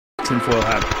tinfoil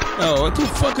hat. Oh, what the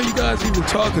fuck are you guys even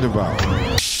talking about?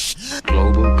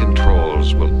 Global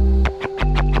controls will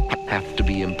have to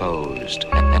be imposed,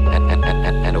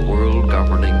 and a world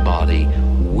governing body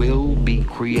will be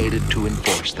created to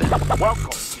enforce them. Welcome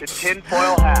to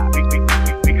Tinfoil Hat.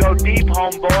 We go deep,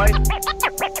 homeboy.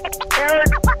 Aaron,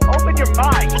 open your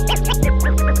mind.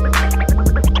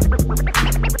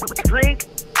 Drink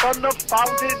from the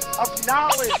fountain of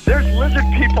knowledge. There's lizard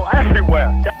people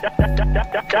everywhere.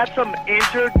 That's some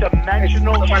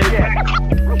interdimensional shit.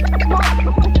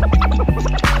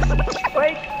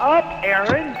 Wake up,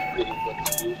 Aaron.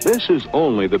 This is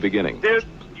only the beginning. Dude,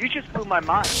 you just blew my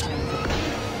mind.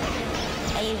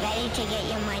 Are you ready to get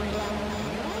your mind blown?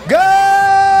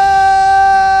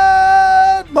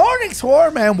 Good morning,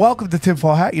 Swarm, and welcome to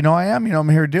Tinfoil Hat. You know I am. You know I'm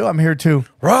here to do. I'm here to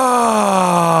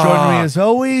Rah! join me as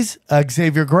always,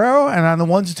 Xavier Guerrero, and on the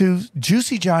ones and twos,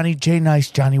 Juicy Johnny, Jay Nice,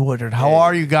 Johnny Woodard. How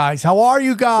are you guys? How are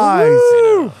you guys?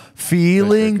 Woo!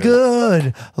 Feeling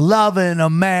good. Loving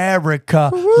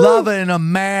America. Loving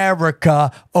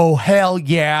America. Oh, hell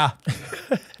yeah.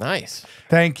 Nice.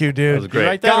 Thank you, dude. That was great.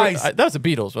 Right there, Guys. that was the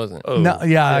Beatles, wasn't it? Oh. No,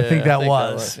 yeah, I think that I think that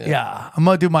was. was, Yeah. yeah. I'm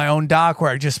going to do my own doc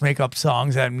where I just make up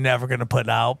songs that I'm never going to put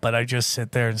out, but I just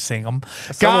sit there and sing them.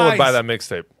 Someone would buy that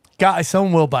mixtape. Guys,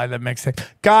 someone will buy that mixtape.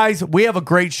 Guys, we have a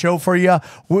great show for you.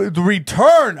 The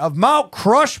return of Mount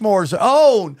Crushmore's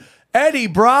own Eddie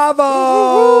Bravo.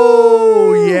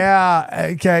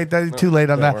 Yeah. Okay. Too late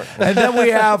on that. And then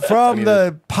we have from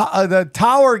the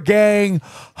Tower Gang,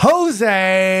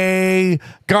 Jose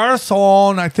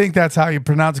Galison. I think that's how you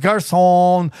pronounce it.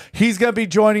 Galison. He's going to be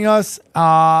joining us.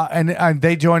 And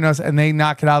they join us and they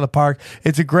knock it out of the park.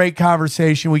 It's a great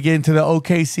conversation. We get into the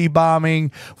OKC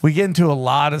bombing. We get into a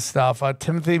lot of stuff.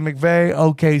 Timothy McVeigh,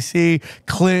 OKC,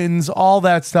 Clintons, all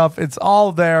that stuff. It's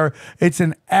all there. It's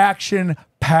an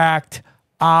action-packed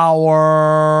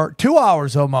hour, 2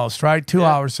 hours almost, right? 2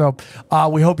 hours. So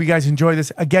we hope you guys enjoy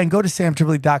this. Again, go to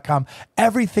SamTripoli.com.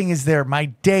 Everything is there. My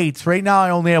dates. Right now, I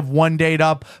only have one date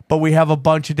up, but we have a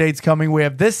bunch of dates coming. We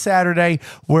have this Saturday.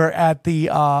 We're at the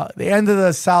end of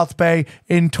the South Bay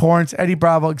in Torrance. Eddie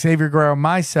Bravo, Xavier Guerrero,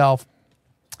 myself.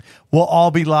 We'll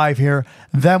all be live here.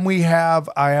 Then I have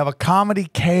a comedy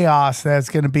chaos that's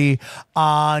going to be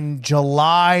on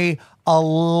July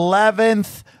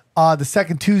 11th. The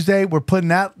second Tuesday, we're putting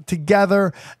that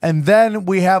together. And then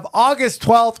we have August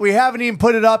 12th. We haven't even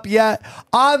put it up yet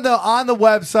on the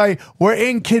website. We're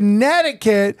in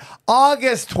Connecticut,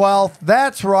 August 12th.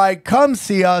 That's right. Come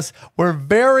see us. We're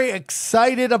very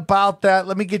excited about that.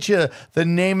 Let me get you the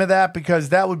name of that because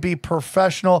that would be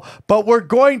professional. But we're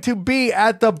going to be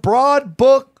at the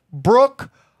Brook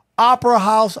Opera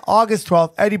House, August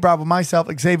 12th. Eddie Bravo, myself,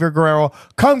 Xavier Guerrero.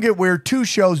 Come get weird. 2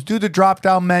 shows. Do the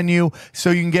drop-down menu so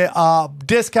you can get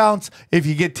discounts if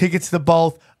you get tickets to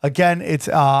both. Again, it's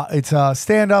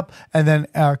stand-up and then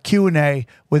Q&A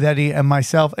with Eddie and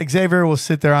myself. Xavier will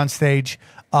sit there on stage,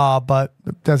 but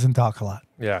doesn't talk a lot.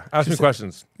 Yeah. Ask me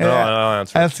questions. Yeah. I'll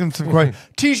answer. Ask him some questions.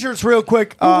 T-shirts real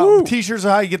quick. T-shirts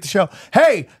are how you get the show.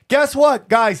 Hey, guess what,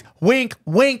 guys? Wink,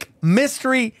 wink.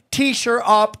 Mystery T-shirt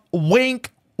up.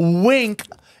 Wink, wink.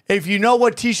 If you know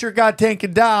what T-shirt got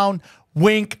taken down,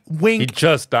 wink, wink. He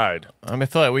just died. I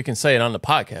feel like we can say it on the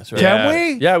podcast, right? Can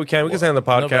we? Yeah, we can. We can say it on the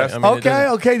podcast. Nobody- I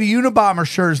mean, Okay. The Unabomber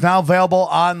shirt is now available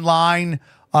online.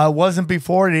 It wasn't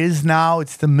before. It is now.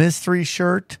 It's the mystery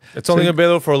shirt. It's only going to be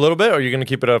available for a little bit, or you're going to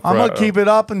keep it up? I'm going to keep it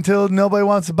up until nobody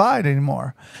wants to buy it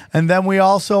anymore. And then we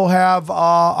also have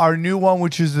our new one,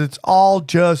 which is It's All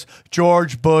Just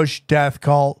George Bush Death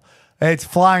Cult. It's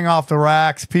flying off the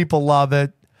racks. People love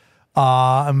it.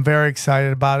 I'm very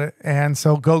excited about it. And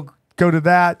so go to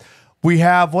that. We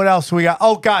have, what else we got?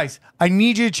 Oh, guys, I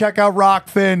need you to check out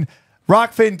Rockfin.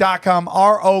 Rockfin.com,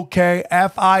 ROKFIN.com.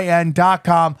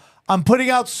 I'm putting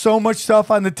out so much stuff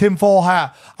on the Tinfoil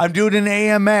Hat. I'm doing an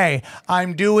AMA.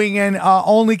 I'm doing an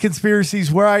Only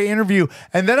Conspiracies where I interview.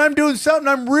 And then I'm doing something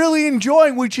I'm really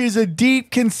enjoying, which is a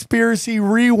deep conspiracy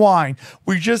rewind.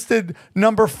 We just did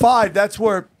number 5. That's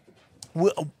where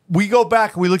we go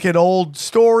back, we look at old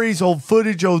stories, old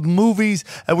footage, old movies,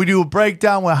 and we do a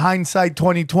breakdown with hindsight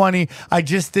 2020. I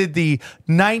just did the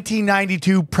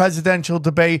 1992 presidential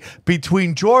debate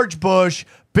between George Bush,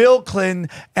 Bill Clinton,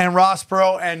 and Ross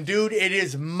Perot. And dude, it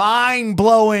is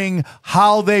mind-blowing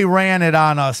how they ran it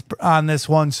on us on this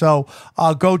one. So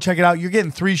go check it out. You're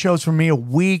getting 3 shows from me a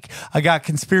week. I got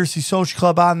Conspiracy Social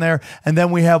Club on there. And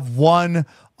then we have one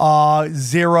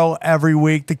Zero every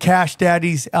week. The Cash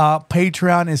Daddies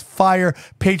Patreon is fire.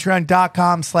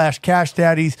 Patreon.com/Cash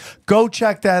Daddies. Go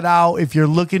check that out if you're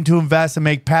looking to invest and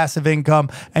make passive income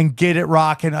and get it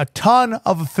rocking. A ton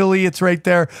of affiliates right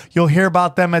there. You'll hear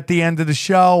about them at the end of the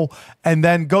show. And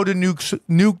then go to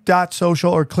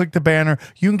nuke.social or click the banner.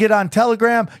 You can get on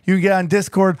Telegram. You can get on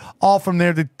Discord. All from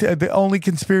there. The Only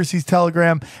Conspiracies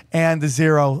Telegram and the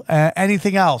Zero.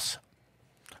 Anything else?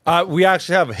 We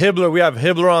actually have Hibbler. We have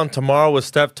Hibbler on tomorrow with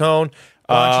Steph Tone.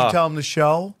 Why don't you tell him the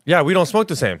show? Yeah, we don't smoke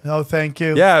the same. No, thank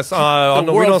you. Yes, we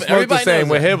don't smoke the same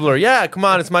with it. Hibbler. Yeah, come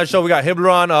on, it's my show. We got Hibbler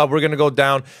on. We're going to go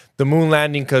down the moon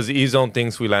landing because E-Zone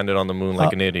thinks we landed on the moon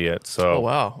like an idiot. So, Oh,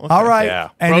 wow. Okay. All right. Yeah.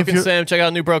 And if Broken you're, Sam. Check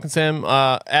out new Broken Sam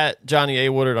at Johnny A.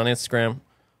 Woodard on Instagram.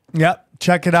 Yep.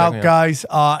 Check it out, me out. guys.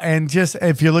 And just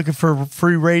if you're looking for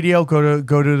free radio, go to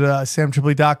the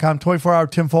SamTripoli.com. 24-hour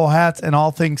tinfoil hats and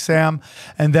all things Sam.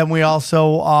 And then we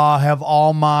also have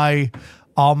all my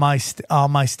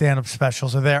stand-up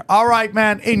specials are there. All right,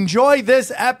 man. Enjoy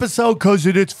this episode because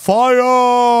it's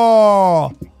fire.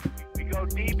 We go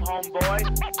deep, homeboy.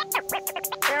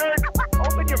 Aaron,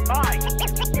 open your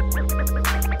mind.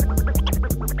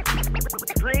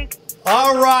 Drink.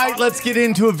 All right, let's get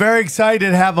into it. Very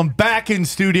excited to have him back in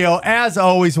studio. As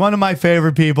always, one of my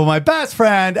favorite people, my best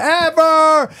friend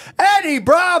ever, Eddie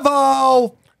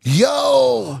Bravo.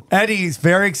 Yo! Eddie's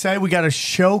very excited. We got a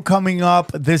show coming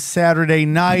up this Saturday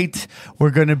night. We're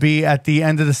going to be at the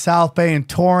end of the South Bay in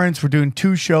Torrance. We're doing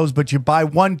 2 shows, but you buy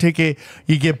 1 ticket,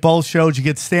 you get both shows. You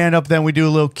get stand-up, then we do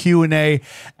a little Q&A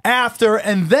after.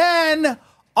 And then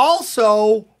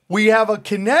also we have a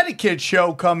Connecticut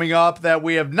show coming up that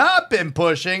we have not been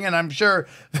pushing, and I'm sure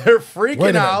they're freaking Wait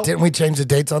a minute, out. didn't we change the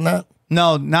dates on that?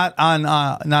 No, not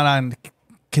on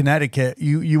Connecticut.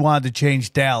 You wanted to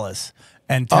change Dallas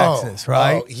and Texas,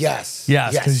 right? Oh, yes.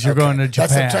 Yes, because you're going to Japan.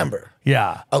 That's September.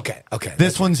 Yeah. Okay.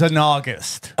 This one's in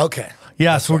August. Okay.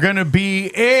 Yes, we're going to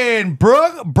be in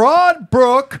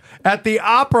Broadbrook at the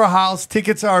Opera House.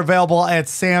 Tickets are available at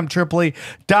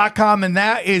SamTripoli.com, and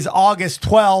that is August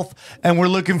 12th, and we're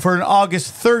looking for an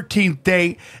August 13th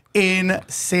date in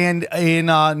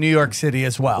New York City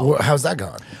as well. How's that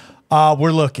going?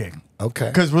 We're looking. Okay.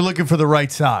 Because we're looking for the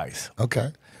right size.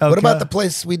 Okay. What about the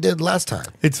place we did last time?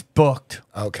 It's booked.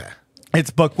 Okay. It's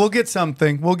booked. We'll get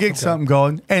something. We'll get something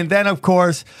going. And then, of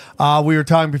course, we were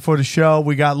talking before the show.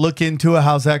 We got Look Into It.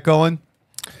 How's that going?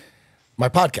 My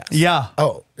podcast. Yeah.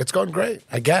 Oh, it's going great,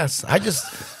 I guess.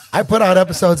 I put out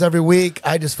episodes every week.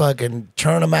 I just fucking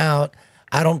churn them out.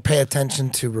 I don't pay attention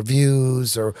to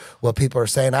reviews or what people are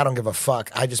saying. I don't give a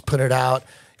fuck. I just put it out.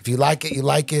 If you like it, you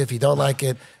like it. If you don't like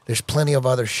it, there's plenty of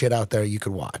other shit out there you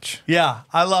could watch. Yeah,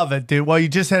 I love it, dude. Well, you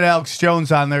just had Alex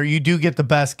Jones on there. You do get the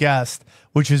best guest,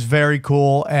 which is very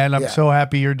cool, and I'm so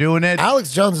happy you're doing it.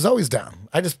 Alex Jones is always down.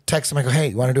 I just text him. I go, "Hey,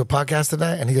 you want to do a podcast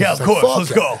today?" And he goes, Yeah, of course.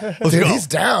 Let's go. Let's Dude, go. he's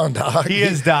down, dog. He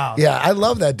is down. Yeah, I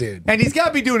love that dude. And he's got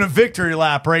to be doing a victory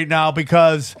lap right now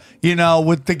because,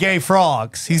 with the gay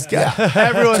frogs, he's got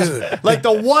everyone's Dude. like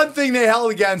the one thing they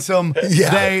held against him.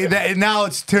 Yeah. they now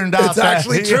it's turned out It's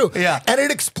actually true. Yeah, And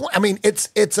it explains. I mean,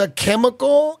 it's a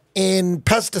chemical in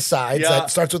pesticides Yeah.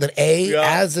 that starts with an A,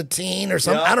 Yeah. azatine or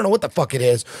something. Yeah. I don't know what the fuck it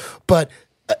is, but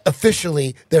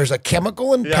officially, there's a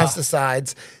chemical in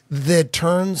pesticides that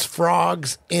turns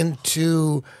frogs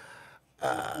into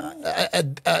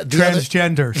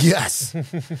transgenders. Yes,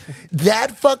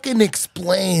 that fucking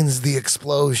explains the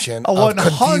explosion. of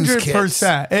confused kids.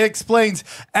 100%. It explains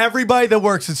everybody that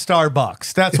works at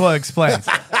Starbucks. That's what it explains.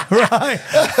 Right?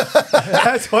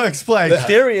 That's what it explains. The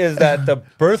theory is that the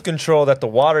birth control, that the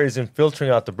water is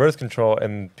infiltrating out the birth control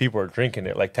and people are drinking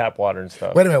it, like tap water and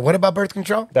stuff. Wait a minute. What about birth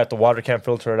control? That the water can't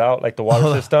filter it out, like the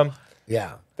water system.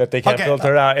 Yeah. That they can't Okay.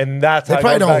 filter it out. And that's They how it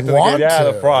probably goes back don't to the want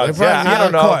the to. frogs. They probably- I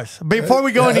don't know. Of course. Before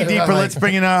we go any deeper, let's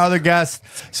bring in our other guest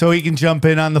so he can jump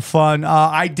in on the fun.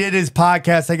 I did his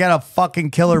podcast. I got a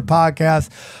fucking killer podcast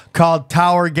called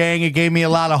Tower Gang. It gave me a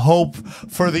lot of hope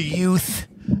for the youth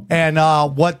and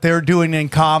what they're doing in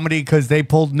comedy because they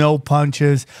pulled no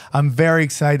punches. I'm very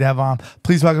excited to have on.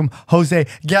 Please welcome Jose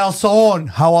Galison.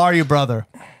 How are you, brother?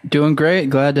 Doing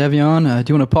great. Glad to have you on. I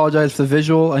do want to apologize for the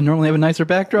visual. I normally have a nicer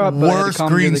backdrop. But I had to Worst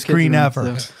commandeer green the kids' screen room,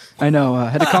 ever. so I know. I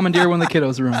had to commandeer one of the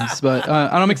kiddos' rooms. But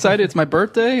I'm excited. It's my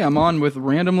birthday. I'm on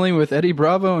randomly with Eddie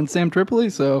Bravo and Sam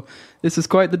Tripoli. So this is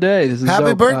quite the day. This is Happy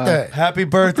dope. birthday. Happy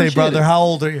birthday, appreciate brother. it. How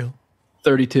old are you?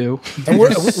 32. And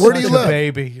where do you Such a live?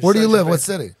 baby. You're Where do you such a live? baby. What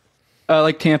city?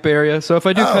 like Tampa area. So if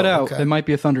I do cut out, okay. it might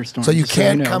be a thunderstorm. So you just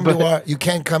can't you know, come but- to you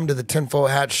can't come to the Tinfoil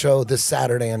Hat show this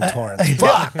Saturday in Torrance.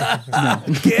 Fuck.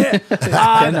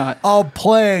 Cannot. Oh,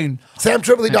 plane.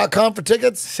 SamTripoli.com for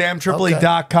tickets.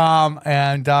 SamTripoli.com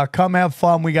and come have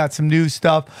fun. We got some new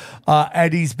stuff.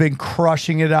 Eddie's been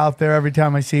crushing it out there. Every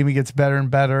time I see him, he gets better and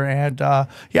better. And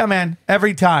yeah, man,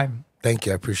 every time. Thank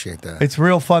you. I appreciate that. It's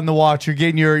real fun to watch. You're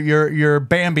getting your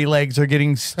Bambi legs are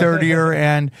getting sturdier,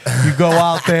 and you go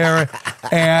out there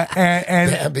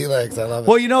and Bambi legs. I love it.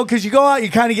 well, you know, because you go out,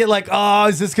 you kind of get like, oh,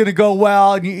 is this going to go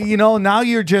well? And you know, now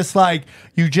you're just like,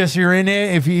 you're in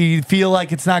it. If you feel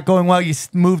like it's not going well, you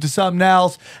move to something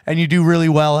else, and you do really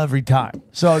well every time.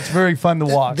 So it's very fun to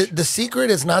watch. The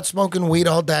secret is not smoking weed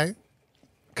all day.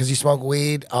 Because you smoke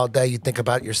weed all day, you think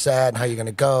about your set and how you're going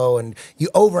to go, and you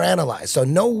overanalyze. So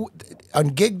on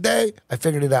gig day, I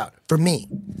figured it out. For me,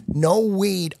 no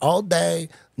weed all day,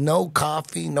 no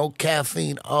coffee, no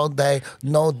caffeine all day,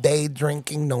 no day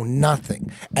drinking, no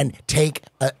nothing. And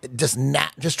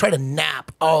just try to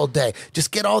nap all day.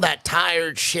 Just get all that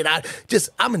tired shit out.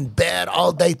 I'm in bed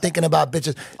all day thinking about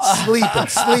bitches,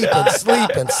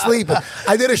 sleeping.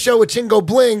 I did a show with Chingo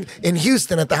Bling in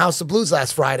Houston at the House of Blues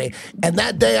last Friday, and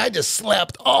that day I just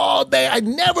slept all day. I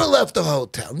never left the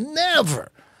hotel, never.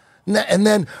 And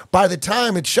then by the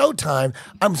time it's showtime,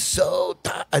 I'm so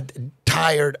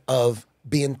tired of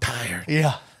being tired.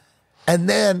 Yeah. And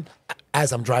then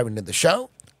as I'm driving to the show,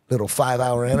 little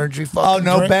 5-hour energy fucking Oh,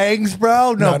 no drink. bangs,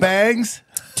 bro? No bangs?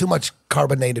 Too much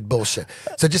carbonated bullshit.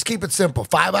 So just keep it simple.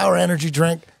 5-hour energy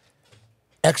drink,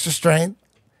 extra strength,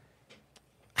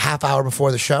 half hour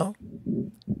before the show,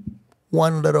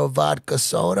 one little vodka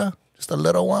soda, just a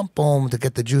little one, boom, to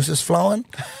get the juices flowing.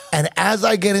 And as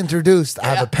I get introduced, I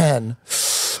have a pen,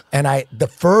 and the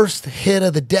first hit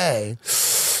of the day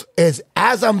is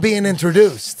as I'm being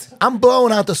introduced. I'm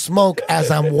blowing out the smoke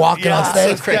as I'm walking on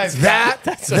stage.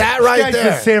 That right there.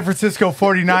 The San Francisco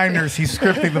 49ers, he's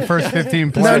scripting the first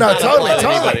 15 plays. No,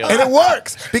 totally. And it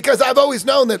works because I've always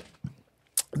known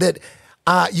that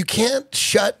you can't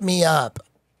shut me up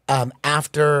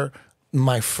after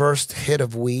my first hit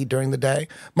of weed during the day.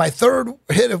 My third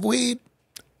hit of weed,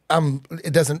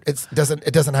 it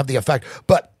doesn't have the effect.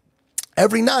 But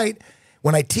every night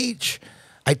when I teach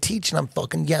and I'm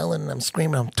fucking yelling and I'm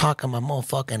screaming, I'm talking my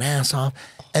motherfucking ass off.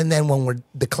 And then when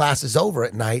the class is over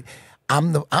at night,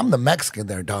 I'm the Mexican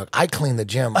there, dog. I clean the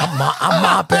gym. I'm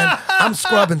mopping. I'm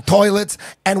scrubbing toilets.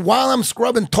 And while I'm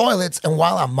scrubbing toilets and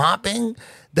while I'm mopping,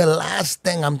 the last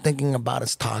thing I'm thinking about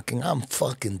is talking. I'm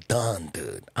fucking done,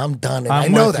 dude. I'm done. And I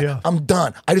know that. I'm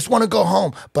done. I just want to go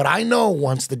home. But I know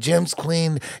once the gym's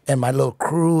cleaned and my little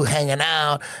crew hanging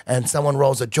out and someone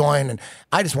rolls a joint, and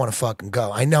I just want to fucking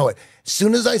go. I know it. As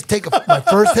soon as I take my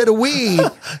first hit of weed,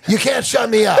 you can't shut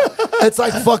me up. It's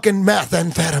like fucking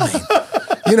methamphetamine.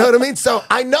 You know what I mean? So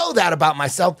I know that about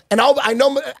myself, and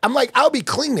I'll be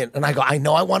cleaning, and I go, I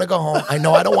know I want to go home. I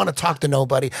know I don't want to talk to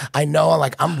nobody. I know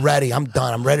I'm ready. I'm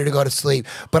done. I'm ready to go to sleep.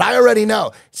 But I already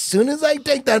know, as soon as I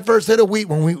take that first hit of weed,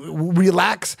 when we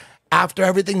relax after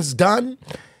everything's done,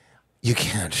 you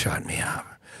can't shut me up.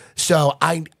 So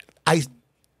I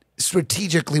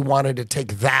strategically wanted to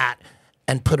take that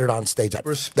and put it on stage.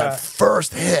 That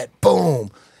first hit,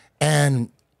 boom. And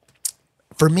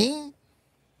for me,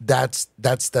 that's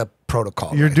the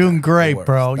protocol. You're doing great,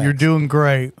 bro. You're doing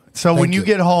great. So when you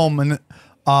get home,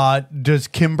 and does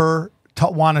Kimber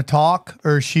want to talk,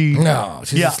 or is she? No,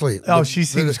 she's asleep. Oh, she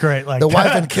seems great. Like the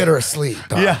wife and kid are asleep.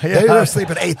 Dog. Yeah. They're asleep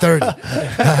at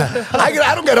 8:30.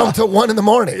 I don't get home till 1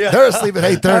 a.m. They're asleep at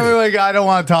 8:30. Like, I don't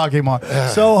want to talk anymore.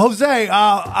 So Jose,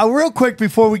 real quick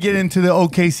before we get into the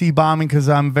OKC bombing, because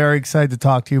I'm very excited to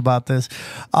talk to you about this.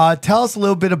 Tell us a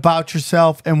little bit about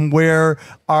yourself and where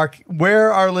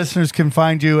our listeners can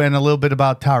find you, and a little bit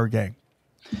about Tower Gang.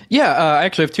 Yeah, I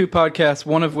actually have two podcasts,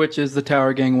 one of which is the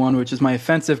Tower Gang one, which is my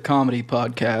offensive comedy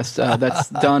podcast. That's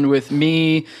done with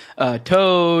me,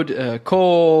 Toad,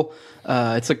 Cole.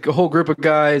 It's like a whole group of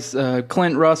guys.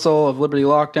 Clint Russell of Liberty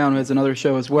Lockdown has another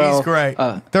show as well. He's great.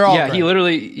 They're all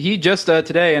great. He just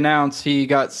today announced he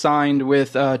got signed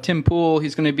with Tim Pool.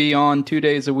 He's going to be on 2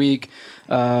 days a week.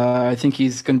 I think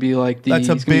he's going to be like he's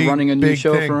going to be running a new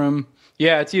show for him.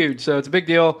 Yeah, it's huge. So it's a big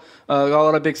deal. A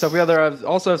lot of big stuff. We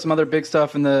also have some other big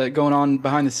stuff going on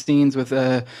behind the scenes with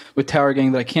Tower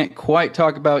Gang that I can't quite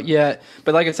talk about yet.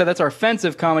 But like I said, that's our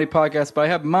offensive comedy podcast. But I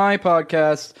have my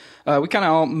podcast, We kind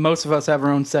of most of us have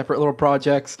our own separate little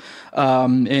projects.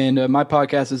 And my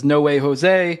podcast is No Way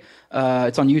Jose.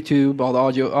 It's on YouTube, all the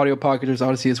audio podcasters,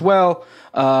 Odyssey as well.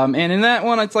 And in that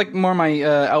one, it's like more my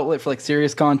outlet for like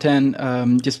serious content.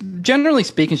 Just generally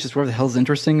speaking, it's just whatever the hell's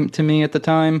interesting to me at the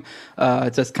time.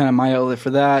 It's just kind of my outlet for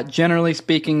that. Generally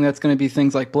speaking, that's going to be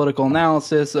things like political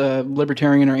analysis,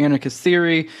 libertarian or anarchist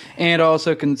theory, and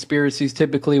also conspiracies,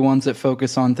 typically ones that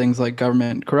focus on things like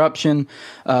government corruption.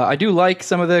 I do like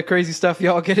some of the crazy stuff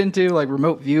y'all get into, like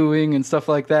remote viewing and stuff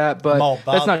like that, but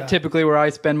that's not typically where I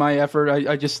spend my effort.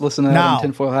 I just listen to that on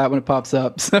tinfoil hat when it pops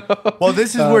up. So, well,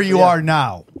 this is where you are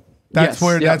now. That's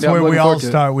where we all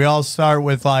start. We all start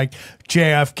with like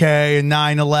JFK and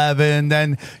 9/11.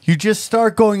 Then you just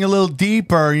start going a little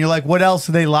deeper, and you're like, what else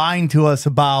are they lying to us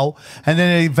about? And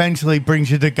then it eventually brings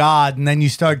you to God, and then you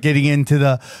start getting into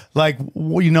the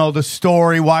the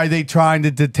story. Why are they trying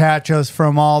to detach us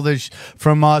from all this,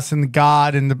 from us and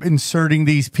God, and inserting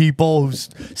these people who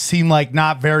seem like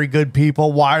not very good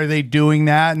people? Why are they doing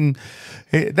that? And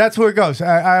that's where it goes.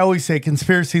 I always say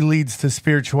conspiracy leads to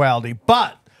spirituality.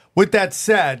 But with that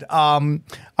said, you and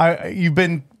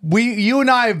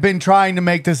I have been trying to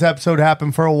make this episode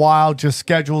happen for a while. Just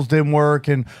schedules didn't work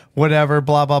and whatever,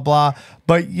 blah blah blah.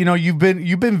 But you've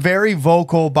been very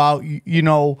vocal about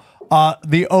the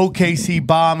OKC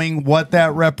bombing, what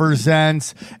that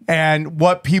represents, and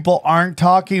what people aren't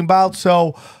talking about.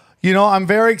 So, I'm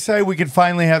very excited we could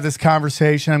finally have this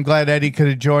conversation. I'm glad Eddie could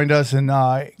have joined us, and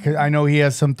I know he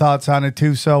has some thoughts on it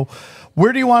too. So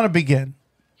where do you want to begin?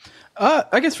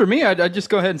 I guess for me, I'd just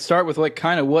go ahead and start with like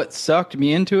kind of what sucked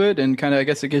me into it, and kind of I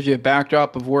guess it gives you a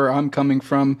backdrop of where I'm coming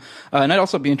from, and I'd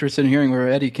also be interested in hearing where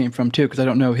Eddie came from too, because I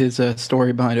don't know his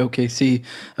story behind OKC,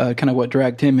 kind of what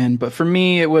dragged him in. But for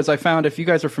me, I found, if you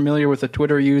guys are familiar with a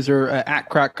Twitter user at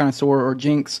Crack Connoisseur or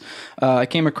Jinx, I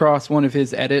came across one of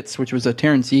his edits, which was a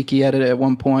Terrence Hickey edit at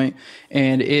one point,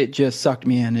 and it just sucked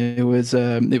me in. It was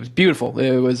beautiful.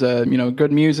 It was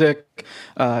good music.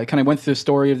 I kind of went through the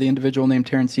story of the individual named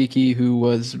Terrence Hickey, who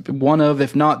was one of,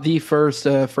 if not the first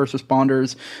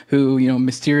responders who,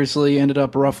 mysteriously ended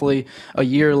up roughly a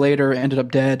year later, ended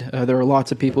up dead. There are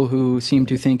lots of people who seem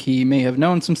to think he may have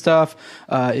known some stuff.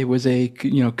 It was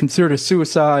considered a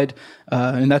suicide.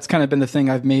 And that's kind of been the thing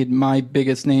I've made my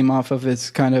biggest name off of,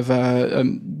 is kind of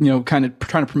trying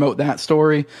to promote that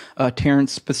story.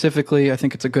 Terrence specifically, I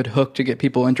think it's a good hook to get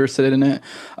people interested in it.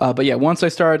 But yeah, once I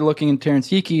started looking into Terrence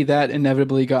Hickey, that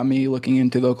inevitably got me looking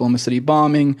into the Oklahoma City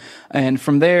bombing. And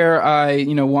from there, I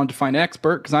wanted to find an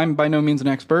expert, because I'm by no means an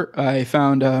expert. I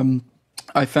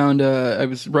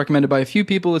was recommended by a few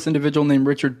people, this individual named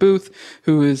Richard Booth,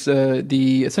 who is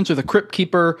essentially the crypt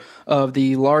keeper of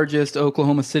the largest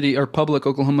Oklahoma City or public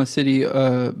Oklahoma City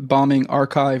bombing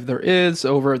archive there is,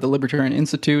 over at the Libertarian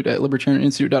Institute at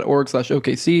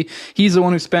libertarianinstitute.org/OKC. He's the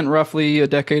one who spent roughly a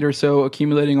decade or so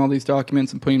accumulating all these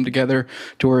documents and putting them together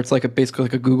to where it's basically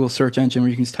like a Google search engine where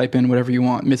you can just type in whatever you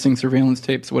want, missing surveillance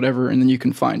tapes, whatever, and then you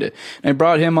can find it. And I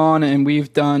brought him on, and we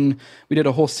did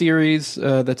a whole series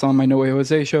that's on my No Way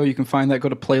Jose show. You can find that. Go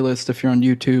to playlist if you're on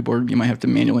YouTube, or you might have to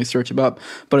manually search it up.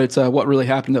 But it's what really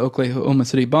happened to Oklahoma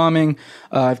City bombing.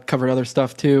 I've covered other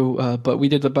stuff too, but we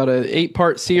did about an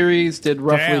 8-part series. Did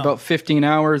roughly about 15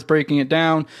 hours breaking it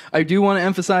down. I do want to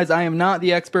emphasize I am not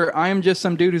the expert. I am just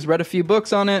some dude who's read a few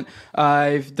books on it.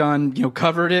 I've done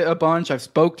covered it a bunch. I've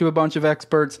spoke to a bunch of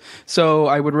experts. So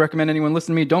I would recommend anyone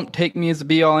listening to me, don't take me as the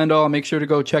be all end all. Make sure to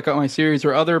go check out my series,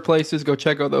 or other places. Go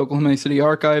check out the Oklahoma City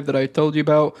archive that I told you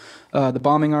about, the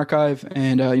bombing archive,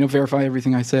 and verify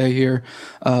everything I say here.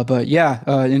 But yeah,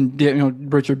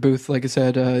 and Richard Booth, like I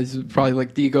said, is probably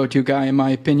like the go-to guy in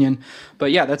my opinion.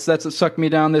 But yeah, that's what sucked me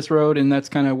down this road, and that's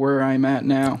kind of where I'm at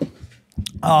now.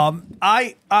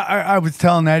 I was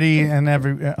telling Eddie and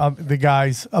the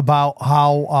guys about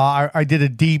how I did a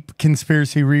deep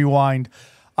conspiracy rewind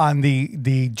on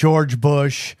the George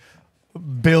Bush,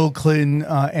 Bill Clinton,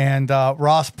 and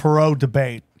Ross Perot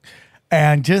debate.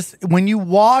 And just when you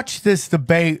watch this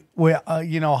debate with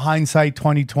hindsight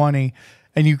 2020,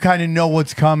 and you kind of know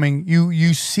what's coming,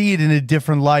 you see it in a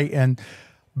different light. And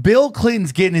Bill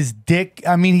Clinton's getting his dick.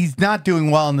 I mean, he's not doing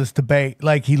well in this debate.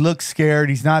 Like, he looks scared.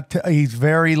 He's not. He's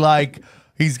very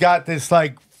he's got this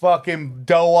fucking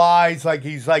doe eyes. Like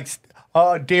he's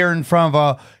deer in front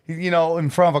of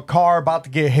a car about to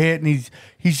get hit, and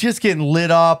he's just getting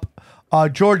lit up.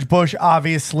 George Bush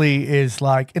obviously is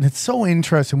and it's so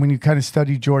interesting when you kind of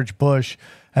study George Bush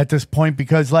at this point,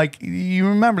 because you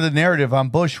remember the narrative on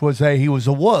Bush was he was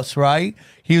a wuss, right?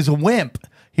 He was a wimp.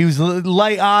 he was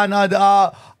light on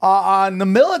the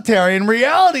military. In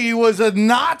reality, he was a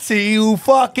Nazi who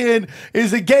fucking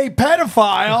is a gay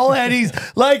pedophile, and he's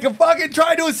like fucking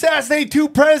trying to assassinate 2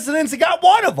 presidents and got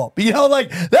one of them. You know,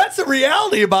 like that's the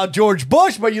reality about George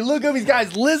Bush. But you look at these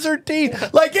guys' lizard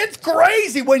teeth, like it's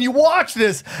crazy when you watch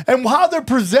this and how they're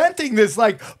presenting this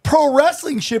like pro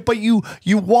wrestling shit. But you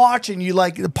watch and you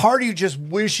like the part of you just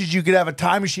wishes you could have a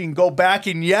time machine and go back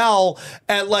and yell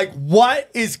at like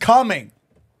what is coming.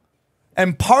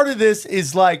 And part of this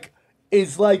is like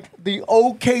the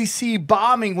OKC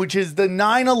bombing, which is the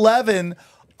 9/11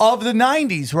 of the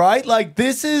 90s, right? Like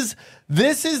this is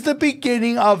the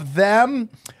beginning of them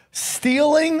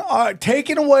stealing,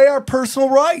 taking away our personal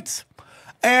rights.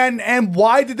 And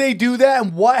why did they do that?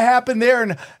 And what happened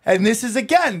there? And this is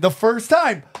again the first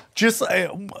time, just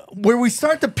where we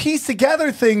start to piece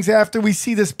together things after we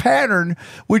see this pattern,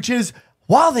 which is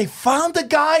wow, they found the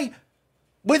guy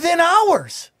within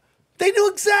hours. They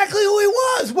knew exactly who he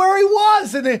was, where he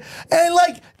was, and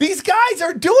like these guys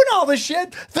are doing all this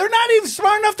shit. They're not even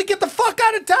smart enough to get the fuck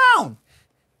out of town.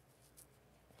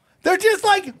 They're just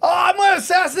like, oh, I'm going to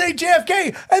assassinate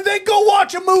JFK and then go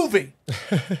watch a movie.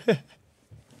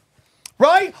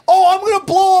 Right? Oh, I'm going to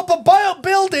blow up a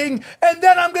building and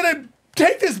then I'm going to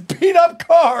take this beat up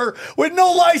car with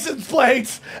no license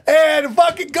plates and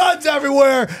fucking guns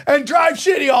everywhere and drive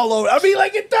shitty all over. I mean,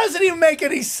 like, it doesn't even make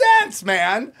any sense,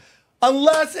 man.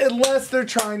 Unless they're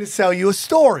trying to sell you a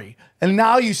story. And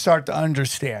now you start to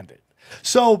understand it.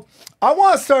 So I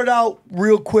want to start out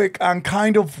real quick on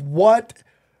kind of what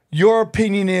your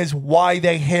opinion is why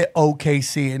they hit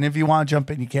OKC. And if you want to jump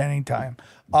in, you can anytime.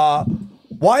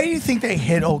 Why do you think they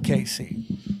hit OKC?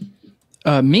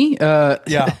 Me?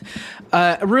 Yeah.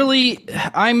 Really,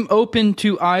 I'm open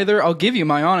to either. I'll give you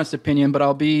my honest opinion, but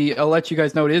I'll let you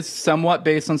guys know it is somewhat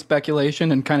based on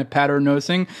speculation and kind of pattern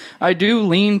noticing. I do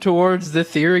lean towards the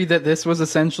theory that this was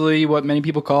essentially what many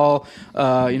people call,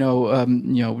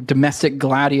 domestic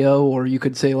gladio, or you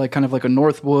could say like kind of like a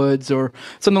Northwoods or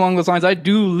something along those lines. I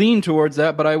do lean towards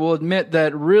that, but I will admit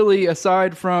that really,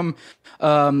 aside from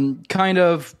kind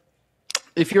of,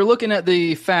 if you're looking at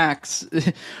the facts,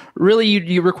 really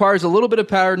you requires a little bit of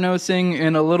pattern noticing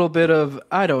and a little bit of,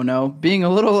 I don't know, being a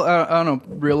little,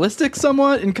 realistic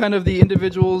somewhat in kind of the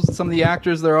individuals, some of the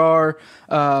actors there are.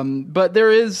 But there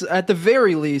is, at the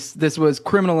very least, this was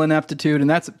criminal ineptitude, and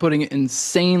that's putting it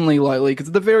insanely lightly, because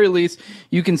at the very least,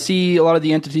 you can see a lot of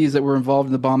the entities that were involved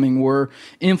in the bombing were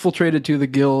infiltrated to the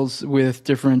gills with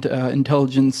different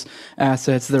intelligence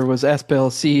assets. There was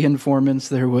SPLC informants,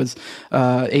 there was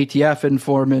ATF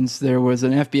informants, there was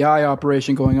an FBI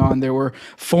operation going on, there were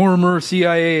former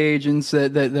CIA agents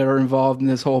that are involved in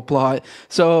this whole plot.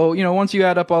 So, once you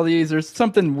add up all these, there's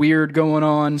something weird going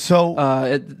on. So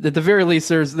at the very least,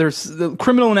 there's the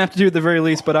criminal ineptitude at the very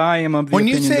least, but I am of the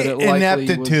opinion that it likely was... When you say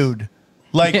ineptitude,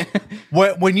 like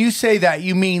when you say that,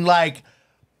 you mean like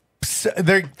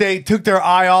they took their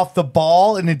eye off the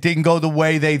ball and it didn't go the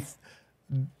way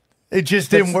it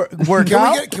just didn't work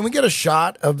out? Can we get a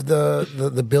shot of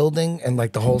the building and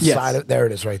like the whole side of there?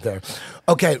 It is right there.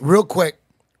 Okay, real quick.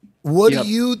 What do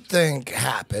you think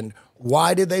happened?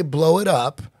 Why did they blow it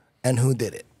up, and who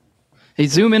did it? Hey,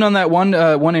 zoom in on that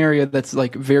one area that's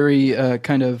like very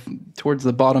kind of towards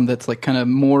the bottom, that's like kind of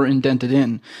more indented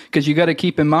in, because you got to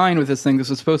keep in mind with this thing, this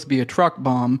was supposed to be a truck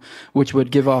bomb, which would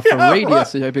give off a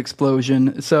radius type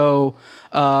explosion. So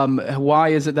why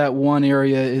is it that one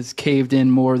area is caved in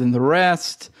more than the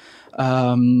rest?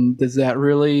 Is that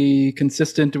really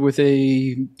consistent with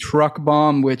a truck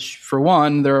bomb? Which, for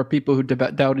one, there are people who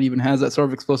doubt it even has that sort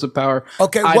of explosive power.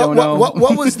 Okay, I don't know. What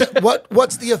was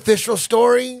what's the official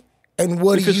story? And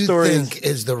what do you think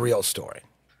is the real story?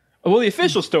 Well, the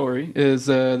official story is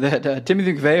that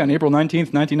Timothy McVeigh on April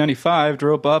 19th, 1995,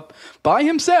 drove up by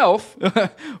himself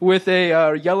with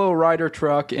a yellow Ryder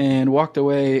truck and walked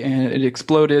away, and it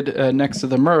exploded next to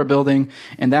the Murrah building,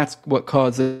 and that's what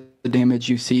caused the damage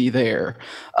you see there.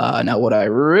 Now, what I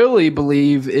really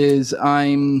believe is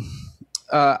how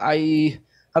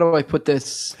do I put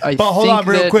this? But hold on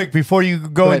real quick before you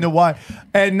go into why.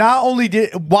 And not only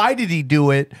why did he do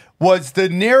it, was the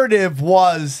narrative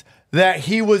was that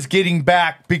he was getting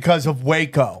back because of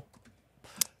Waco.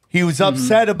 He was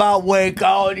upset about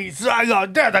Waco, and he's like, oh,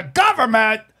 they're the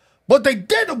government. What they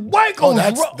did to Waco.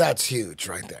 Oh, that's huge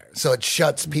right there. So it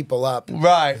shuts people up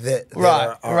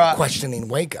that are questioning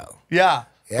Waco. Yeah.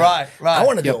 Right. I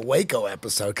want to do a Waco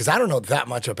episode because I don't know that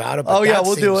much about it. But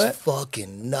we'll do it.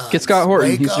 Fucking nuts. Get Scott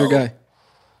Horton. He's your guy.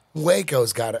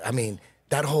 Waco's got it. I mean,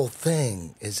 that whole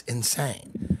thing is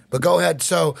insane. But go ahead.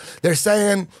 So they're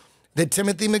saying that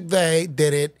Timothy McVeigh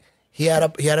did it. He had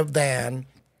a van,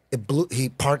 It blew. He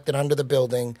parked it under the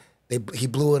building. He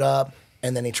blew it up,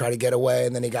 and then he tried to get away,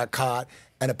 and then he got caught.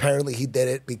 And apparently he did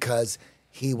it because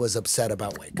he was upset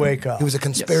about Wake Up. He was a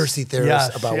conspiracy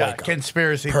theorist about Wake Up.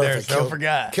 Conspiracy theorist. Don't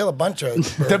forget. Kill a bunch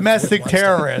of domestic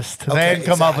terrorists. They hadn't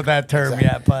come up with that term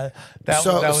yet, but that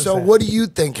was so what do you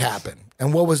think happened?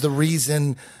 And what was the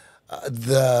reason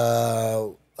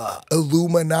the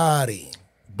Illuminati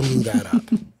blew that up?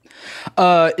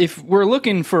 If we're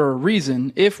looking for a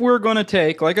reason, if we're going to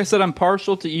take, like I said, I'm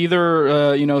partial to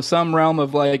either, some realm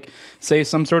of like, say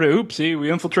some sort of, oopsie, we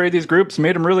infiltrated these groups,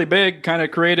 made them really big, kind of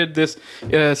created this,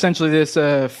 essentially this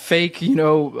fake,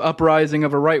 uprising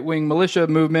of a right-wing militia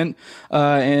movement,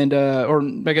 or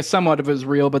I guess somewhat of it was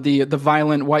real, but the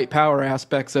violent white power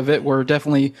aspects of it were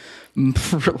definitely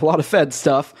a lot of Fed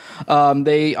stuff.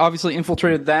 They obviously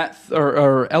infiltrated that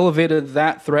or elevated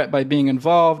that threat by being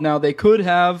involved. Now, they could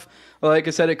have, like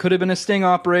I said, it could have been a sting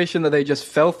operation that they just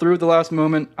fell through at the last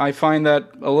moment. I find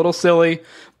that a little silly,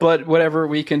 but whatever,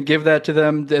 we can give that to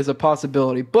them as a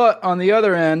possibility. But on the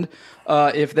other end,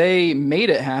 if they made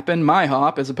it happen, my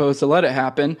hop, as opposed to let it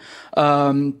happen,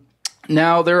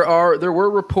 now there were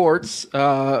reports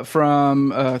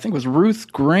from I think it was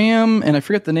Ruth Graham, and I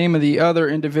forget the name of the other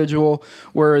individual,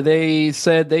 where they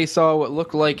said they saw what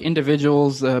looked like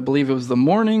individuals. I believe it was the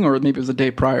morning, or maybe it was the day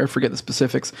prior. I forget the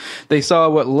specifics. They saw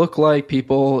what looked like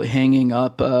people hanging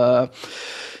up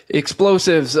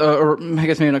explosives, or I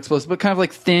guess maybe not explosives, but kind of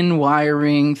like thin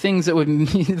wiring, things that would,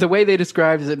 the way they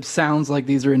described it sounds like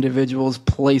these are individuals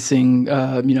placing,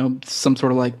 some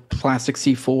sort of like plastic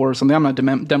C4 or something. I'm not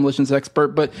a demolitions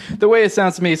expert, but the way it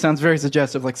sounds to me, it sounds very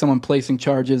suggestive, like someone placing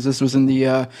charges. This was in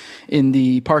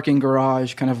the parking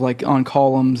garage, kind of like on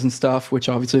columns and stuff, which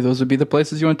obviously those would be the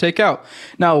places you want to take out.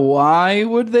 Now, why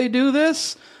would they do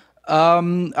this?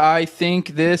 I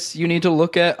think you need to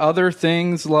look at other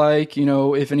things like,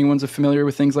 if anyone's familiar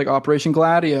with things like Operation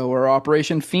Gladio or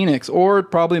Operation Phoenix, or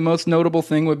probably most notable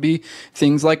thing would be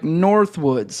things like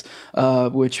Northwoods,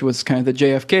 which was kind of the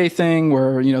JFK thing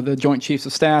where, the Joint Chiefs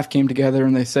of Staff came together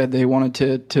and they said they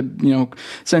wanted to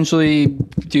essentially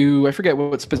do, I forget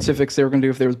what specifics they were going to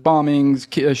do, if there was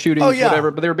bombings, shootings, whatever,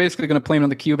 but they were basically going to blame on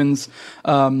the Cubans.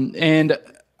 And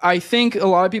I think a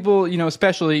lot of people,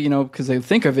 especially, because they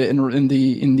think of it in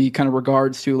the kind of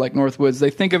regards to like Northwoods, they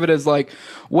think of it as like,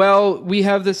 well, we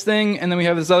have this thing and then we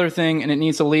have this other thing and it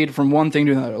needs to lead from one thing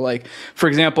to another. Like, for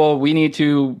example, we need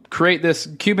to create this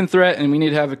Cuban threat and we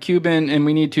need to have a Cuban and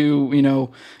we need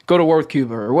to, go to war with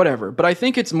Cuba or whatever. But I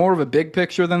think it's more of a big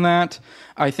picture than that.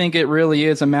 I think it really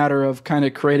is a matter of kind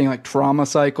of creating like trauma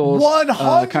cycles.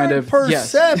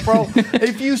 100%, bro.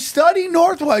 If you study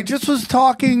Northwood, I just was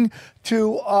talking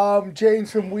to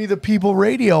James from We the People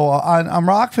Radio on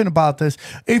Rockfin about this.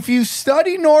 If you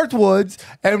study Northwoods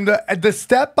and the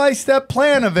step-by-step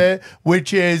plan of it,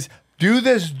 which is do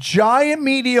this giant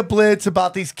media blitz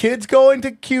about these kids going to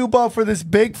Cuba for this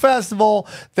big festival.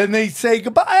 Then they say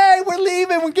goodbye. Hey, we're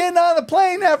leaving. We're getting on the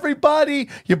plane, everybody.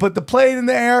 You put the plane in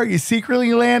the air. You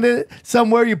secretly land it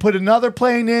somewhere. You put another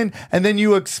plane in, and then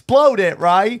you explode it,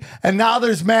 right? And now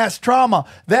there's mass trauma.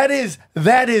 That is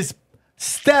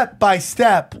step by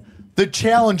step the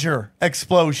Challenger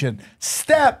explosion.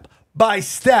 Step by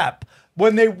step.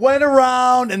 When they went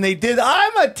around and they did,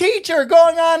 I'm a teacher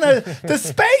going on the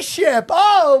spaceship.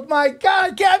 Oh my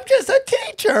God, I'm just a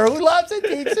teacher who loves to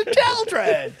teach the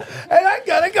children. And I'm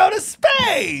going to go to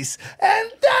space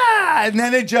and die. And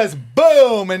then it just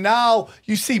boom. And now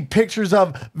you see pictures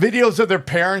of videos of their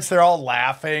parents. They're all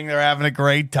laughing. They're having a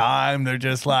great time. They're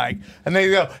just like, and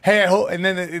they go, hey, and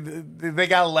then they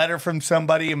got a letter from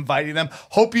somebody inviting them.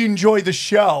 Hope you enjoy the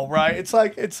show, right? It's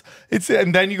like, it's,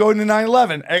 and then you go into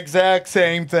 9/11. Exact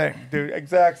same thing, dude.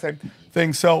 Exact same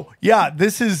thing. So yeah,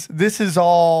 this is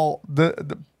all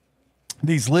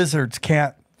these lizards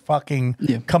can't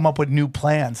fucking come up with new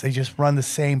plans. They just run the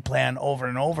same plan over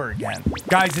and over again.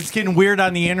 Guys, it's getting weird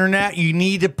on the internet. You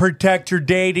need to protect your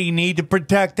data. You need to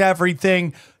protect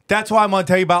everything. That's why I'm going to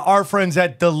tell you about our friends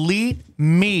at Delete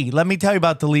Me. Let me tell you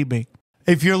about Delete Me.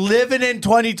 If you're living in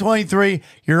 2023,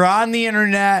 you're on the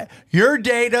internet, your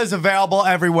data is available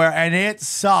everywhere, and it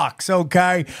sucks,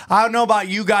 okay? I don't know about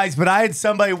you guys, but I had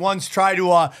somebody once try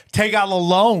to take out a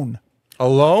loan. A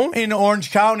loan? In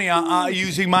Orange County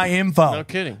using my info. No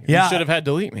kidding. Yeah. You should have had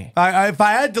Delete Me. If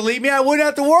I had Delete Me, I wouldn't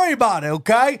have to worry about it,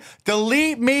 okay?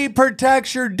 Delete Me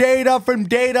protects your data from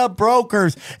data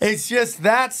brokers. It's just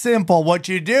that simple. What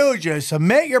you do is you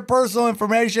submit your personal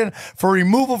information for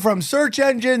removal from search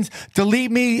engines. Delete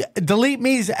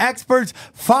Me's experts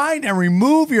find and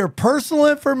remove your personal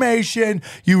information.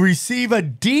 You receive a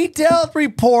detailed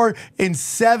report in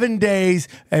 7 days,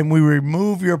 and we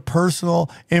remove your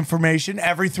personal information election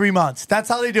every 3 months. That's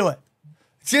how they do it.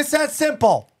 It's just that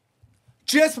simple.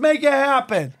 Just make it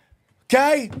happen.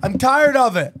 Okay? I'm tired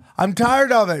of it. I'm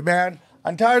tired of it, man.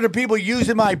 I'm tired of people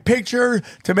using my picture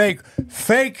to make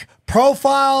fake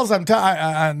profiles. I'm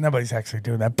tired. Nobody's actually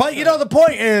doing that. But, you know, the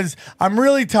point is, I'm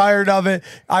really tired of it.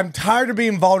 I'm tired of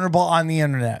being vulnerable on the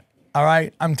internet. All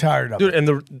right? I'm tired of it. Dude, and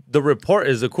the report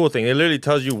is the cool thing. It literally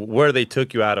tells you where they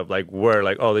took you out of. Like, where,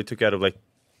 like, oh, they took you out of, like,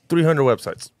 300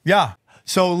 websites. Yeah.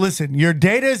 So listen, your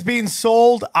data is being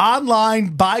sold online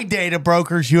by data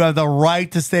brokers. You have the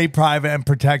right to stay private and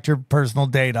protect your personal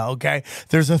data, okay?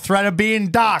 There's a threat of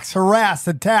being doxxed, harassed,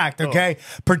 attacked, okay?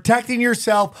 Protecting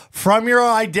yourself from your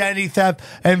identity theft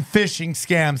and phishing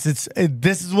scams.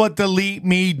 This is what Delete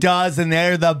Me does, and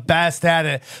they're the best at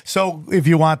it. So if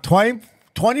you want 20%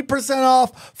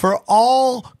 off for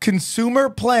all consumer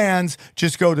plans,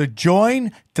 just go to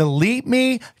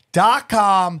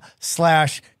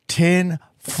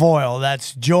joindeleteme.com/tinfoil.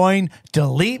 That's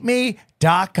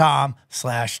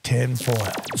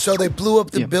joindeleteme.com/tinfoil. So they blew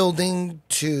up the building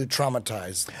to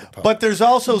traumatize the public. But there's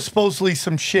also supposedly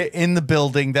some shit in the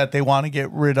building that they want to get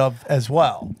rid of as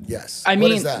well. Yes. I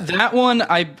mean, that one,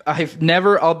 I've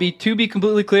never, to be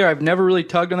completely clear, I've never really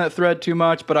tugged on that thread too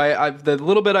much, but I've the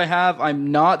little bit I have,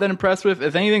 I'm not that impressed with.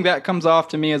 If anything, that comes off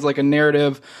to me as like a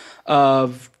narrative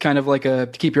of kind of like a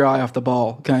keep your eye off the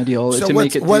ball kind of deal. So to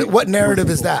make it what narrative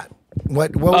is that?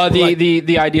 What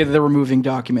the idea that they're removing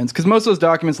documents, because most of those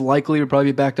documents likely would probably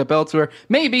be backed up elsewhere.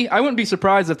 Maybe I wouldn't be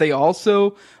surprised if they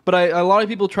also, but a lot of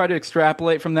people try to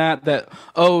extrapolate from that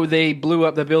they blew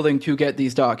up the building to get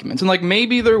these documents, and like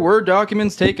maybe there were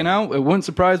documents taken out. It wouldn't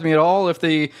surprise me at all if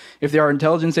our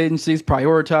intelligence agencies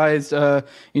prioritized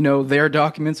their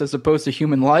documents as opposed to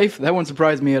human life. That wouldn't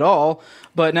surprise me at all.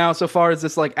 But now, so far as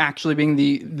this like actually being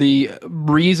the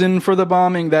reason for the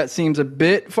bombing, that seems a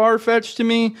bit far-fetched to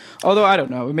me. Although I don't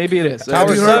know, maybe it is. Have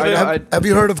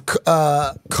you heard of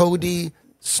Cody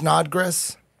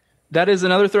Snodgrass? That is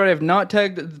another thread I have not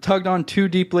tugged on too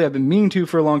deeply. I've been meaning to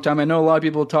for a long time. I know a lot of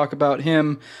people talk about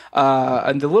him,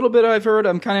 and the little bit I've heard,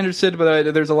 I'm kind of interested.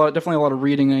 But there's definitely a lot of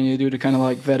reading I need to do to kind of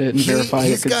like vet it and verify it.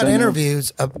 He's got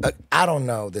interviews. I don't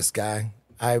know this guy.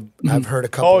 I've heard a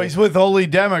couple. Oh, he's with Oli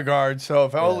Demigard. So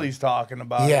if Oli's talking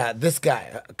about it. This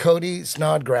guy, Cody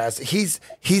Snodgrass, he's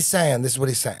saying, this is what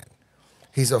he's saying.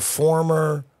 He's a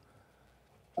former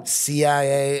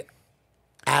CIA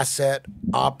asset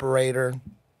operator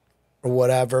or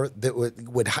whatever that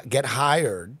would get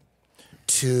hired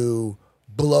to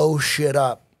blow shit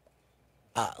up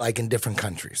like in different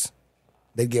countries.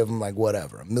 They'd give him like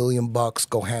whatever, $1 million,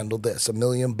 go handle this, $1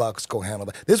 million, go handle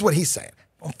that. This is what he's saying.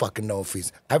 I don't fucking know if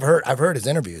he's. I've heard his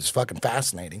interviews. It's fucking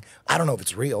fascinating. I don't know if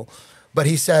it's real, but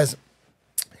he says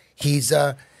he's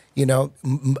there's a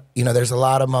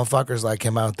lot of motherfuckers like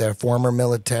him out there, former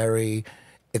military,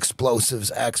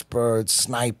 explosives experts,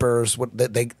 snipers.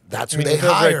 That's who they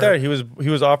hire. Right there, he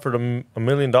was offered $1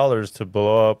 million to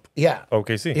blow up.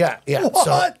 OKC. Yeah. What?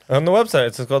 So, on the website,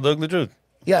 it's called The Ugly Truth.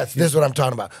 Yes, this is what I'm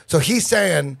talking about. So he's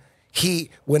saying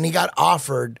when he got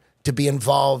offered to be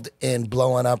involved in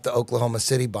blowing up the Oklahoma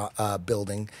City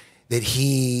building, that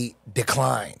he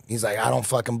declined. He's like, I don't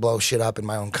fucking blow shit up in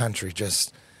my own country.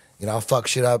 Just, I'll fuck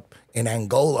shit up in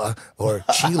Angola or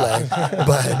Chile,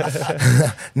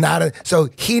 but so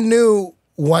he knew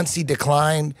once he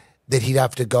declined that he'd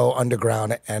have to go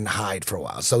underground and hide for a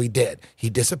while. So he did. He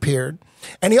disappeared.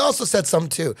 And he also said something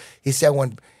too. He said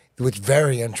which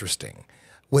very interesting,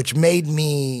 which made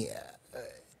me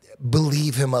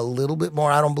believe him a little bit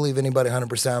more. I don't believe anybody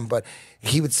 100%, but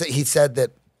he said that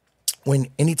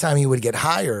anytime he would get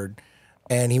hired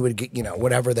and he would get,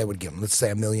 whatever they would give him, let's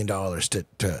say $1 million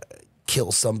to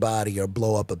kill somebody or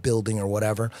blow up a building or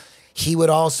whatever, he would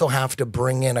also have to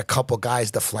bring in a couple guys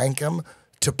to flank him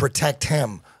to protect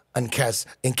him in case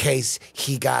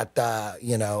he got,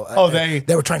 they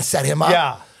were trying to set him up.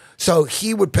 Yeah. So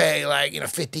he would pay like,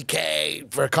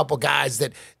 $50K for a couple guys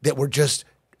that were just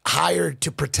hired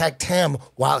to protect him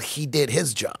while he did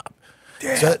his job.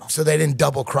 So they didn't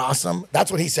double cross him.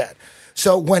 That's what he said.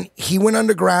 So when he went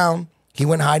underground, he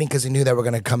went hiding because he knew they were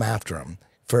going to come after him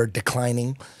for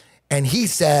declining. And he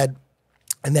said,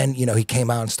 and then, he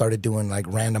came out and started doing like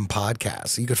random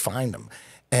podcasts. You could find him.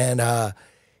 And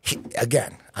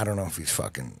again, I don't know if he's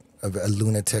fucking a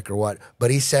lunatic or what,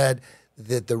 but he said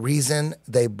that the reason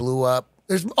they blew up,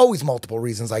 there's always multiple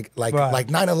reasons, like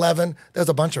 9/11. There's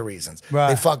a bunch of reasons. Right.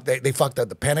 They fucked up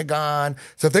the Pentagon.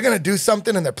 So if they're gonna do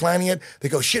something and they're planning it, they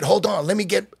go, shit, hold on, let me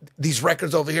get these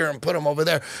records over here and put them over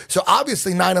there. So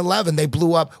obviously 9/11, they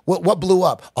blew up. What blew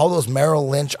up? All those Merrill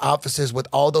Lynch offices with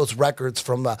all those records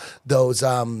from those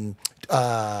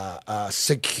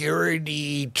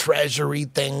security treasury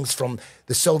things from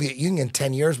the Soviet Union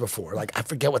 10 years before. Like, I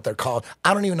forget what they're called.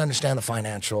 I don't even understand the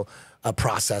financial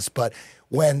process. But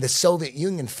when the Soviet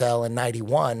Union fell in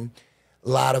 91, a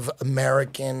lot of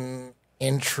American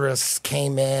interests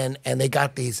came in and they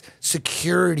got these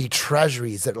security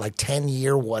treasuries that are like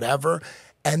 10-year whatever.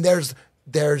 And there's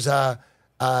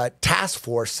task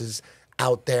forces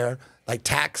out there like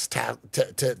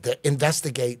to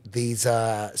investigate these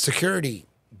security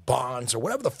bonds or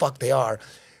whatever the fuck they are.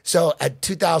 So at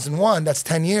 2001, that's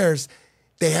 10 years,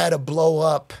 they had to blow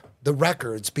up the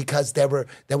records because there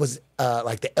was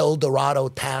like the El Dorado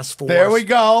task force. There we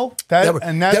go. They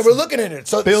were looking at it.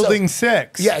 So Building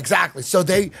 6. Yeah, exactly. So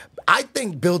I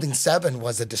think Building 7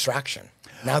 was a distraction.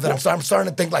 Now that I'm starting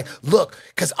to think like, look,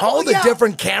 because all the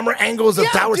different camera angles of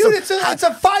Tower 7. Dude, it's a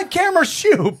 5-camera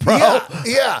shoot, bro.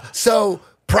 Yeah. So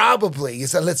probably you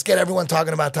said, let's get everyone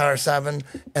talking about Tower 7,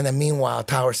 and then meanwhile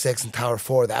Tower 6 and Tower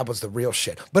 4, that was the real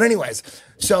shit. But anyways,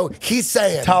 so he's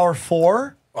saying Tower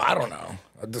 4. Well, I don't know.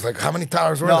 Just like how many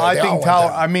towers were there? No, I think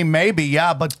Tower. I mean, maybe,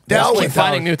 yeah, but they all keep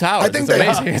finding new towers. I think it's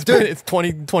amazing. It's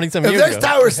 20-some years ago. If there's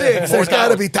Tower 6, there's got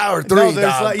to be Tower 3. No,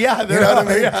 there's like, yeah, you know what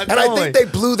I mean? Yeah, and totally. I think they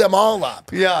blew them all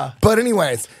up. Yeah. But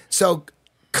anyways, so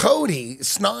Cody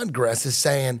Snodgrass is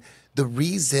saying the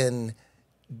reason,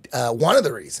 one of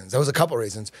the reasons, there was a couple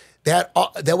reasons, that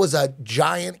there was a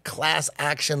giant class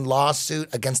action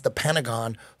lawsuit against the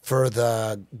Pentagon for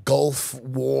the Gulf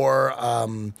War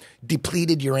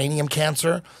depleted uranium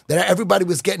cancer. That everybody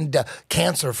was getting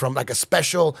cancer from like a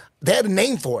special, they had a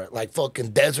name for it, like fucking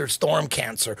Desert Storm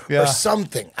cancer or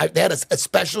something. They had a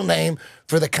special name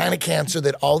for the kind of cancer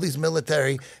that all these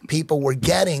military people were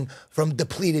getting from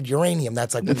depleted uranium.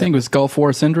 That's like the thing was Gulf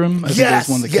War syndrome. I think it was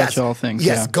one of the catch-all things.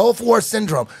 Yes, Gulf War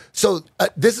syndrome. So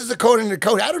this is according to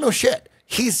Cody. I don't know shit.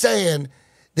 He's saying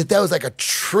that there was like $1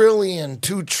 trillion,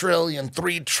 $2 trillion,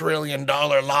 $3 trillion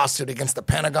lawsuit against the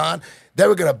Pentagon. They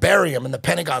were going to bury him, and the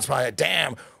Pentagon's probably like,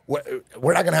 damn,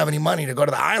 we're not going to have any money to go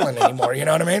to the island anymore. You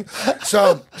know what I mean?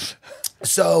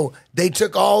 So they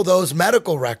took all those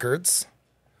medical records,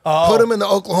 put them in the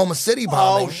Oklahoma City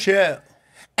bombing. Oh, shit.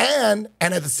 And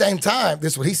at the same time,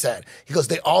 this is what he said. He goes,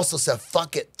 they also said,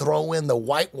 fuck it, throw in the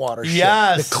Whitewater shit.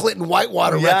 Yes. The Clinton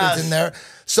Whitewater records in there.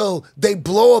 So they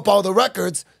blow up all the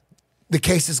records. The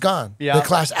case is gone. Yeah. The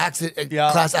class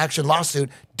action lawsuit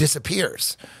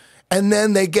disappears. And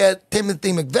then they get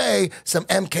Timothy McVeigh, some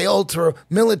MK Ultra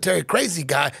military crazy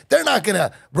guy. They're not going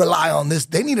to rely on this.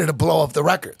 They needed to blow up the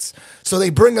records. So they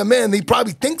bring him in. He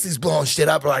probably thinks he's blowing shit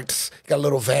up. Like, got a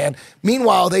little van.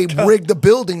 Meanwhile, they rigged the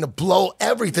building to blow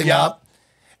everything up.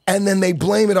 And then they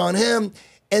blame it on him.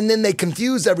 And then they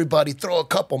confuse everybody, throw a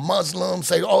couple Muslims,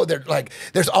 say, oh, they're like,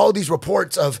 there's all these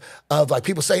reports of like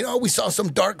people saying, oh, we saw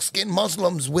some dark-skinned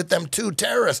Muslims with them too,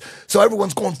 terrorists. So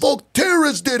everyone's going, fuck,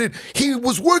 terrorists did it. He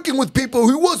was working with people.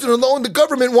 He wasn't alone. The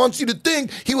government wants you to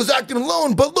think he was acting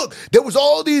alone. But look, there was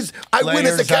all these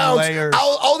eyewitness accounts,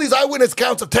 all these eyewitness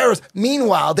accounts of terrorists.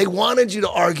 Meanwhile, they wanted you to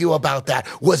argue about that.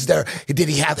 Did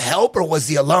he have help or was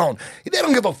he alone? They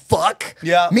don't give a fuck.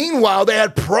 Yeah. Meanwhile, they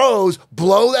had pros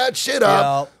blow that shit up.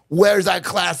 Yeah. Where's that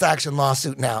class action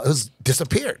lawsuit now? It was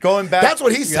disappeared. Going back. That's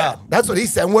what he said. Yeah. That's what he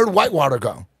said. Where did Whitewater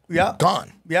go? Yeah.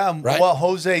 Gone. Yeah. Right? What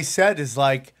Jose said is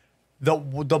like the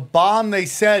bomb they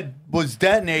said was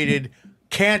detonated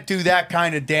can't do that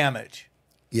kind of damage.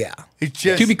 Yeah. It's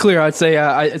just, to be clear, I'd say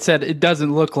I said it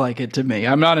doesn't look like it to me.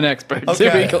 I'm not an expert,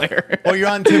 to be clear. Well, you're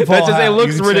on Tim Paul. It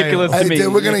looks ridiculous to me.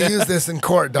 Dude, we're going to use this in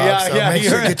court, dog, make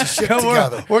sure you get your shit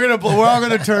together. We're all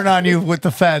going to turn on you with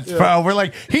the fence, bro. We're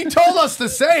like, he told us to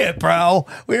say it, bro.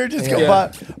 We were just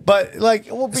going but like,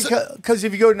 well, because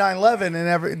if you go to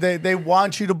 9/11 and they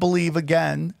want you to believe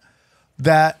again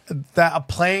that a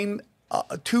plane,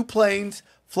 2 planes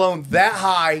flown that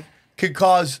high could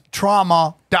cause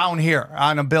trauma down here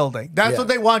on a building. That's what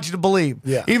they want you to believe.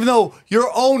 Yeah. Even though your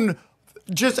own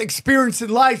just experience in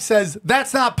life says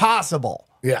that's not possible.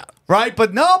 Yeah. Right?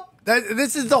 But nope.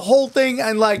 This is the whole thing,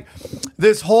 and like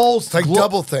this whole it's like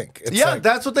double think. It's like,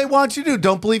 that's what they want you to do.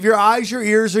 Don't believe your eyes, your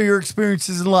ears, or your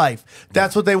experiences in life.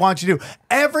 That's what they want you to do.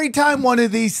 Every time one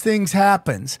of these things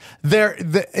happens,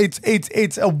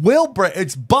 it's a will break.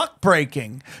 It's buck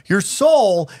breaking your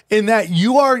soul in that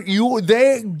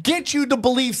they get you to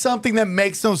believe something that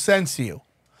makes no sense to you.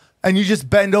 And you just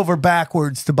bend over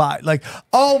backwards to buy. Like,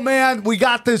 oh man, we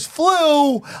got this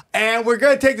flu and we're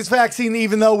going to take this vaccine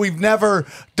even though we've never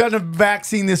done a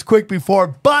vaccine this quick before.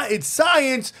 But it's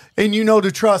science and you know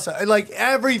to trust it. Like,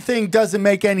 everything doesn't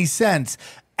make any sense.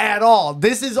 at all.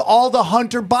 This is all the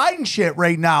Hunter Biden shit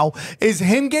right now, is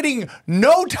him getting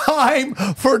no time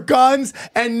for guns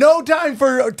and no time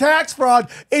for tax fraud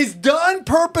is done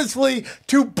purposely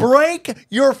to break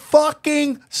your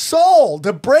fucking soul,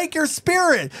 to break your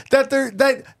spirit, that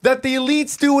the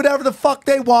elites do whatever the fuck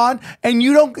they want and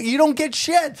you don't get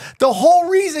shit. The whole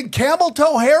reason Camel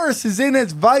Toe Harris is in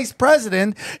as vice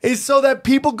president is so that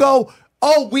people go,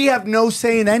 oh, we have no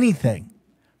say in anything.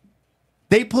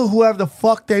 They put whoever the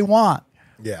fuck they want.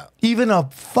 Yeah. Even a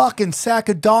fucking sack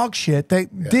of dog shit. They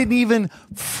didn't even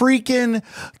freaking.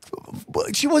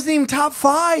 She wasn't even top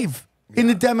 5 in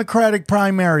the Democratic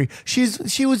primary.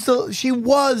 She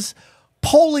was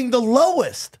polling the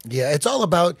lowest. Yeah, it's all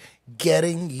about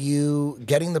getting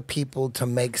the people to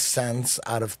make sense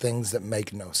out of things that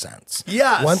make no sense.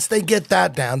 Yes. Once they get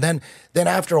that down, then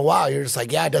after a while you're just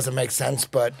like, yeah, it doesn't make sense,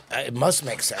 but it must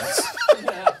make sense.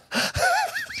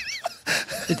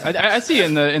 I see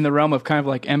in the realm of kind of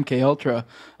like MK Ultra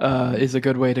is a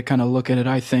good way to kind of look at it.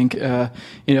 I think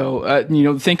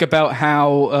think about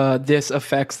how this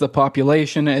affects the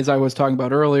population, as I was talking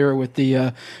about earlier with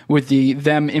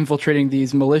them infiltrating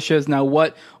these militias. Now,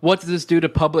 what does this do to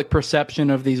public perception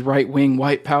of these right wing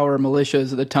white power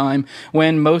militias at the time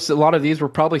when a lot of these were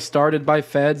probably started by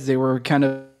feds? They were kind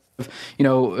of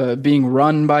being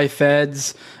run by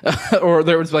feds, or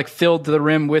there was like filled to the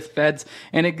rim with feds,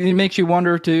 and it makes you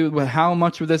wonder too, how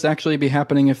much would this actually be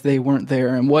happening if they weren't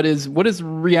there, and what is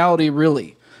reality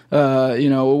really,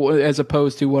 as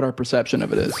opposed to what our perception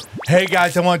of it is. Hey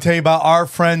guys, I want to tell you about our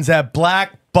friends at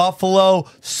Black Buffalo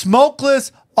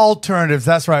Smokeless Alternatives.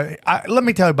 That's right. Let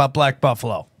me tell you about Black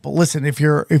Buffalo. But listen, if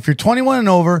you're 21 and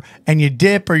over and you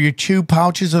dip or you chew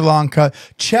pouches or long cut,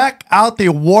 check out the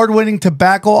award-winning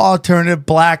tobacco alternative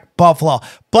Black Buffalo.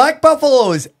 Black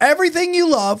Buffalo is everything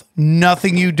you love,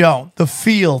 nothing you don't. The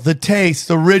feel, the taste,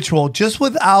 the ritual, just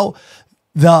without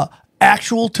the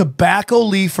actual tobacco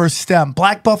leaf or stem.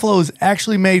 Black Buffalo is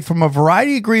actually made from a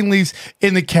variety of green leaves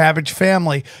in the cabbage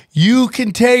family. You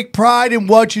can take pride in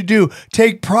what you do.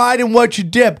 Take pride in what you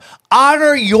dip.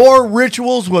 Honor your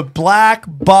rituals with Black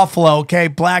Buffalo, okay?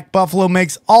 Black Buffalo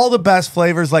makes all the best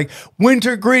flavors like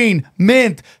wintergreen,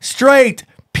 mint, straight,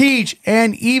 peach,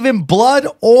 and even blood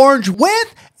orange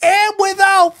with and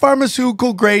without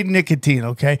pharmaceutical grade nicotine,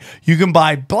 okay? You can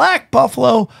buy Black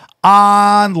Buffalo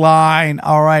online.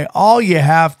 All right. All you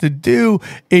have to do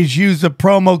is use the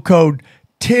promo code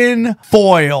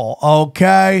TINFOIL.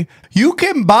 Okay. You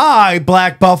can buy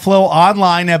Black Buffalo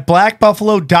online at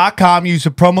blackbuffalo.com. Use the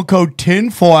promo code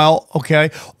TINFOIL, okay?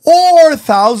 Or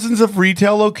thousands of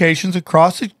retail locations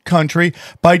across the country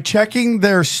by checking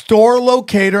their store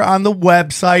locator on the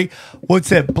website.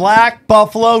 What's it?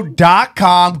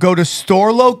 blackbuffalo.com. Go to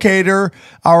store locator,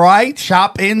 all right?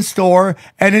 Shop in store,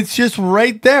 and it's just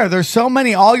right there. There's so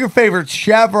many. All your favorites,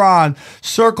 Chevron,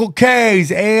 Circle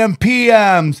K's,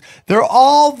 AMPMs. They're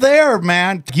all there,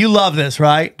 man. You love this,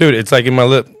 right? Dude, it's like in my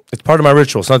lip. It's part of my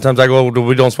ritual. Sometimes I go,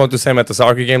 we don't smoke the same at the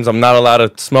soccer games. I'm not allowed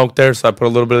to smoke there, so I put a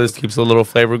little bit of this, keeps a little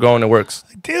flavor going. It works.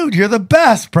 Dude, you're the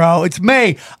best, bro. It's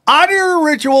May. Honor your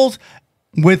rituals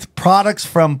with products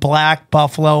from Black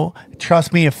Buffalo.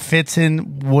 Trust me, it fits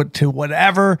in to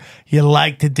whatever you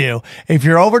like to do. If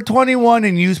you're over 21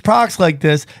 and use products like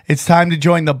this, it's time to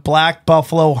join the Black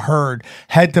Buffalo herd.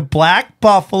 Head to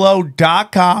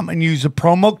blackbuffalo.com and use the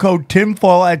promo code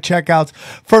TINFOIL at checkouts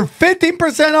for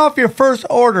 15% off your first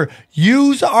order.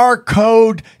 Use our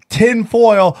code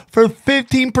TINFOIL for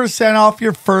 15% off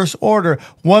your first order.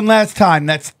 One last time,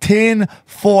 that's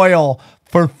TINFOIL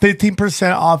for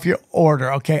 15% off your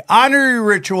order, okay? Honor your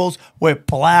rituals with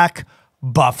Black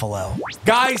Buffalo.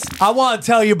 Guys, I want to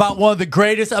tell you about one of the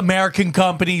greatest American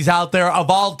companies out there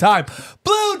of all time,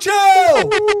 Blue Chew!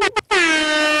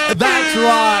 That's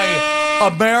right.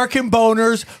 American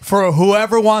boners for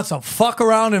whoever wants to fuck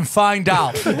around and find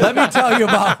out. Let me tell you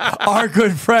about our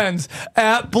good friends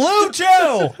at Blue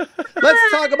Chew.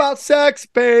 Let's talk about sex,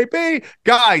 baby.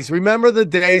 Guys, remember the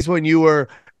days when you were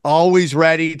always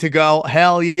ready to go?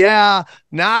 Hell yeah.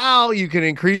 Now you can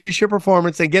increase your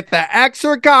performance and get the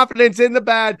extra confidence in the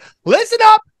bed. Listen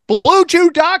up,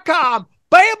 BlueChew.com.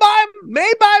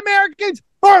 Made by Americans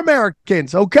for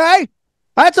Americans, okay?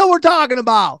 That's what we're talking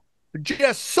about.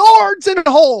 Just swords and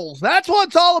holes. That's what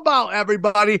it's all about,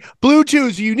 everybody. Blue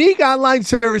Chew's unique online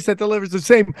service that delivers the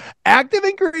same active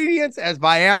ingredients as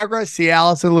Viagra,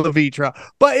 Cialis, and Levitra,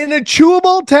 but in a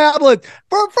chewable tablet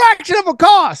for a fraction of a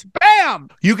cost. Bam!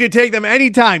 You can take them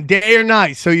anytime, day or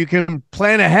night, so you can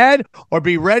plan ahead or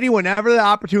be ready whenever the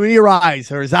opportunity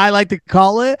arises, or as I like to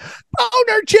call it,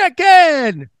 boner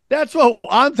chicken. That's what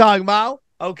I'm talking about,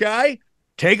 okay?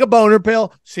 take a boner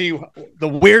pill. See, the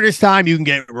weirdest time you can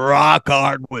get rock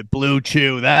hard with Blue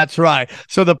Chew. That's right.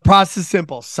 So the process is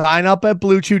simple. Sign up at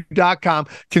BlueChew.com,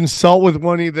 consult with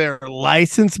one of their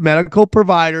licensed medical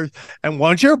providers, and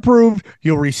once you're approved,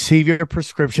 you'll receive your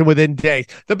prescription within days.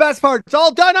 The best part, it's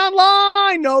all done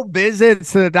online. No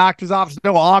visits to the doctor's office,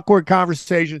 no awkward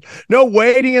conversations, no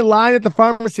waiting in line at the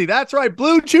pharmacy. That's right.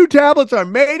 Blue Chew tablets are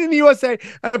made in the USA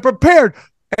and prepared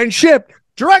and shipped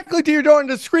directly to your door in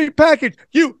a discreet package.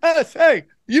 USA.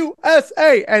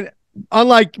 And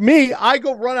unlike me, I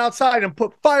go run outside and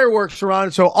put fireworks around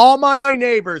it so all my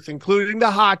neighbors, including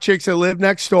the hot chicks that live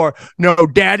next door, know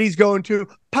daddy's going to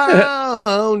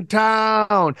Pound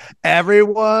Town.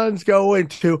 Everyone's going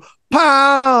to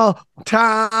Pound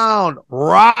Town.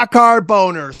 Rock hard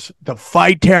boners to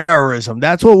fight terrorism.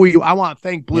 That's what I want to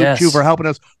thank Blue Chew for helping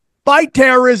us fight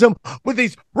terrorism with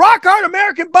these rock hard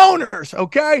American boners,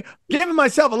 okay? Giving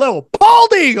myself a little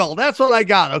bald eagle. That's what I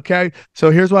got, okay?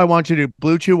 So here's what I want you to do.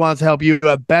 Blue Chew wants to help you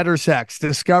have better sex.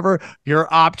 Discover your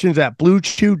options at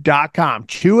BlueChew.com.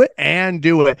 Chew it and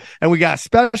do it. And we got a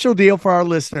special deal for our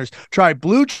listeners. Try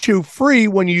Blue Chew free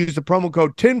when you use the promo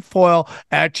code TINFOIL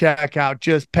at checkout.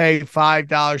 Just pay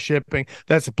 $5 shipping.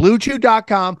 That's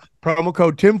BlueChew.com. Promo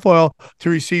code TINFOIL to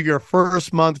receive your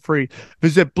first month free.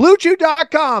 Visit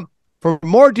BlueChew.com for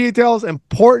more details,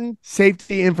 important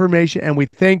safety information. And we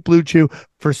thank Blue Chew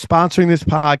for sponsoring this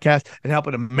podcast and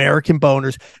helping American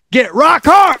boners get rock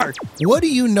hard. What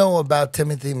do you know about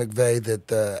Timothy McVeigh that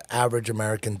the average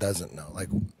American doesn't know? Like,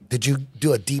 did you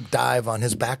do a deep dive on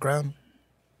his background?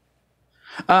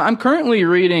 I'm currently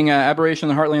reading Aberration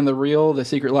of the Heartland, The Real, The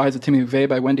Secret Lives of Timmy McVeigh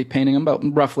by Wendy Painting. I'm about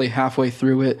roughly halfway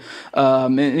through it.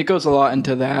 And it goes a lot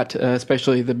into that,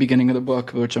 especially the beginning of the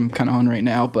book, which I'm kind of on right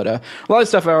now. But a lot of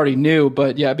stuff I already knew.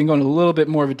 But yeah, I've been going a little bit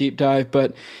more of a deep dive.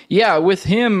 But yeah, with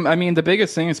him, I mean, the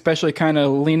biggest thing, especially kind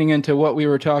of leaning into what we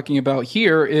were talking about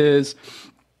here, is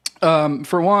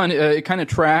for one, it kind of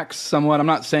tracks somewhat. I'm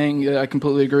not saying I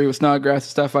completely agree with Snodgrass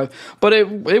stuff, but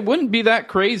it wouldn't be that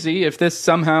crazy if this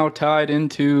somehow tied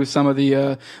into some of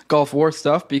the Gulf War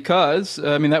stuff, because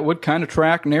I mean that would kind of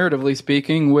track, narratively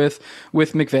speaking, with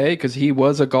McVeigh, because he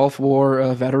was a Gulf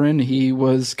War veteran. He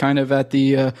was kind of at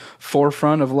the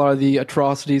forefront of a lot of the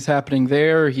atrocities happening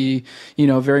there. He,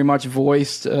 very much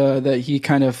voiced that he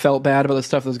kind of felt bad about the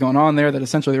stuff that was going on there. That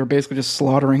essentially they were basically just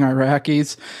slaughtering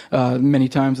Iraqis many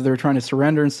times. They were trying to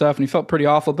surrender and stuff, and he felt pretty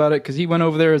awful about it because he went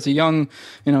over there as a young,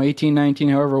 18, 19,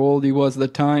 however old he was at the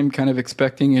time, kind of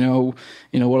expecting,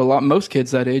 what most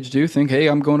kids that age do, think, hey,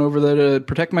 I'm going over there to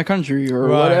protect my country or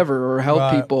whatever, or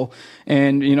help people.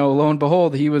 And, lo and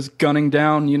behold, he was gunning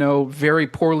down, very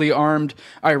poorly armed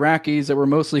Iraqis that were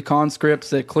mostly conscripts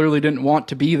that clearly didn't want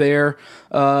to be there.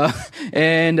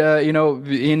 In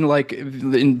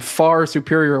far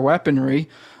superior weaponry.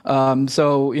 He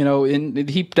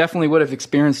definitely would have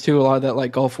experienced too a lot of that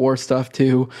like Gulf War stuff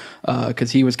too, because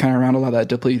he was kind of around a lot of that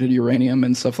depleted uranium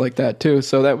and stuff like that too.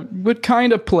 So that would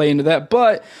kind of play into that.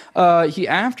 But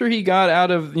after he got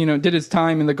out of did his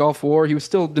time in the Gulf War, he was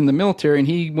still in the military, and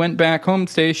he went back home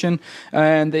station,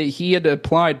 and he had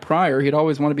applied prior. He'd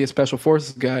always wanted to be a special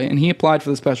forces guy, and he applied for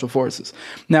the special forces.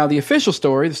 Now the official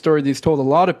story, the story that he's told a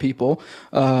lot of people,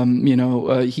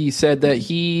 he said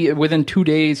that within 2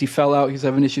 days he fell out. He's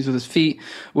having issues with his feet,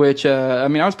 which I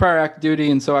was prior active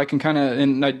duty, and so I can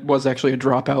and I was actually a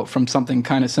dropout from something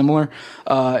kind of similar,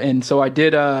 and so I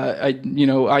did.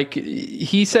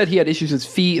 He said he had issues with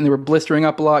his feet, and they were blistering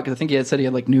up a lot, because I think he had said he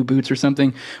had like new boots or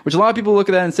something, which a lot of people look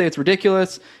at that and say it's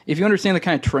ridiculous. If you understand the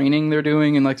kind of training they're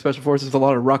doing in like special forces, with a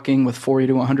lot of rucking with 40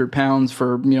 to 100 pounds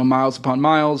for miles upon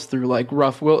miles through like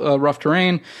rough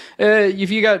terrain,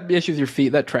 if you got issues with your feet,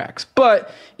 that tracks.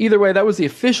 But either way, that was the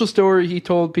official story he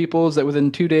told people, is that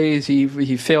within 2 days he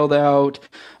failed out.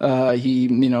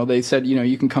 They said,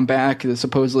 you can come back.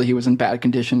 Supposedly he was in bad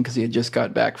condition because he had just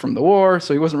got back from the war,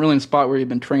 so he wasn't really in a spot where he'd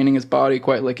been training his body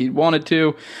quite like he wanted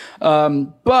to.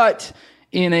 But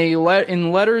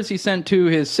in letters he sent to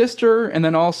his sister, and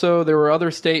then also there were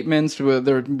other statements,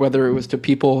 whether it was to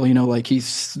people,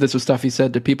 this was stuff he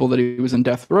said to people that he was in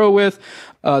death row with.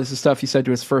 This is stuff he said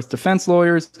to his first defense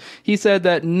lawyers. He said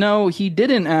that no, he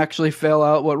didn't actually fail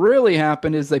out. What really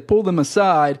happened is they pulled him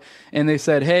aside and they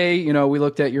said, hey, we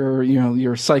looked at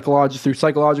your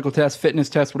psychological tests, fitness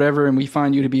tests, whatever, and we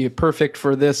find you to be perfect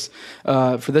for this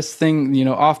thing,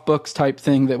 off books type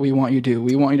thing that we want you to do.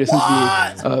 We want you to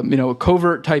be, a covert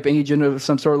covert type agent of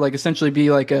some sort, like essentially be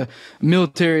like a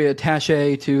military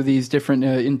attaché to these different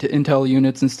intel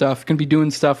units and stuff. Can be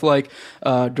doing stuff like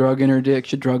drug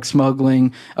interdiction, drug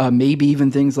smuggling, maybe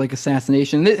even things like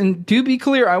assassination. And to be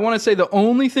clear, I want to say the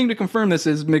only thing to confirm this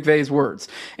is McVeigh's words.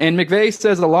 And McVeigh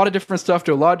says a lot of different stuff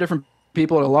to a lot of different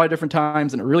people at a lot of different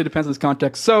times, and it really depends on this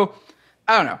context. So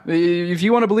I don't know. If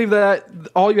you want to believe that,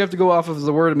 all you have to go off of is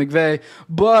the word of McVeigh.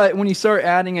 But when you start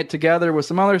adding it together with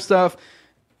some other stuff,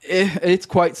 it's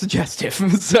quite suggestive.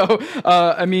 So,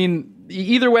 I mean,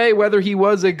 either way, whether he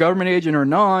was a government agent or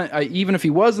not, even if he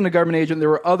wasn't a government agent, there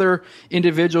were other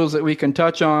individuals that we can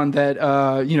touch on that,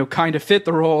 kind of fit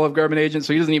the role of government agent.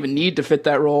 So he doesn't even need to fit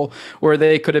that role, where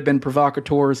they could have been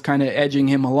provocateurs kind of edging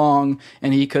him along.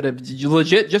 And he could have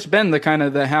legit just been the kind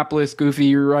of the hapless,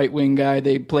 goofy, right-wing guy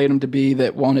they played him to be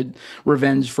that wanted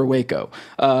revenge for Waco.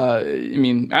 I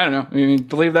mean, I don't know. I mean,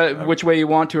 believe that which way you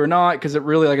want to or not, because it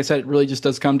really, like I said, it really just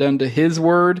does come down to his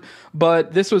word.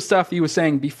 But this was stuff he was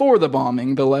saying before the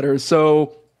bombing, the letters.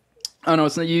 So I don't know.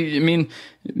 It's not,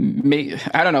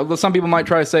 I don't know. Some people might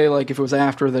try to say like if it was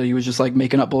after that he was just like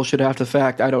making up bullshit after the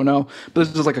fact. I don't know. But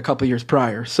this was like a couple years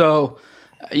prior. So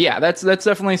yeah, that's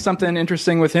definitely something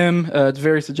interesting with him. It's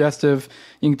very suggestive.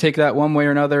 You can take that one way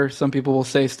or another. Some people will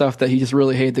say stuff that he just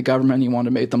really hated the government and he wanted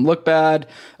to make them look bad.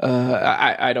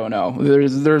 I don't know.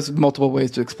 There's multiple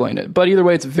ways to explain it. But either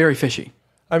way, it's very fishy.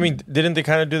 I mean, didn't they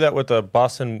kind of do that with the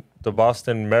Boston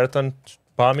Marathon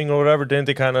bombing or whatever? Didn't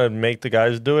they kind of make the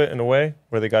guys do it in a way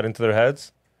where they got into their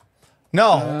heads?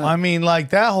 No, I mean, like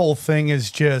that whole thing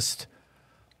is just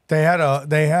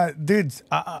dudes.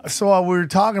 So we were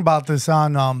talking about this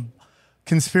on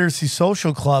Conspiracy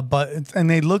Social Club, and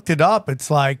they looked it up. It's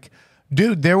like,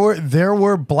 dude, there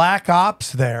were black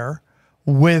ops there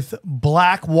with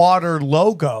Blackwater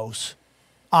logos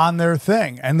on their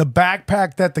thing, and the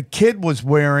backpack that the kid was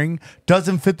wearing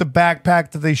doesn't fit the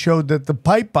backpack that they showed that the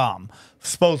pipe bomb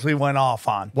supposedly went off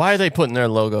on. Why are they putting their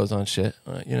logos on shit?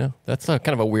 That's kind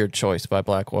of a weird choice by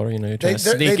Blackwater. You're trying to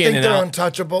sneak they in think and they're out.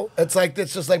 untouchable. It's like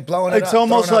it's just like blowing it up. It's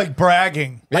almost like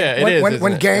bragging. Yeah, like it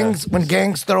is. When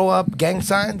gangs throw up gang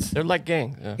signs, they're like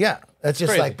gangs. Yeah, it's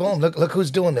just crazy. like boom. Look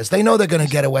who's doing this. They know they're going to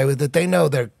get away with it. They know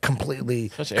they're completely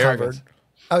Such covered. arrogance.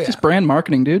 Oh yeah, Just brand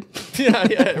marketing, dude. yeah,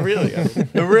 it really is.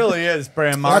 It really is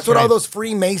brand marketing. That's what all those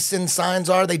Freemason signs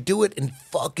are. They do it in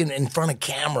front of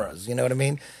cameras. You know what I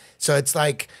mean? So it's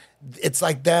like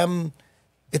them.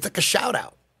 It's like a shout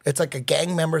out. It's like a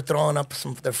gang member throwing up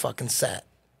their fucking set.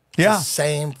 It's Yeah, the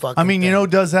same fucking. I mean, thing.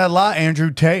 does that a lot?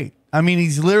 Andrew Tate. I mean,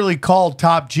 he's literally called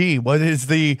Top G. What is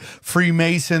the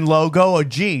Freemason logo? A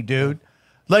G, dude.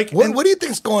 Like, what do you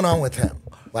think's going on with him?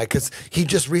 Like, because he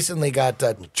just recently got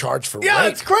charged for rape.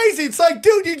 it's crazy. It's like,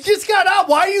 dude, you just got out.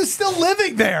 Why are you still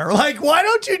living there? Like, why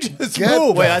don't you just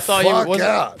move? Wait, I thought he was.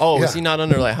 Yeah. Is he not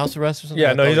under like house arrest or something? Yeah,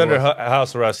 I no, thought he's he under was.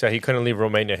 house arrest. Yeah, he couldn't leave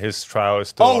Romania. His trial is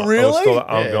still. Oh, really? Still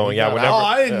ongoing. Yeah, whenever. Oh,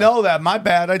 I didn't know that. My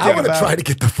bad. I I would have tried to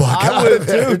get the fuck out I would of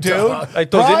there, too, dude. dog.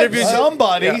 Like those Bribe interviews,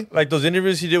 somebody. yeah, like those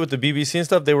interviews he did with the BBC and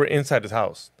stuff. They were inside his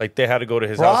house. Like they had to go to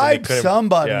his house. And Bribe they couldn't,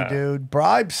 somebody, yeah. dude.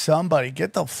 Bribe somebody.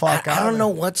 Get the fuck out. I don't of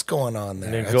know there. what's going on there.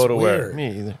 And then That's go to where? weird.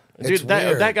 Me either. It's Dude, that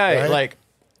weird, guy, right?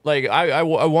 I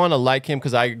want to like him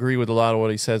because I agree with a lot of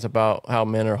what he says about how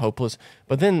men are hopeless.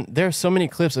 But then there's so many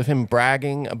clips of him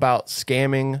bragging about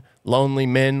scamming lonely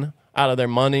men out of their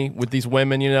money with these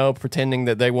women, pretending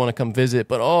that they want to come visit.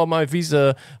 But, my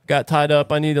visa got tied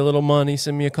up. I need a little money.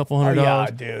 Send me a couple $100. yeah,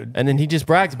 dude. And then he just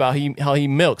brags about how he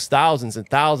milks thousands and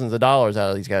thousands of dollars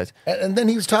out of these guys. And then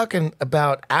he was talking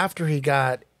about after he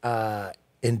got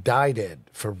indicted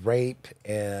for rape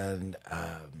and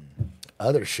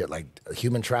other shit like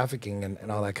human trafficking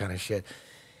and all that kind of shit.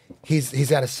 He's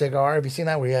got a cigar. Have you seen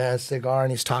that where he has a cigar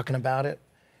and he's talking about it?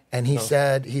 And he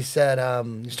said he's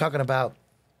talking about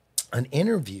an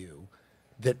interview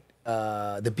that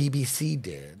the BBC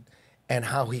did and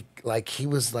how he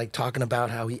was like talking about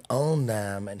how he owned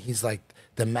them and he's like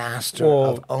the master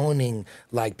of owning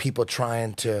like people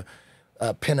trying to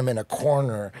pin him in a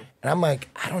corner. And I'm like,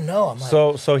 I don't know. I'm like,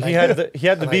 So he had the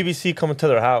BBC come to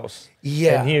their house.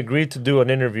 Yeah. And he agreed to do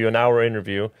an hour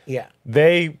interview. Yeah.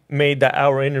 They made that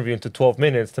hour interview into 12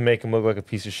 minutes to make him look like a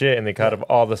piece of shit, and they cut up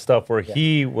all the stuff where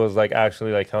he was like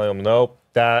actually like telling him, nope,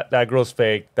 that girl's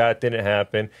fake, that didn't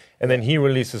happen. And then he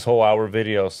released his whole hour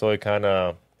video, so it kind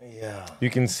of you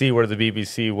can see where the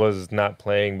BBC was not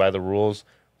playing by the rules,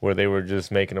 where they were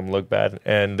just making him look bad,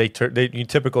 and you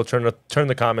typical turn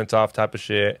the comments off type of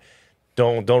shit.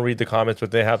 Don't read the comments,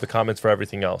 but they have the comments for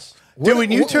everything else. Dude,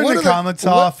 when you turn the comments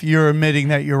off, you're admitting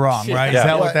that you're wrong, right? Yeah. Is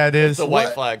that what that is? It's a white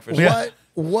flag for sure.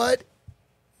 What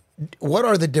what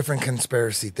are the different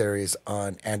conspiracy theories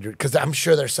on Andrew? Because I'm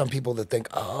sure there's some people that think,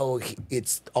 oh,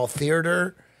 it's all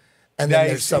theater. And then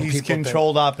there's some he's people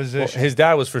controlled opposition. Well, his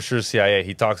dad was for sure CIA.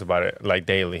 He talks about it like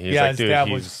daily. He's like, his dude, dad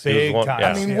he was big one, time.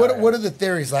 yeah. I mean, what are the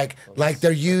theories? Like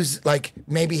they're like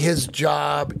maybe his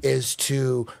job is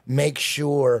to make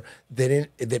sure that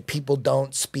that people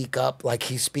don't speak up like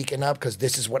he's speaking up because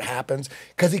this is what happens.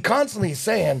 Because he constantly is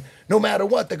saying, no matter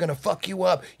what, they're gonna fuck you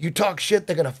up. You talk shit,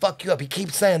 they're gonna fuck you up. He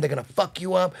keeps saying they're gonna fuck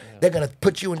you up. Yeah. They're gonna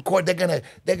put you in court. They're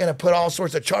gonna put all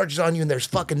sorts of charges on you, and there's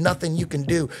fucking nothing you can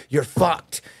do. You're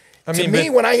fucked. I mean, to me,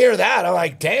 when I hear that, I'm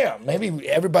like, damn, maybe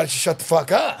everybody should shut the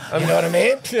fuck up. You know what I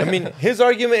mean? I mean, his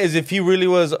argument is if he really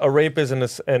was a rapist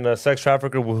and a sex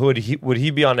trafficker, would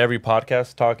he be on every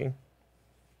podcast talking?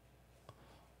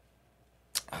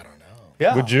 I don't know.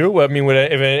 Yeah. Would you? I mean,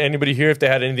 if anybody here, if they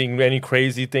had any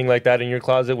crazy thing like that in your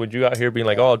closet, would you out here being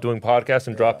like, oh, doing podcasts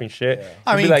and dropping shit? Yeah.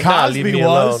 I mean, like, Cosby leave me was.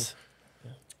 Alone.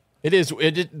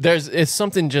 It's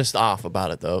something just off about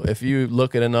it though. If you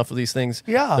look at enough of these things,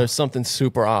 there's something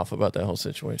super off about that whole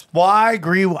situation. Well, I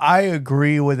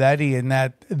agree with Eddie in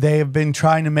that they have been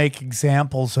trying to make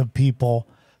examples of people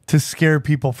to scare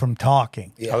people from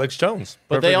talking. Yeah. Alex Jones.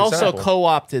 But they also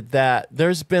co-opted that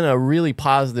there's been a really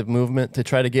positive movement to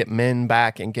try to get men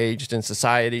back engaged in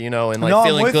society, and like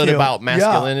feeling good about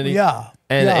masculinity. Yeah.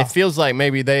 And it feels like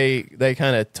maybe they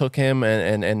kind of took him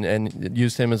and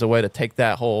used him as a way to take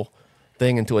that whole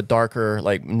thing into a darker,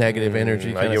 like negative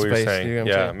energy kind of space. You know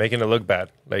what I'm saying? Making it look bad,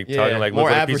 like talking like more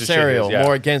look what a piece of shit adversarial, is.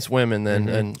 more against women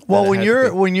than. Well,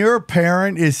 when your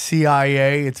parent is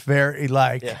CIA, it's very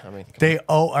like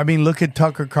look at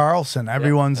Tucker Carlson.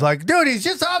 Everyone's like, dude, he's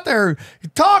just out there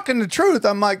talking the truth.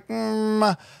 I'm like,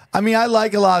 I mean, I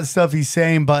like a lot of stuff he's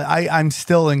saying, but I'm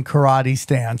still in karate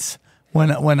stance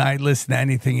when I listen to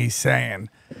anything he's saying,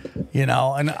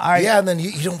 and and then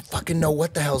you don't fucking know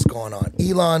what the hell's going on.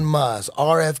 Elon Musk,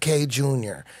 RFK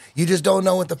Jr. You just don't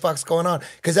know what the fuck's going on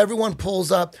because everyone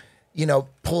pulls up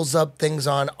things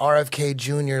on RFK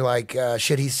Jr. like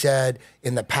shit he said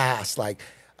in the past, like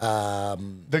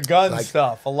the gun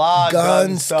stuff, a lot of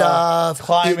gun stuff,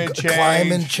 climate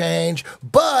change.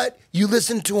 But you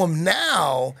listen to him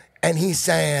now, and he's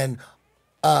saying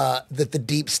that the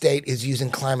deep state is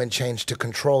using climate change to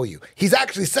control you. He's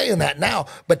actually saying that now,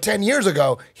 but 10 years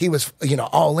ago, he was,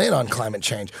 all in on climate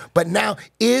change. But now,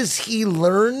 is he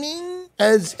learning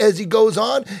as he goes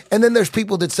on? And then there's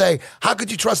people that say, how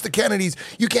could you trust the Kennedys?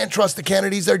 You can't trust the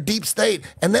Kennedys, they're deep state.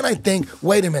 And then I think,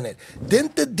 wait a minute,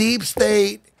 didn't the deep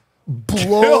state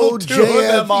blow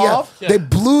JF off? Yeah. They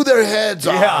blew their heads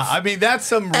off. Yeah, I mean, that's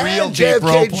some real and deep JFK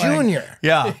role-playing. Jr.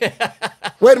 Yeah.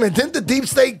 Wait a minute, didn't the deep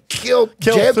state kill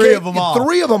JFK? Three of them off.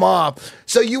 3 of them off.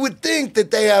 So you would think that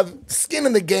they have skin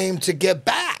in the game to get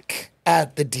back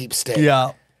at the deep state.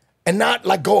 Yeah. And not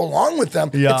like go along with them.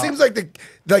 Yeah. It seems like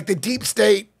the deep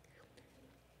state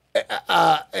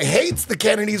hates the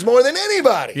Kennedys more than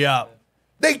anybody. Yeah.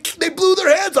 They blew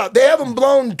their heads off. They haven't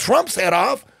blown Trump's head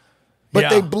off. But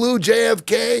they blew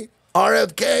JFK,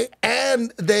 RFK,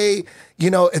 and they,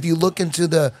 if you look into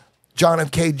the John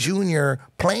F. K. Jr.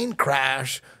 plane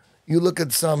crash, you look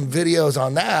at some videos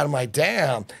on that, I'm like,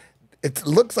 damn, it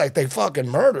looks like they fucking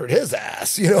murdered his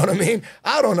ass. You know what I mean?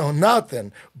 I don't know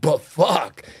nothing, but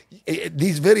fuck.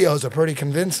 These videos are pretty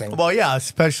convincing. Well, yeah,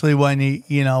 especially when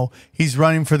he's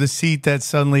running for the seat that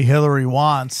suddenly Hillary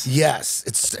wants. Yes,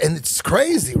 it's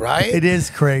crazy, right? It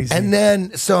is crazy. And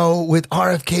then so with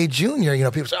RFK Jr.,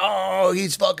 people say, "Oh,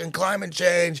 he's fucking climate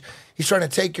change. He's trying to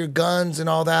take your guns and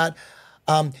all that."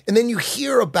 And then you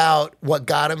hear about what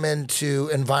got him into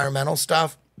environmental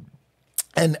stuff,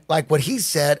 and like what he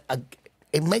said.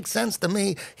 It makes sense to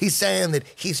me. He's saying that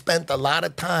he spent a lot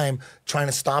of time trying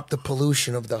to stop the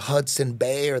pollution of the Hudson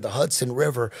Bay or the Hudson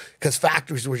River because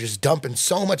factories were just dumping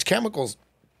so much chemicals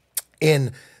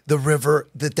in the river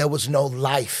that there was no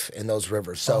life in those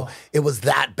rivers. So it was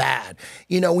that bad.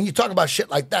 When you talk about shit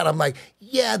like that, I'm like,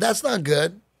 yeah, that's not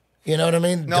good. You know what I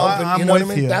mean? No, I'm you know with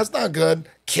what I mean? you. That's not good.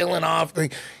 Killing off,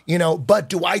 but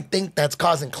do I think that's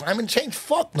causing climate change?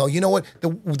 Fuck no. You know what?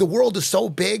 The world is so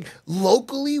big.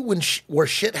 Locally, where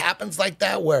shit happens like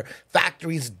that, where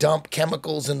factories dump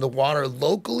chemicals in the water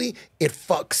locally, it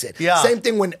fucks it. Yeah. Same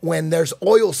thing when there's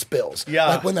oil spills. Yeah.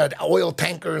 Like when the oil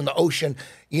tanker in the ocean,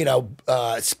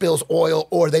 spills oil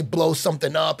or they blow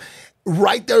something up.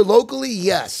 Right there locally,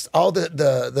 yes, all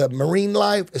the marine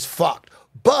life is fucked.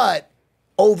 But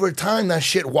over time, that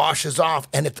shit washes off,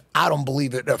 and I don't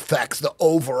believe it affects the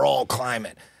overall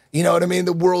climate. You know what I mean?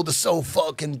 The world is so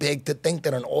fucking big to think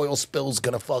that an oil spill is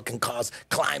gonna fucking cause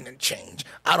climate change.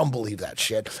 I don't believe that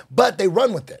shit. But they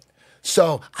run with it.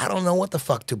 So I don't know what the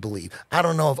fuck to believe. I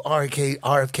don't know if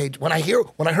RFK. When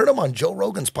I heard him on Joe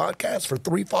Rogan's podcast for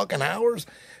 3 fucking hours,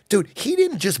 dude, he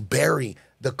didn't just bury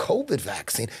the COVID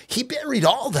vaccine. He buried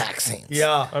all vaccines.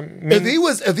 Yeah. If he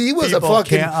was a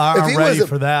fucking,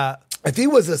 for that. If he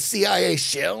was a CIA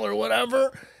shill or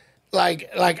whatever,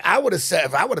 like I would have said,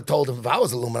 if I would have told him if I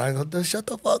was Illuminati, I'd go, shut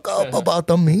the fuck up about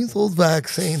the measles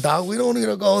vaccine, dog. We don't need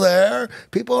to go there.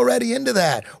 People are already into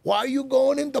that. Why are you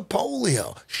going into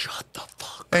polio? Shut the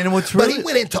fuck up. And what's But he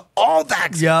went into all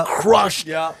vaccines, crushed.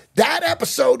 Yeah. That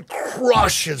episode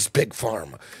crushes Big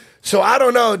Pharma. So I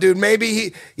don't know, dude.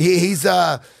 Maybe he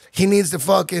needs to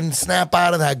fucking snap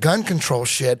out of that gun control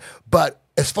shit. But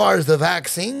as far as the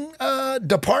vaccine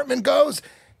department goes,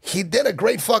 he did a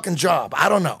great fucking job. I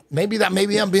don't know. Maybe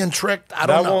I'm being tricked. I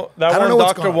don't know. That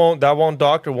one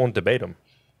doctor won't debate him.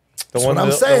 That's what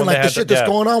I'm saying. Like the shit that's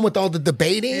going on with all the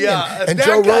debating and that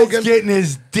Joe guy's Rogan getting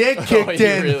his dick kicked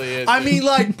in. Really is. I mean,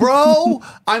 like, bro.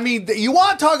 I mean, you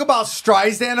want to talk about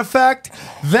Streisand effect?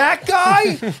 That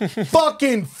guy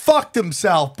fucking fucked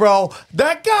himself, bro.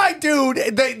 That guy, dude.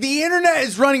 The internet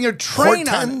is running a train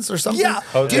on or something. Yeah.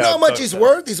 Do you know how much he's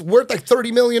worth? He's worth like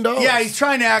 $30 million. Yeah, he's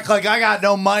trying to act like I got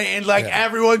no money, and like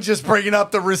everyone's just bringing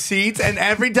up the receipts, and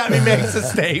every time he makes a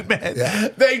statement,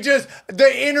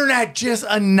 the internet just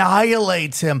annihilates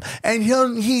him, and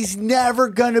he's never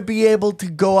gonna be able to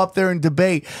go up there and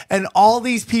debate. And all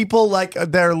these people, like,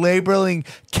 they're labeling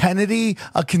Kennedy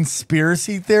a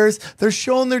conspiracy theorist. They're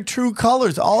showing their true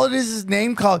colors. All it is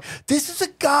name calling. This is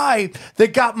a guy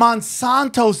that got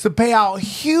Monsanto's to pay out a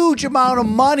huge amount of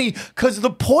money because of the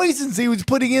poisons he was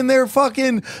putting in their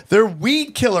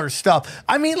weed killer stuff.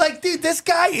 I mean, like, dude, this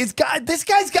guy's got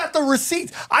the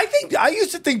receipts. I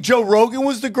used to think Joe Rogan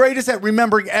was the greatest at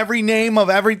remembering every name of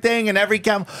everything and every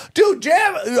dude.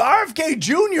 RFK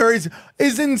Jr.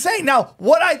 is insane. Now,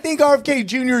 what I think RFK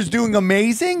Jr. is doing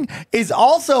amazing is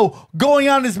also going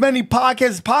on as many podcasts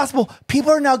as possible.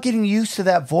 People are now getting used to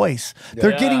that voice.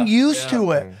 They're getting used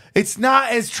to it. It's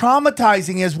not as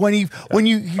traumatizing as when you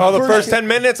the first 10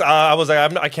 minutes, I was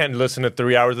like, I can't listen to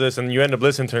 3 hours of this, and you end up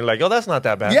listening to it like, oh, that's not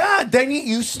that bad. Yeah, then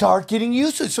you start getting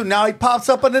used to it. So now he pops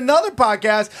up on another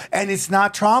podcast, and it's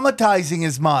not traumatizing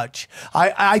as much.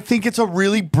 I think it's a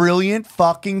really brilliant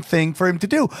fucking thing for him to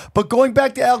do. But going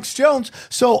back to Alex Jones,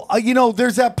 so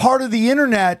there's that part of the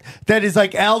internet that is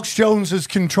like Alex Jones's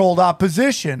controlled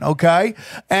opposition, okay?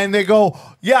 And they go,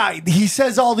 yeah, he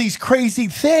says all these crazy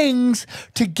things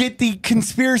to get the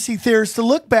conspiracy theorists to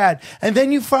look bad. And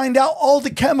then you find out, the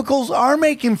chemicals are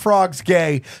making frogs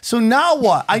gay. So now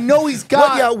what? I know he's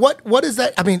got... What is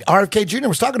that? I mean, RFK Jr.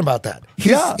 was talking about that.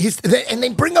 And they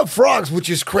bring up frogs, which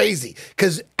is crazy,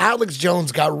 because Alex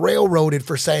Jones got railroaded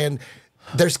for saying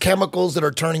there's chemicals that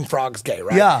are turning frogs gay,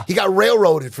 right? Yeah. He got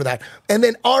railroaded for that. And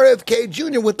then RFK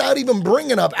Jr., without even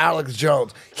bringing up Alex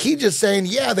Jones, he just saying,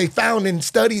 they found in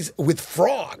studies with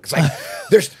frogs. Like,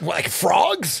 there's like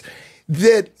frogs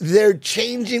that they're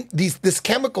changing this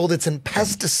chemical that's in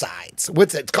pesticides.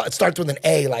 What's it called? It starts with an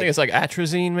A. Like, I think it's like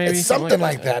atrazine, maybe? It's something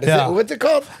like that. What's it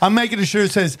called? I'm making sure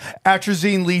it says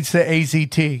atrazine leads to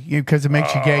AZT because it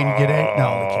makes you gay and you get AIDS.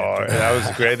 No, we can't. That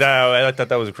was great. I thought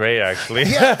that was great, actually.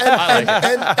 Yeah, and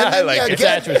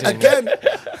then again,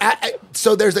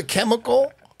 so there's a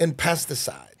chemical in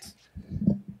pesticides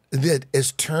that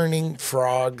is turning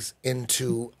frogs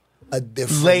into a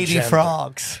different lady gender.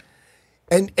 Frogs.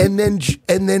 And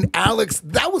then Alex,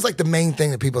 that was like the main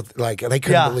thing that people like. They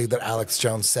couldn't believe that Alex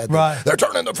Jones said that. Right. They're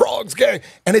turning the frogs gay.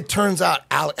 And it turns out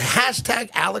hashtag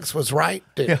Alex was right,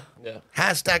 dude. Yeah.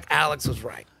 Hashtag Alex was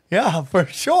right. Yeah, for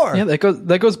sure. Yeah,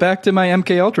 that goes back to my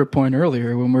MK Ultra point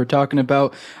earlier when we were talking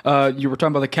about you were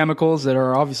talking about the chemicals that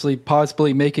are obviously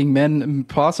possibly making men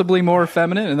possibly more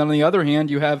effeminate, and then on the other hand,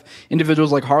 you have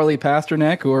individuals like Harley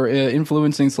Pasternak who are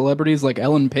influencing celebrities like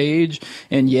Ellen Page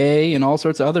and Ye and all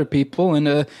sorts of other people,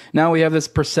 and now we have this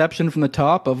perception from the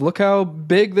top of look how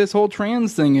big this whole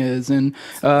trans thing is, and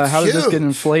how does this get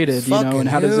inflated, and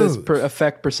how does this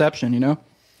affect perception,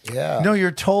 Yeah. No,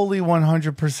 you're totally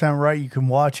 100% right. You can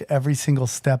watch every single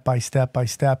step by step by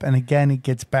step. And again, it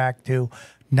gets back to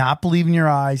not believing your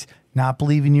eyes, not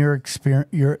believing your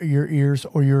ears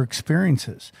or your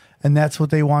experiences. And that's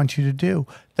what they want you to do.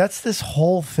 That's this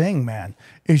whole thing, man.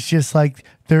 It's just like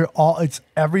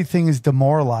everything is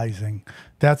demoralizing.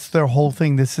 That's their whole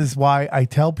thing. This is why I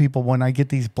tell people when I get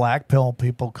these black pill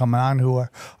people come on who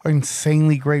are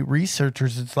insanely great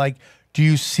researchers, it's like, do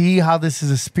you see how this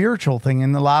is a spiritual thing?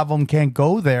 And a lot of them can't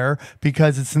go there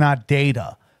because it's not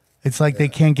data. It's like they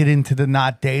can't get into the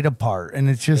not data part. And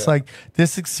it's just like,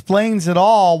 this explains it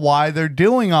all, why they're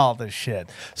doing all this shit.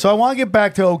 So I want to get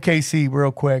back to OKC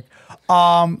real quick.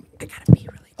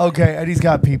 Okay, and he's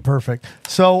got pee. Perfect.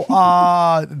 So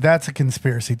that's a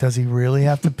conspiracy. Does he really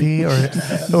have to pee, or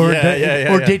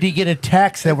did he get a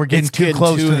text that we're getting too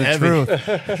close to the truth?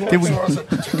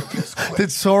 Did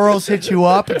Soros hit you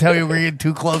up and tell you we're getting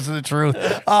too close to the truth?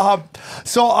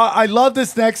 So I love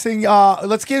this next thing.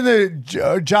 Let's get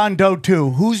into John Doe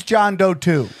 2. Who's John Doe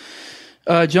 2?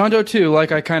 John Doe 2,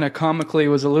 like I kind of comically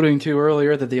was alluding to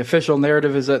earlier, that the official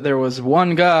narrative is that there was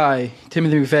one guy,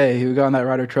 Timothy McVeigh, who got on that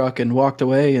Ryder truck and walked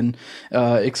away and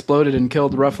exploded and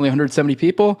killed roughly 170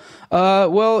 people.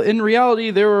 Well, in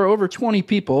reality, there were over 20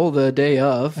 people the day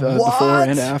of, before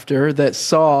and after, that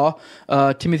saw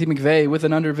Timothy McVeigh with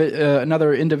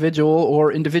another individual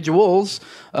or individuals.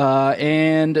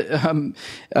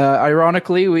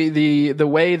 Ironically, the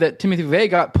way that Timothy McVeigh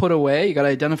got put away, he got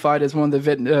identified as one of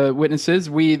the witnesses.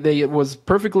 It was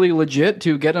perfectly legit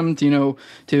to get him, to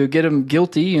get him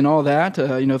guilty and all that,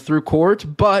 through court.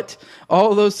 But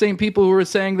all those same people who were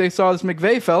saying they saw this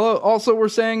McVeigh fellow also were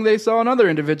saying they saw another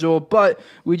individual. But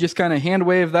we just kind of hand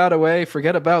wave that away.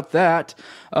 Forget about that.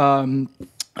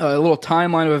 A little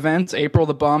timeline of events. April,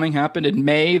 the bombing happened. In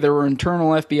May, there were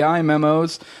internal FBI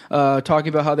memos talking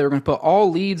about how they were going to put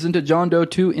all leads into John Doe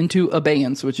 2 into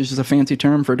abeyance, which is just a fancy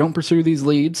term for don't pursue these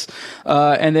leads.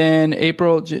 And then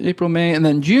April, May, and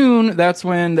then June, that's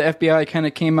when the FBI kind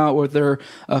of came out with their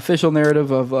official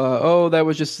narrative of, that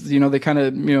was just, they kind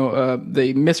of,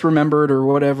 they misremembered or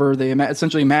whatever. They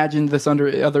essentially imagined this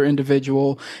other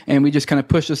individual, and we just kind of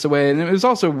pushed this away. And it was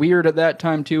also weird at that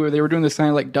time, too, where they were doing this kind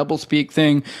of like double speak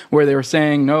thing, where they were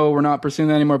saying, no, we're not pursuing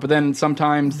that anymore. But then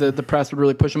sometimes the press would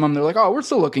really push them on. They're like, oh, we're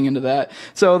still looking into that.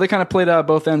 So they kind of played out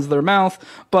both ends of their mouth.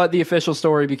 But the official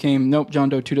story became, nope, John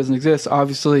Doe 2 doesn't exist.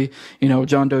 Obviously,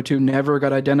 John Doe 2 never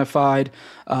got identified.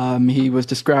 He was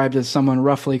described as someone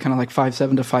roughly kind of like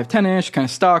 5'7" to 5'10"-ish, kind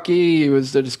of stocky. He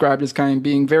was described as kind of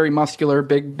being very muscular,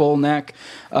 big bull neck.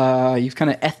 He's kind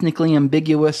of ethnically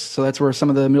ambiguous. So that's where some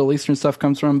of the Middle Eastern stuff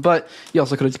comes from. But he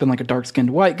also could have just been like a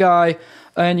dark-skinned white guy.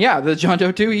 And yeah, the John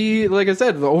Doe 2, he, like I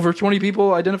said, over 20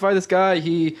 people identify this guy.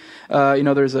 He,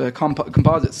 there's a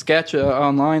composite sketch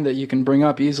online that you can bring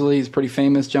up easily. He's pretty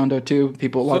famous, John Doe 2.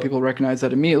 A lot of people recognize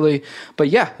that immediately. But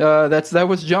yeah, that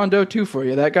was John Doe 2 for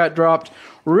you. That got dropped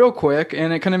real quick,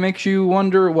 and it kind of makes you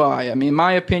wonder why. I mean,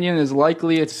 my opinion is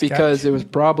likely it's because it was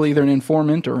probably either an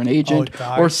informant or an agent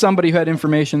or somebody who had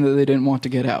information that they didn't want to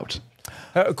get out.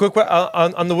 Quick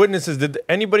on the witnesses. Did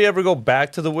anybody ever go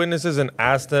back to the witnesses and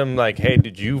ask them, like, hey,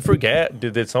 did you forget?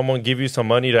 Did someone give you some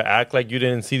money to act like you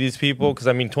didn't see these people? Because,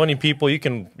 I mean, 20 people,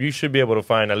 you should be able to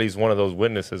find at least one of those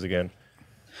witnesses again.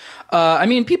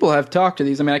 People have talked to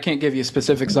these. I mean, I can't give you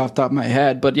specifics off the top of my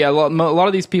head, but yeah, a lot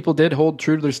of these people did hold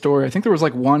true to their story. I think there was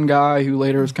like one guy who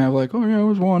later was kind of like, oh yeah, it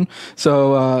was one.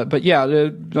 So, but yeah,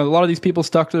 a lot of these people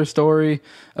stuck to their story,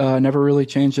 never really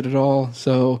changed it at all.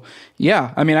 So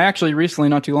yeah, I mean, I actually recently,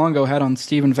 not too long ago, had on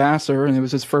Stephen Vassar, and it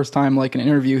was his first time like an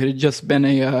interview. It had just been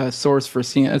a source for a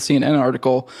CNN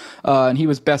article, and he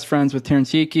was best friends with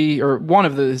Terrence Hickey, or one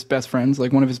of his best friends,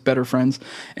 like one of his better friends,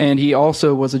 and he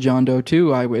also was a John Doe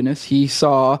 2 eyewitness. He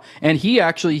saw, and he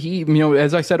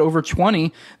as I said, over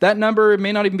 20. That number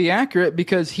may not even be accurate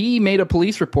because he made a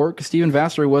police report. Because Stephen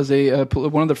Vassar was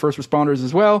one of the first responders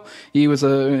as well. He was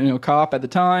a cop at the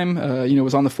time.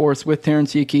 Was on the force with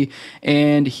Terrence Hickey,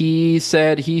 and he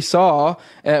said he saw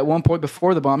at one point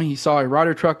before the bombing, he saw a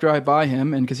Ryder truck drive by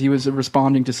him, and because he was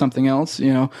responding to something else,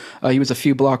 he was a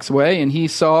few blocks away, and he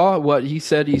saw what he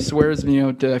said. He swears,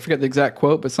 I forget the exact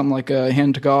quote, but something like a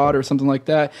hand to God or something like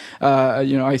that.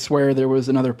 I swear there was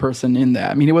another person in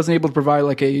that. I mean, he wasn't able to provide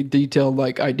like a detailed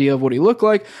idea of what he looked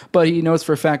like, but he knows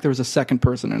for a fact there was a second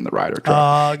person in the Ryder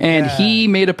truck. And he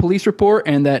made a police report,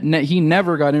 and that he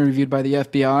never got interviewed by the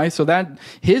FBI. So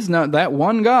that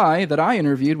one guy that I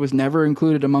interviewed was never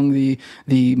included among the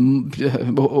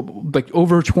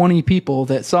over 20 people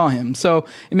that saw him. So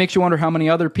it makes you wonder how many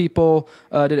other people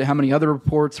how many other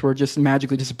reports were just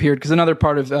magically disappeared. Because another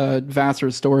part of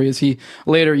Vassar's story is he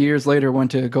years later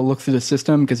went to go look through the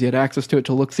system because he had access to it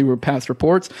to look through past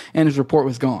reports, and his report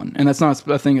was gone. And that's not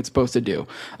a thing it's supposed to do.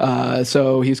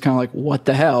 So he's kind of like, what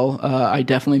the hell? I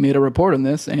definitely made a report on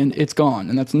this, and it's gone.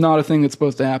 And that's not a thing that's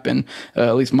supposed to happen,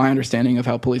 at least my understanding of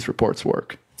how police reports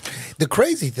work. The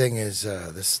crazy thing is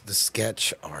the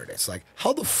sketch artist. Like,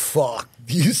 how the fuck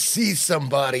do you see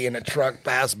somebody in a truck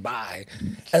pass by,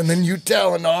 and then you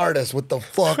tell an artist what the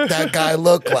fuck that guy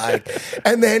looked like,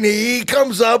 and then he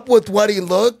comes up with what he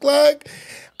looked like?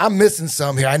 I'm missing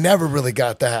some here. I never really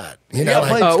got that. You know,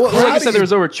 like I said, there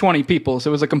was over 20 people, so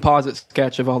it was a composite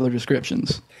sketch of all their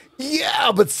descriptions.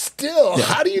 Yeah, but still,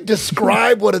 how do you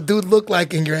describe what a dude looked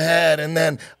like in your head, and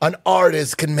then an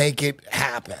artist can make it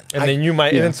happen? And then you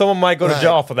might, and then someone might go to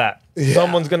jail for that. Yeah.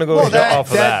 Someone's gonna go to jail off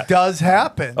of that. That does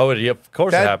happen. Oh, yeah, of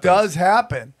course, that does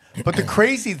happen. But the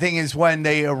crazy thing is when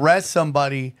they arrest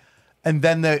somebody, and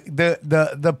then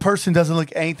the person doesn't look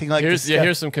anything like.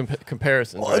 Here's some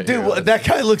comparisons. Well, right dude, that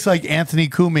guy looks like Anthony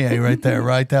Cumia right there,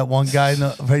 right? That one guy,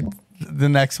 the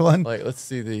next one. Like, let's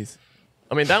see these.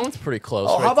 I mean, that one's pretty close.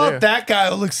 Oh, right how about there. that guy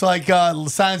who looks like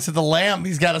Silence of the Lamb?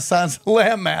 He's got a Silence of the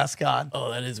Lamb mask on.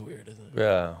 Oh, that is weird, isn't it?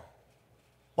 Yeah.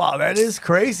 Wow, that is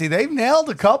crazy. They've nailed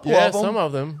a couple of them. Some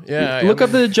of them. Yeah. Look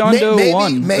up the John Doe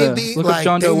one. Maybe look like up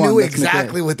John they Doe knew 1.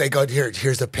 exactly what they go.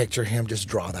 Here's a picture of him. Just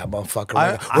draw that motherfucker.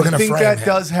 I We're gonna think frame that him.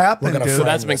 does happen, We're gonna dude. So frame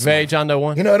that's this McVeigh, John Doe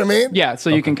 1? You know what I mean? Yeah, so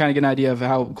you can kind of get an idea of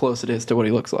how close it is to what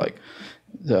he looks like.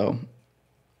 So,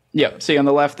 yeah, see on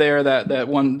the left there, that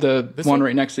one, the one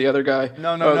right next to the other guy.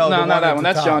 No, not that one.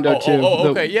 That's John Doe too.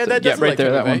 Okay, yeah, that does right like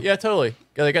there. That one. Yeah, totally.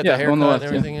 Yeah, they got the haircut on the left,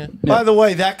 and everything. Yeah. By the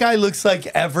way, that guy looks like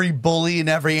every bully in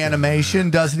every animation.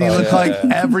 Doesn't he look like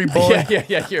every bully?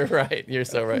 Yeah, you're right. You're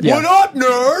so right. What up,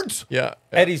 nerds? Yeah.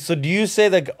 Eddie, so do you say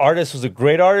the artist was a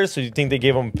great artist, or do you think they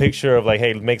gave him a picture of like,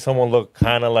 hey, make someone look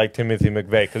kind of like Timothy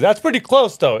McVeigh? Because that's pretty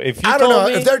close, though. If you I don't know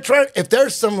me, if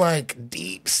there's some like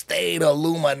deep state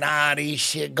Illuminati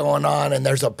shit going on, and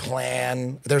there's like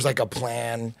a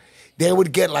plan. They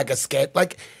would get like a sketch,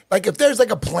 like if there's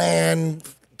like a plan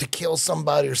to kill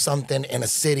somebody or something in a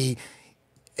city.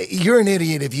 You're an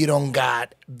idiot if you don't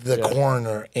got the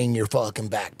coroner in your fucking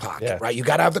back pocket, right? You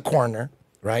got to have the coroner,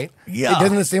 right? Yeah. It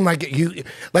doesn't seem like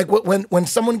when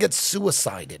someone gets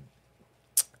suicided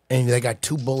and they got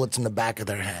 2 bullets in the back of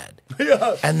their head,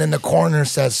 and then the coroner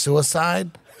says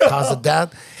suicide, cause of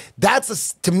death.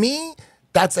 To me,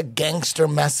 that's a gangster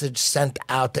message sent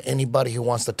out to anybody who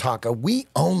wants to talk. We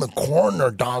own the coroner,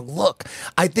 dog. Look,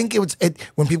 I think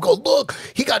when people go, look,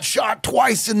 he got shot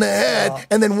twice in the head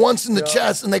and then once in the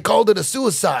chest, and they called it a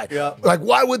suicide. Like,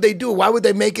 why would they do it? Why would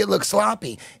they make it look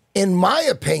sloppy? In my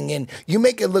opinion, you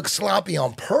make it look sloppy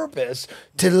on purpose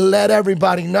to let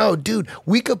everybody know, dude,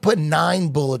 we could put 9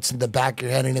 bullets in the back of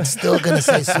your head and it's still gonna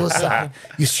say suicide.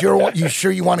 You sure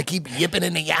you want to keep yipping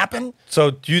and yapping?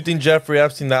 So do you think Jeffrey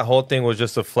Epstein, that whole thing was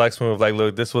just a flex move? Like,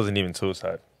 look, this wasn't even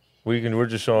suicide. We're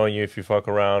just showing you if you fuck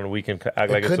around, we can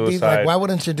act like it's suicide. Be like, why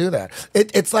wouldn't you do that?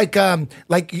 It's like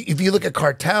if you look at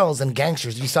cartels and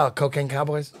gangsters, you saw Cocaine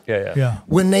Cowboys? Yeah.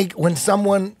 When they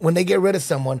get rid of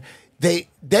someone, they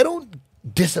don't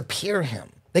disappear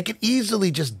him. They could easily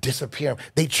just disappear him.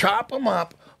 They chop him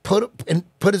up, put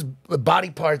his body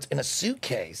parts in a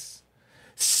suitcase,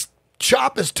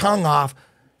 chop his tongue off,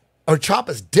 or chop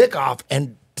his dick off,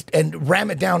 and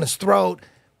ram it down his throat,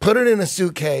 put it in a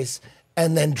suitcase,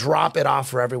 and then drop it off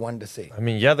for everyone to see. I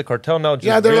mean, the cartel now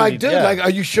just they're really, like, dude, like, are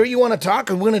you sure you want to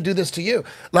talk? And we're going to do this to you.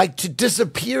 Like, to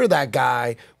disappear that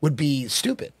guy would be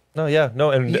stupid. No,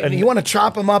 and you want to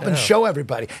chop him up and show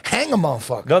everybody. Hang a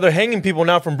motherfucker. No, they're hanging people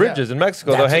now from bridges in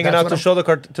Mexico. They're hanging out to show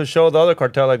the other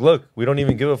cartel, like, look, we don't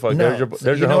even give a fuck. No. There's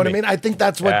your you know homie. what I mean? I think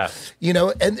that's what,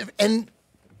 and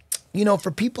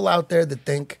for people out there that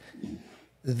think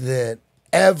that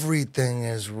everything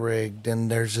is rigged and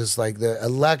there's just like the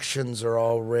elections are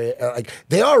all rigged, like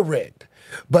they are rigged.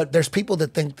 But there's people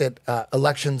that think that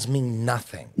elections mean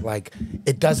nothing. Like,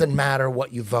 it doesn't matter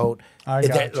what you vote.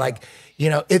 Like,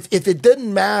 if it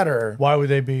didn't matter, why would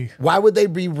they be? Why would they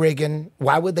be rigging?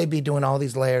 Why would they be doing all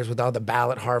these layers with all the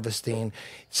ballot harvesting?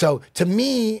 So to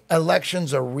me,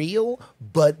 elections are real,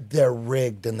 but they're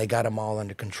rigged and they got them all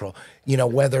under control.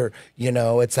 Whether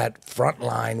it's that front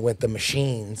line with the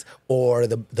machines or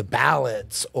the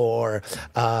ballots or.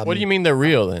 What do you mean they're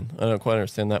real then? I don't quite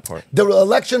understand that part. The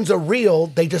elections are real.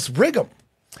 They just rig them.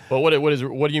 But what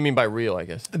do you mean by real? I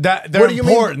guess that they're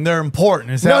important. They're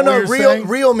important. Is that what you're saying?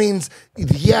 Real means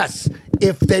yes.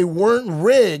 If they weren't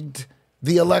rigged,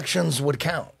 the elections would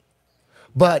count.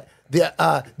 But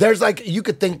there's like, you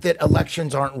could think that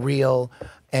elections aren't real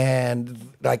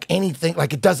and like anything,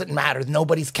 like it doesn't matter.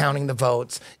 Nobody's counting the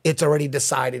votes. It's already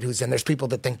decided who's in. There's people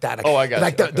that think that. I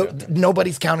got you.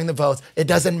 Nobody's counting the votes. It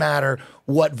doesn't matter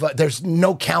what vote. There's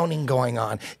no counting going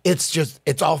on.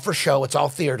 It's all for show. It's all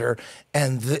theater.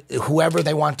 And whoever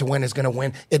they want to win is going to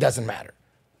win. It doesn't matter.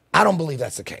 I don't believe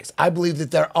that's the case. I believe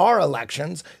that there are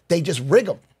elections. They just rig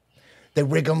them. They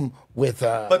rig them with.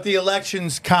 But the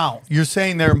elections count. You're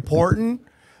saying they're important,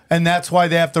 and that's why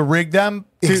they have to rig them.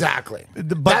 Exactly.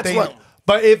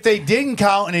 But if they didn't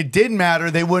count and it didn't matter,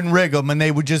 they wouldn't rig them, and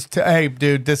they would just, hey,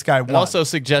 dude, this guy won. It also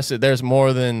suggested there's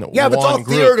more than if it's all one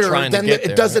group theater, trying then to get it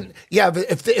there, doesn't. right? Yeah, but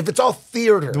if it's all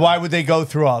theater, why would they go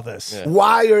through all this? Yeah.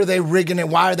 why are they rigging it?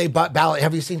 Why are they ballot?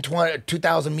 Have you seen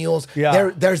 2,000 Mules?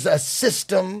 Yeah. There's a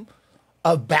system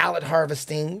of ballot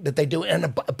harvesting that they do, and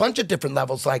a bunch of different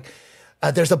levels. Like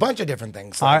there's a bunch of different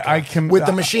things. Like, I can with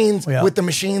the machines. Yeah. With the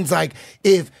machines, like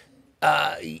if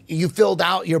you filled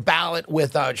out your ballot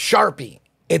with a Sharpie,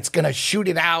 it's gonna shoot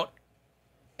it out.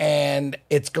 And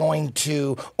it's going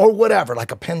to, or whatever,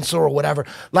 like a pencil or whatever,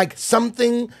 like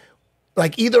something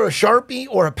like either a Sharpie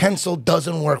or a pencil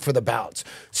doesn't work for the ballots.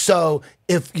 So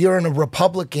if you're in a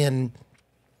Republican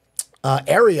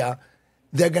area,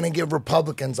 they're going to give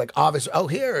Republicans like obviously, oh,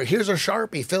 here's a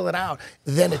Sharpie, fill it out.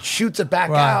 Then it shoots it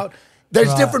back out.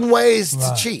 There's different ways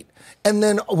to cheat. And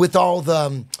then with all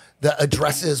the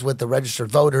addresses with the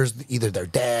registered voters, either they're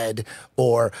dead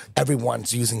or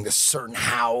everyone's using this certain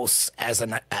house as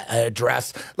an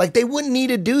address. Like they wouldn't need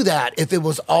to do that if it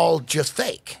was all just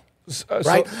fake,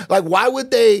 right? Like why would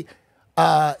they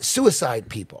suicide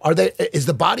people? Is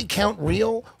the body count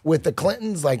real with the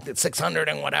Clintons, like the 600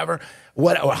 and whatever,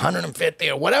 or 150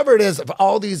 or whatever it is of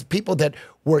all these people that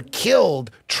were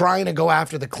killed trying to go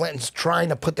after the Clintons, trying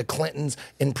to put the Clintons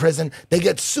in prison? They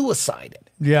get suicided.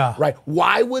 Yeah. Right.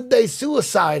 Why would they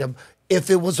suicide them if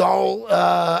it was all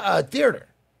theater?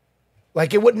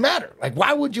 Like it wouldn't matter. Like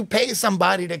why would you pay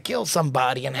somebody to kill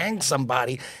somebody and hang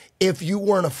somebody if you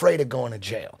weren't afraid of going to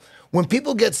jail? When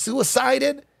people get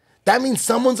suicided, that means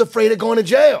someone's afraid of going to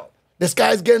jail. This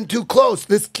guy's getting too close.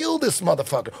 Let's kill this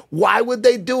motherfucker. Why would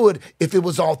they do it if it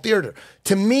was all theater?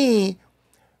 To me,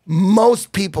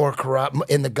 most people are corrupt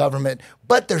in the government,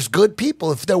 but there's good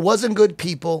people. If there wasn't good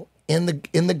people in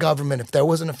the government, if there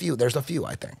wasn't a few, there's a few,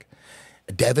 I think.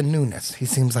 Devin Nunes, he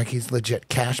seems like he's legit.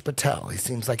 Kash Patel, he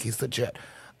seems like he's legit.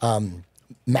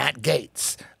 Matt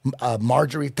Gaetz,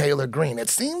 Marjorie Taylor Greene. It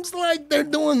seems like they're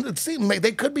doing, it seems like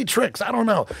they could be tricks. I don't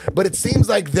know. But it seems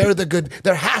like they're the good,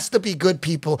 there has to be good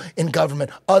people in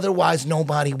government. Otherwise,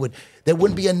 there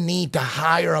wouldn't be a need to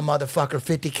hire a motherfucker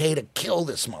 $50K to kill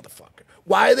this motherfucker.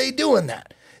 Why are they doing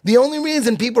that? The only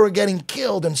reason people are getting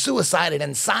killed and suicided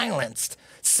and silenced,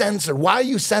 censored. Why are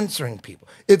you censoring people?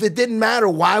 If it didn't matter,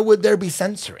 why would there be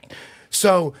censoring?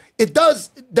 So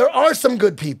there are some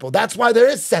good people. That's why there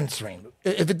is censoring.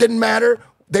 If it didn't matter,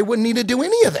 they wouldn't need to do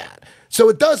any of that. So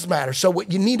it does matter. So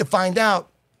what you need to find out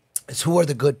is who are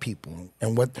the good people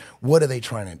and what are they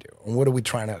trying to do and what are we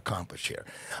trying to accomplish here?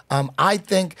 I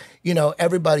think,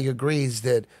 everybody agrees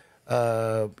that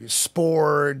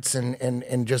sports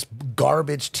and just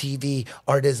garbage TV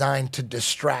are designed to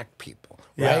distract people,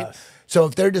 right? Yes. So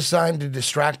if they're designed to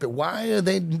distract it, why do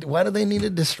they need to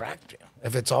distract you?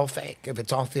 If it's all fake, if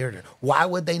it's all theater, why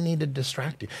would they need to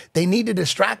distract you? They need to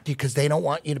distract you because they don't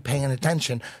want you to pay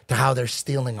attention to how they're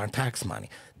stealing our tax money.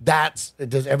 Does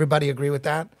everybody agree with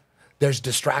that? There's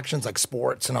distractions like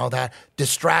sports and all that.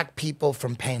 Distract people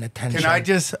from paying attention. Can I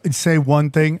just say one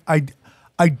thing?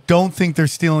 I don't think they're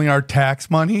stealing our tax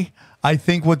money. I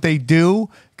think what they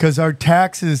do, because our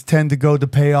taxes tend to go to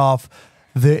pay off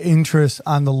the interest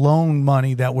on the loan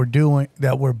money that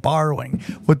we're borrowing.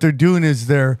 What they're doing is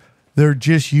they're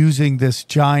just using this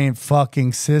giant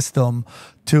fucking system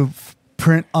to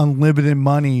print unlimited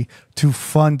money to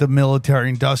fund the military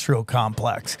industrial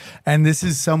complex. And this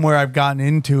is somewhere I've gotten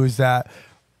into, is that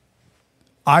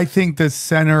I think the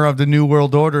center of the New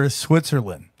World Order is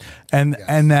Switzerland. And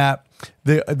that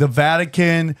the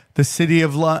Vatican, the city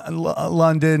of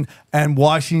London, and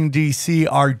Washington, D.C.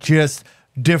 are just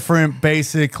different,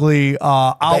 basically,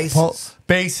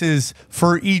 bases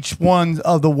for each one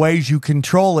of the ways you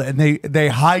control it. And they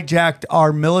hijacked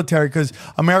our military because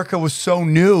America was so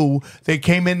new. They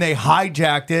came in, they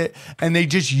hijacked it, and they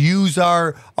just use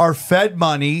our Fed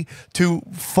money to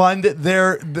fund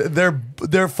their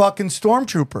fucking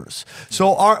stormtroopers.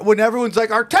 So when everyone's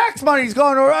like, our tax money's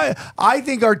going all right, I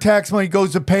think our tax money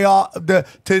goes to pay off the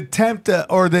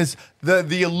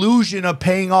illusion of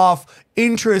paying off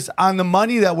interest on the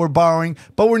money that we're borrowing,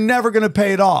 but we're never going to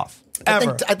pay it off.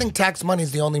 Ever. I think tax money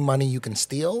is the only money you can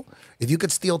steal. If you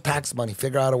could steal tax money,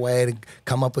 figure out a way to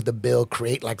come up with a bill,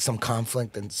 create like some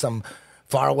conflict in some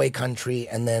faraway country,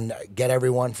 and then get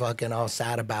everyone fucking all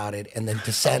sad about it, and then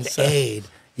to send aid.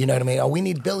 You know what I mean? Oh, we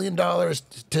need $1 billion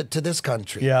to this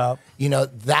country. Yeah.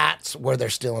 That's where they're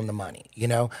stealing the money,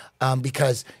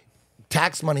 because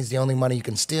tax money is the only money you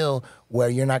can steal where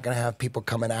you're not going to have people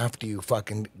coming after you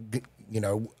fucking,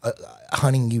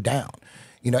 hunting you down.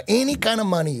 You know, any kind of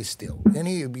money you steal,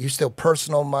 you steal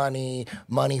personal money,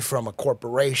 money from a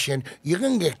corporation, you're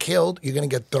gonna get killed. You're gonna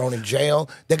get thrown in jail.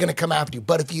 They're gonna come after you.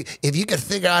 But if you can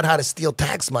figure out how to steal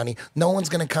tax money, no one's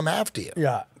gonna come after you.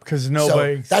 Yeah, because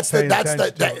nobody. So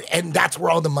and that's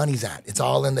where all the money's at. It's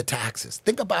all in the taxes.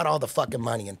 Think about all the fucking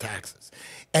money in taxes.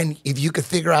 And if you could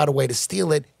figure out a way to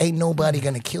steal it, ain't nobody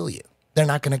gonna kill you. They're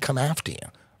not gonna come after you,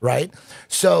 right?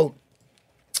 So,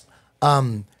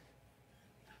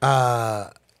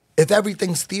 if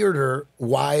everything's theater,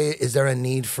 why is there a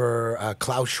need for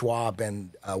Klaus Schwab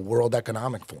and World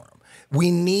Economic Forum? We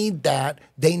need that.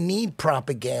 They need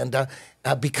propaganda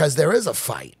because there is a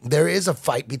fight. There is a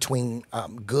fight between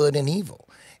good and evil.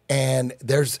 And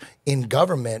in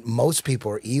government, most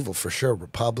people are evil for sure,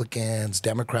 Republicans,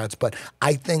 Democrats, but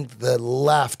I think the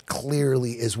left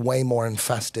clearly is way more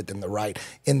infested than the right.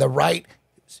 In the right,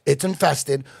 it's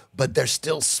infested, but there's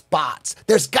still spots.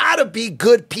 There's got to be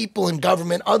good people in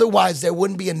government, otherwise there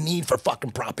wouldn't be a need for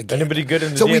fucking propaganda. Anybody good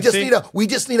in the So DNC? we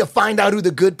just need to find out who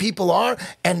the good people are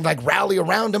and like rally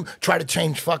around them, try to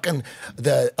change fucking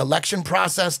the election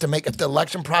process to make if the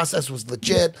election process was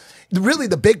legit. Really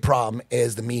the big problem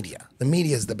is the media. The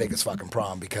media is the biggest fucking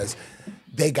problem because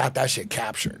they got that shit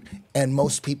captured. And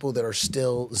most people that are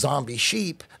still zombie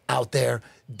sheep out there,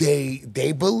 they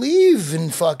believe in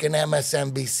fucking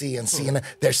MSNBC and CNN.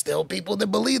 There's still people that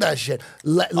believe that shit.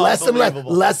 Less and less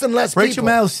people. Rachel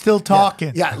Maddow's still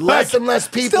talking. Yeah, less and less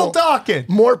people. Still talking.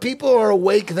 More people are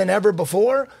awake than ever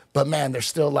before, but man, there's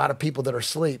still a lot of people that are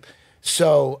asleep.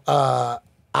 So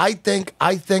I think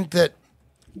that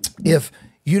if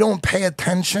you don't pay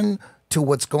attention to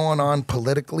what's going on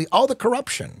politically, all the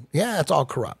corruption, yeah, it's all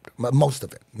corrupt, most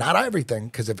of it. Not everything,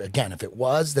 because if it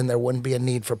was, then there wouldn't be a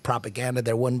need for propaganda.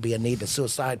 There wouldn't be a need to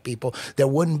suicide people. There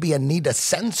wouldn't be a need to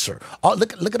censor.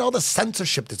 Look at all the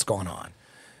censorship that's going on.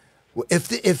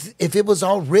 If it was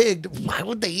all rigged, why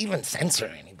would they even censor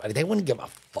anybody? They wouldn't give a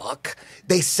fuck.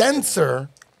 They censor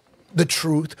the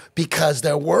truth because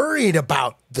they're worried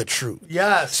about the truth.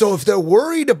 Yes. So if they're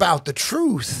worried about the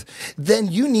truth,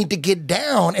 then you need to get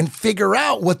down and figure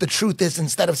out what the truth is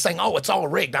instead of saying, oh, it's all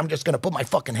rigged. I'm just going to put my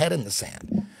fucking head in the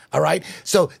sand. All right?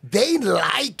 So they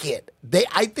like it.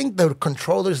 I think the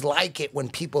controllers like it when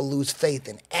people lose faith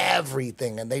in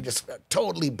everything and they just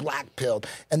totally black-pilled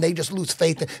and they just lose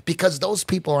faith because those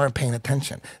people aren't paying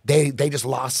attention. They just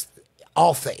lost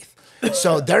all faith.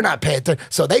 So they're not paying attention.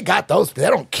 So they got those. They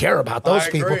don't care about those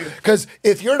people. Because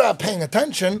if you're not paying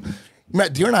attention,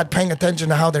 you're not paying attention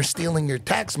to how they're stealing your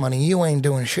tax money. You ain't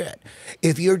doing shit.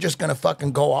 If you're just going to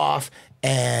fucking go off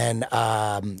and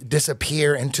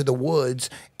disappear into the woods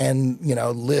and,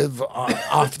 live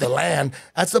off the land,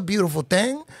 that's a beautiful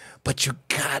thing. But you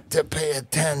got to pay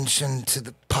attention to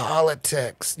the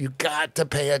politics. You got to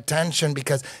pay attention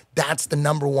because that's the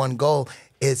number one goal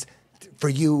is for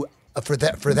you. For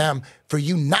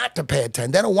you not to pay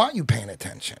attention. They don't want you paying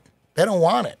attention. They don't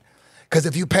want it. Because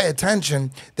if you pay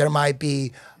attention, there might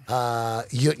be,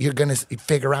 you're going to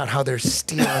figure out how they're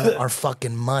stealing our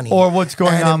fucking money. Or what's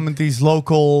going on with these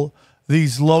local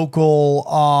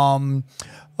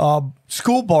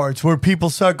school boards where people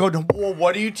start going, well,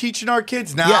 what are you teaching our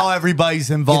kids? Now everybody's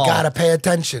involved. You got to pay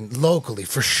attention locally,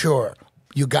 for sure.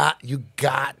 You got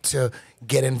to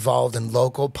get involved in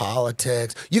local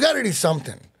politics. You got to do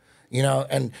something.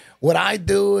 And what I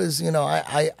do is,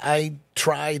 I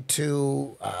try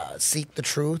to seek the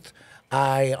truth.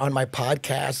 On my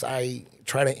podcast, I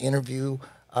try to interview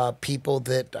people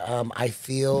that I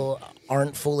feel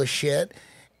aren't full of shit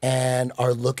and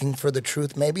are looking for the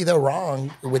truth. Maybe they're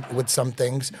wrong with some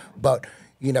things, but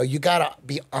you got to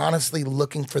be honestly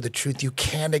looking for the truth. You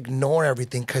can't ignore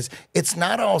everything because it's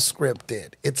not all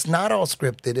scripted. It's not all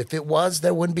scripted. If it was,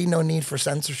 there wouldn't be no need for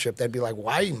censorship. They'd be like,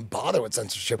 why even bother with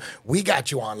censorship? We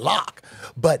got you on lock.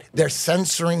 But they're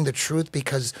censoring the truth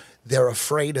because they're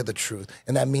afraid of the truth.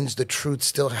 And that means the truth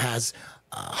still has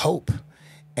hope.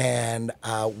 And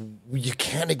you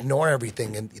can't ignore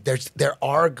everything. And there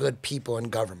are good people in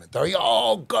government. They're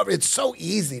all government. It's so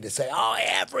easy to say, oh,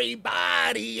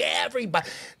 everybody.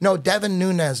 No, Devin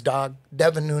Nunes, dog.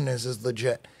 Devin Nunes is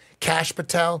legit. Cash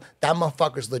Patel, that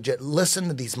motherfucker's legit. Listen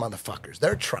to these motherfuckers.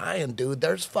 They're trying, dude.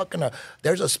 There's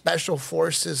a special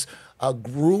forces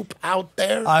group out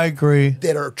there. I agree.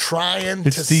 That are trying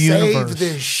to save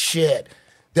this shit.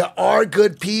 There are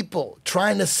good people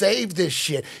trying to save this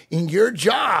shit. In your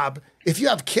job, if you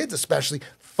have kids especially,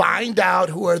 find out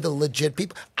who are the legit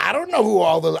people. I don't know who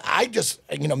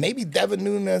maybe Devin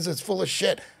Nunes is full of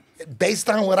shit. Based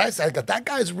on what I said, that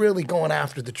guy's really going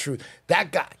after the truth.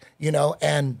 That guy,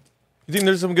 and... You think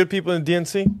there's some good people in the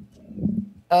DNC?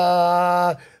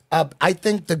 I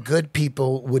think the good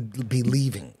people would be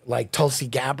leaving, like Tulsi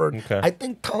Gabbard. Okay. I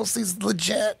think Tulsi's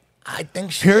legit. I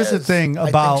think she Here's is. the thing I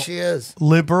about think she is.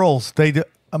 liberals. They do,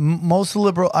 most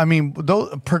liberal. I mean,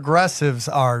 those progressives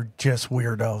are just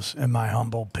weirdos, in my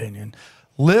humble opinion.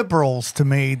 Liberals, to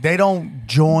me, they don't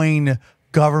join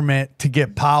government to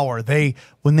get power.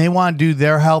 When they want to do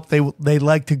their help, they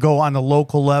like to go on the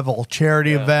local level,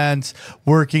 charity events,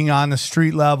 working on the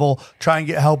street level, try and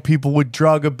help people with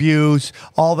drug abuse,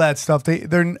 all that stuff.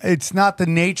 It's not the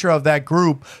nature of that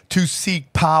group to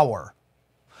seek power.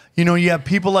 You know, you have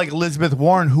people like Elizabeth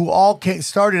Warren who all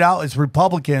started out as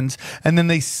Republicans, and then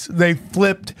they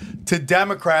flipped to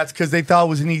Democrats because they thought it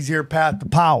was an easier path to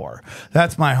power.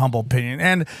 That's my humble opinion.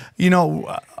 And you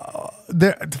know,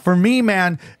 for me,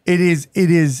 man, it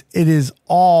is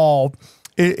all.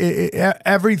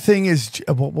 Everything is.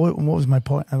 What was my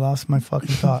point? I lost my fucking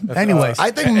thought. Anyways,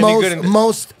 I think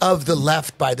most of the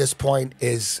left by this point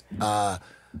is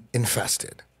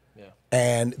infested,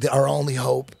 and our only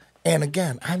hope. And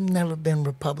again, I've never been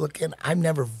Republican. I've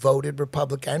never voted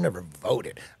Republican. I've never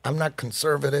voted. I'm not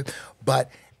conservative. But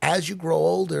as you grow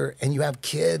older and you have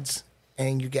kids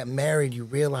and you get married, you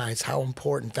realize how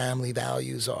important family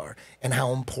values are and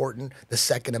how important the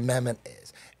Second Amendment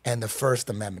is and the First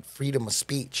Amendment, freedom of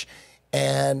speech.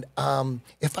 And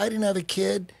if I didn't have a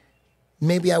kid,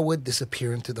 maybe I would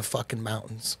disappear into the fucking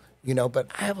mountains. You know, but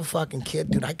I have a fucking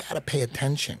kid, dude. I got to pay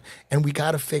attention. And we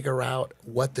got to figure out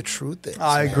what the truth is.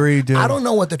 I agree, dude. I don't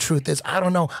know what the truth is. I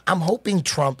don't know. I'm hoping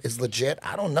Trump is legit.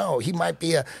 I don't know. He might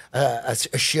be a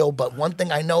shill, but one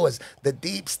thing I know is the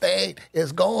deep state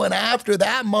is going after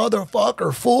that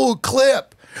motherfucker full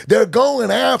clip. They're going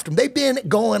after him. They've been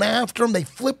going after him. They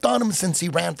flipped on him since he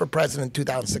ran for president in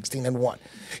 2016 and won.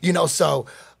 You know, so...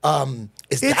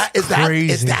 Is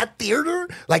that theater?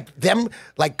 Like them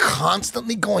like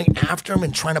constantly going after him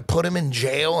and trying to put him in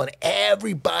jail and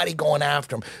everybody going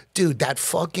after him. Dude, that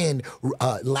fucking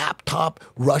laptop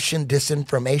Russian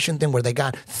disinformation thing where they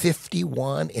got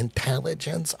 51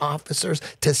 intelligence officers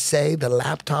to say the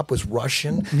laptop was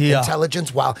Russian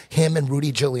intelligence while him and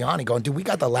Rudy Giuliani going, dude, we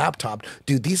got the laptop.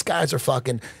 Dude, these guys are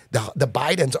fucking, the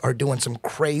Bidens are doing some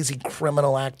crazy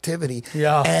criminal activity.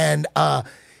 Yeah. And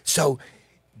so...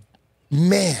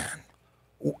 Man,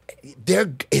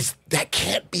 that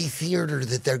can't be theater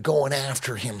that they're going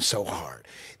after him so hard.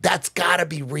 That's got to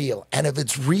be real. And if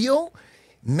it's real,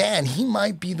 man, he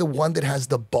might be the one that has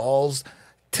the balls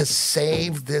to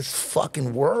save this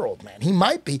fucking world, man. He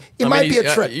might be. It might be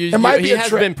a trick. It might be a trick.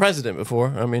 He has been president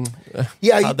before. I mean,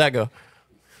 how'd that go?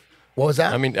 What was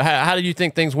that? I mean, how did you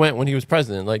think things went when he was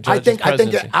president? Like, I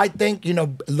think, you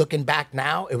know, looking back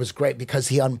now, it was great because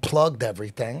he unplugged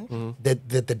everything that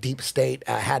the deep state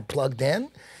had plugged in,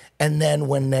 and then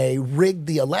when they rigged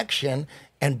the election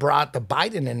and brought the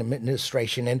Biden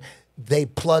administration in, they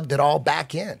plugged it all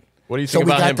back in. What do you think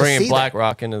about him bringing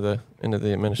BlackRock into the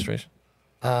administration?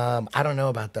 I don't know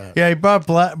about that. Yeah, he brought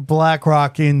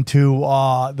BlackRock into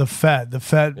the Fed. The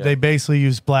Fed, they basically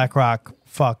use BlackRock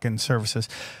fucking services.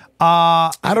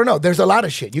 I don't know. There's a lot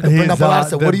of shit. You can bring up a lot of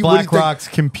stuff. What do you BlackRock's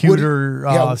computer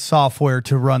software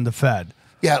to run the Fed.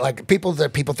 Yeah, like people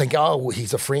think, oh,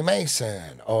 he's a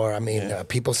Freemason, or I mean,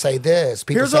 people say this.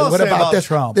 People Here's say, what about this?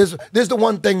 Trump. There's the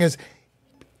one thing is,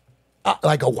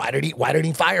 like, why did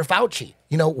he fire Fauci?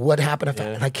 You know what happened to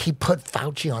Fauci? Like he put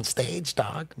Fauci on stage,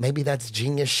 dog. Maybe that's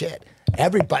genius shit.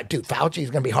 Everybody, dude, Fauci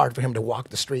is gonna be hard for him to walk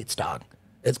the streets, dog.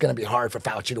 It's going to be hard for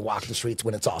Fauci to walk the streets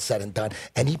when it's all said and done.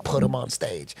 And he put him on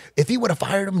stage. If he would have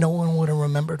fired him, no one would have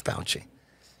remembered Fauci.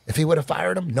 If he would have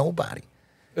fired him, nobody.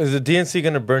 Is the DNC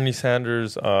going to Bernie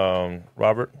Sanders,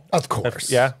 Robert? Of course.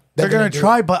 Yeah. They're going to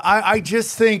try, but I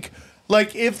just think,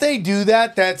 like, if they do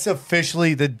that, that's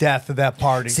officially the death of that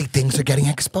party. See, things are getting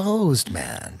exposed,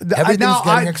 man. Everything's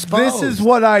getting exposed. This is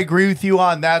what I agree with you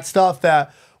on, that stuff,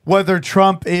 that whether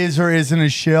Trump is or isn't a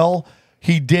shill,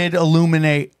 he did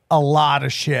illuminate a lot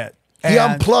of shit. He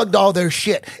unplugged all their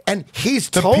shit, and he's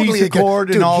totally Peace Accord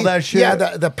and all that shit.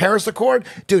 Yeah, the Paris Accord,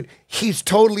 dude. He's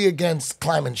totally against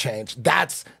climate change.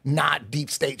 That's not deep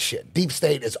state shit. Deep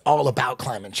state is all about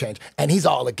climate change, and he's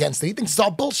all against it. He thinks it's all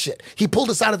bullshit. He pulled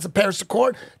us out of the Paris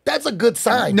Accord. That's a good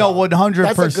sign. No, 100%.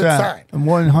 That's a good sign.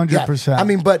 100%. Yeah. I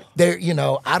mean, but there, you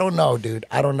know, I don't know, dude.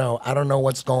 I don't know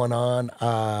what's going on.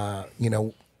 You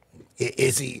know,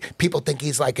 is he? People think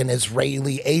he's like an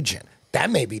Israeli agent. That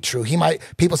may be true. He might.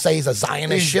 People say he's a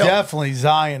Zionist. He's definitely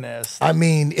Zionist. I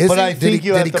mean, is but he? I think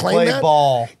you have to play that?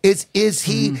 Ball. Is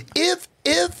he? If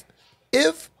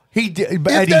he did,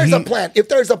 if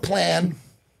there's a plan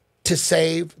to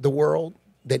save the world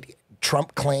that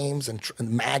Trump claims and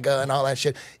MAGA and all that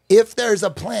shit, if there's a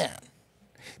plan,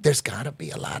 there's got to be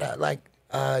a lot of like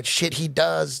shit he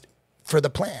does for the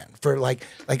plan, for like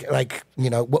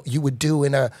what you would do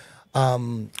in a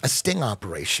sting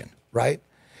operation, right?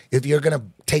 If you're gonna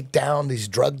take down these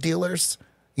drug dealers,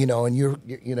 and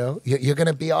you're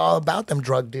gonna be all about them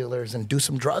drug dealers and do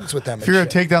some drugs with them. If you're gonna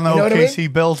take down the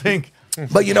OKC building.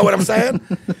 But you know what I'm saying?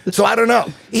 So I don't know.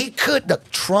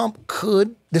 Trump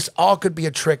could, this all could be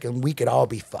a trick and we could all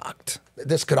be fucked.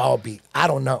 This could all be, I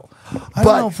don't know.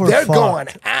 But they're going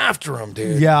after him,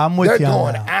 dude. Yeah, I'm with you. They're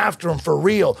going after him for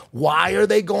real. Why are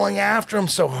they going after him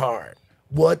so hard?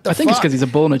 What the fuck? I think it's because he's a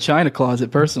bull in a china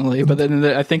closet, personally. But then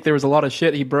I think there was a lot of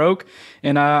shit he broke.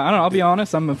 And I don't know, I'll be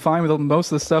honest, I'm fine with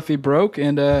most of the stuff he broke.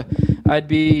 And I'd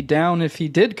be down if he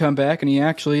did come back and he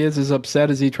actually is as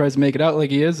upset as he tries to make it out like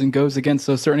he is and goes against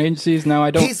those certain agencies. Now,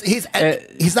 I don't... He's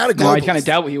not a globalist. I kind of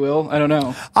doubt he will. I don't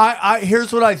know.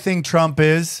 Here's what I think Trump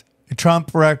is.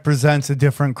 Trump represents a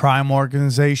different crime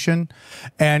organization.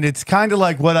 And it's kind of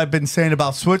like what I've been saying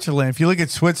about Switzerland. If you look at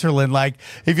Switzerland, like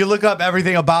if you look up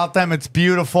everything about them, it's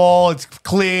beautiful, it's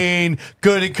clean,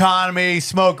 good economy,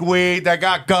 smoke weed, they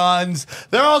got guns.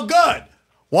 They're all good.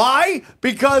 Why?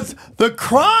 Because the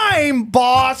crime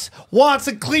boss wants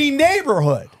a clean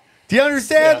neighborhood. Do you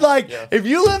understand? If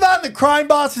you live out in the crime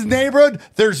boss's neighborhood,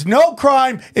 there's no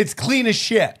crime. It's clean as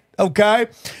shit. Okay?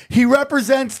 He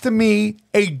represents to me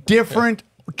a different...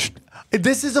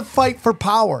 This is a fight for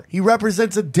power. He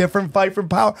represents a different fight for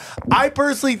power. I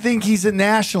personally think he's a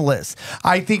nationalist.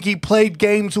 I think he played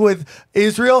games with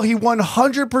Israel. He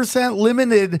 100%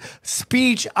 limited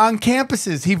speech on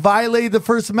campuses. He violated the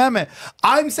First Amendment.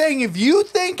 I'm saying if you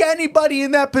think anybody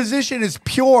in that position is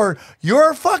pure,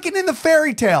 you're fucking in the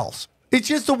fairy tales. It's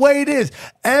just the way it is.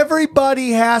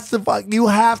 Everybody has to, you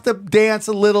have to dance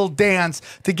a little dance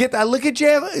to get that. Look at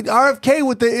RFK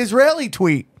with the Israeli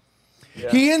tweet.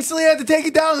 Yeah. He instantly had to take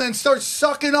it down and then start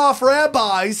sucking off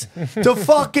rabbis to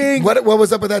fucking... What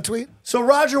was up with that tweet? So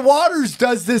Roger Waters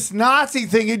does this Nazi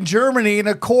thing in Germany, and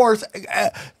of course,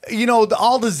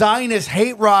 all the Zionists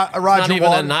hate Roger Waters. Not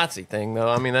even a Nazi thing, though.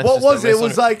 I mean, that's what was it? It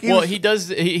was like... He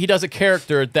does a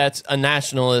character that's a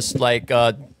nationalist, like...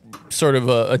 sort of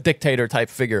a dictator type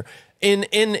figure.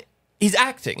 He's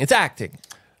acting. It's acting,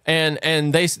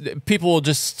 and people will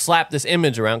just slap this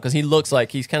image around because he looks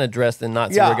like he's kind of dressed in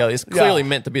Nazi regalia. It's clearly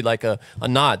meant to be like a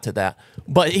nod to that,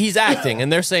 but he's acting,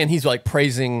 and they're saying he's like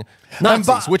praising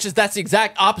Nazis, that's the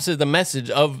exact opposite of the message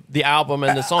of the album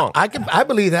and the song. I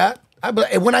believe that.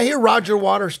 When I hear Roger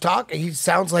Waters talk, he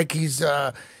sounds like he's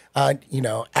at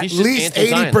least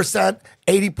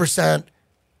 80%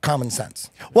 common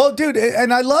sense. Well, dude,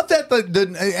 and I love that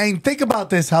and think about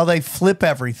this, how they flip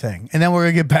everything. And then we're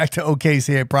going to get back to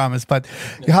OKC, I promise. But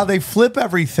how they flip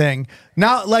everything.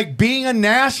 Now, like being a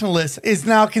nationalist is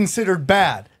now considered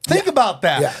bad. Think about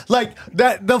that. Yeah. Like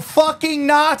that the fucking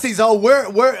Nazis. Oh,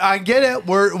 we're I get it.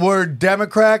 We're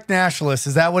Democrat nationalists.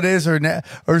 Is that what it is? Or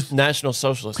National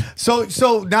Socialists.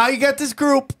 So now you got this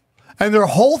group and their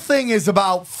whole thing is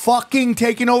about fucking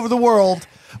taking over the world,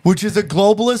 which is a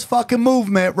globalist fucking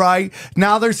movement, right?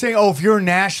 Now they're saying, oh, if you're a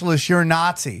nationalist, you're a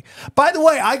Nazi. By the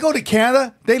way, I go to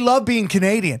Canada. They love being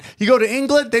Canadian. You go to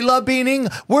England, they love being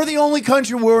England. We're the only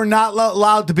country where we're not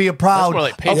allowed to be a proud... That's more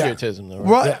like patriotism, though.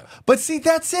 Right? Yeah. But see,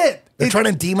 that's it. They're trying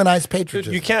to demonize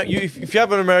patriotism. You can't... if you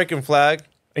have an American flag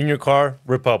in your car,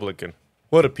 Republican.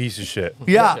 What a piece of shit.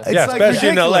 Yeah, it's especially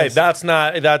in LA. That's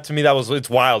not that to me. It's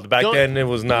wild. Back then, it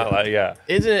was not like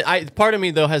Isn't it? Part of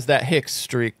me though has that Hicks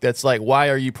streak. That's like, why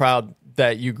are you proud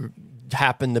that you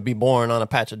happen to be born on a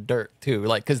patch of dirt too?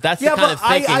 Like, because that's the kind of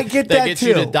thinking I get that gets too.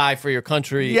 you to die for your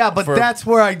country. Yeah, but that's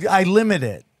where I limit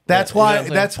it. That's why.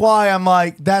 That's why I'm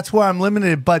like. That's why I'm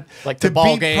limited. But like the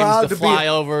ball games, the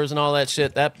flyovers, and all that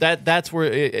shit. That's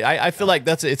where I feel like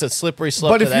it's a slippery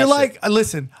slope. But if you're like,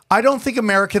 listen, I don't think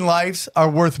American lives are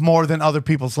worth more than other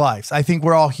people's lives. I think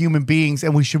we're all human beings,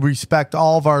 and we should respect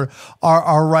all of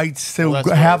our rights to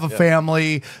have a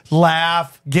family,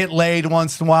 laugh, get laid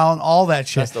once in a while, and all that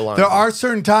shit. There are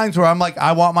certain times where I'm like,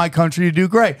 I want my country to do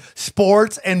great.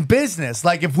 Sports and business.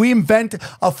 Like if we invent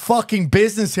a fucking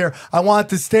business here, I want it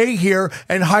to stay here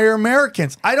and hire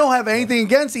Americans. I don't have anything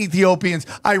against Ethiopians,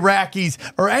 Iraqis,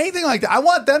 or anything like that. I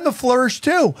want them to flourish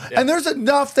too. Yeah. And there's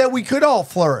enough that we could all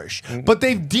flourish. But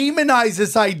they've demonized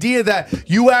this idea that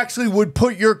you actually would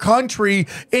put your country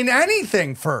in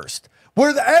anything first.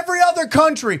 Where every other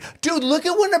country, dude, look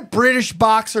at when a British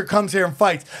boxer comes here and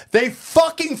fights. They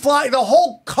fucking fly, the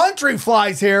whole country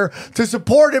flies here to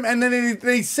support him, and then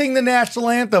they sing the national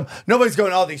anthem. Nobody's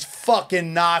going, oh, these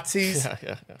fucking Nazis.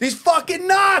 These fucking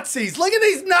Nazis. Look at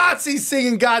these Nazis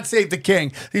singing God Save the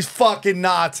King. These fucking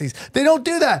Nazis. They don't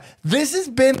do that. This has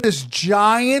been this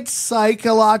giant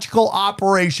psychological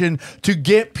operation to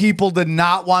get people to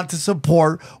not want to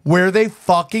support where they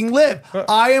fucking live.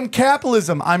 I am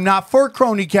capitalism. I'm not for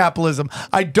crony capitalism.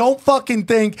 I don't fucking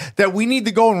think that we need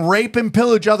to go and rape and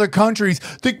pillage other countries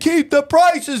to keep the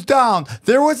prices down.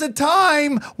 There was a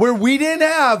time where we didn't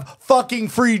have fucking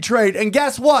free trade. And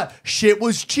guess what? Shit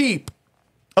was cheap.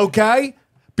 Okay?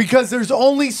 Because there's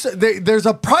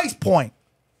a price point.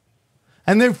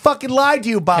 And they fucking lied to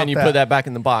you about that. Can you put that back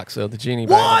in the box, so the genie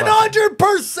back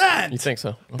 100%. You think so?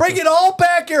 Okay. Bring it all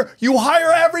back here. You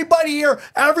hire everybody here.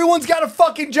 Everyone's got a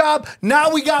fucking job.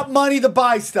 Now we got money to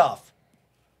buy stuff.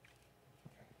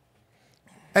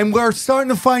 And we're starting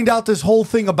to find out this whole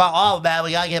thing about, oh, man,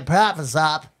 we got to get profits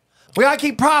up. We got to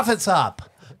keep profits up.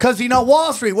 Because,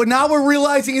 Wall Street, well, now we're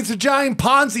realizing it's a giant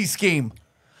Ponzi scheme.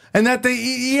 And that the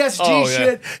ESG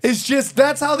shit is just,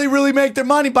 that's how they really make their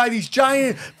money, by these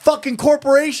giant fucking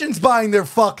corporations buying their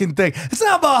fucking thing. It's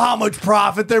not about how much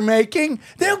profit they're making.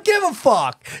 They don't give a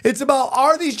fuck. It's about,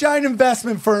 are these giant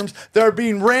investment firms that are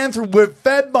being ran through with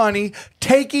Fed money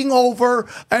taking over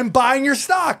and buying your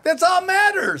stock? That's all that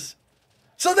matters.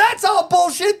 So that's all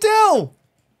bullshit too.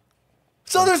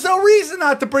 So there's no reason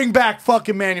not to bring back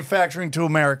fucking manufacturing to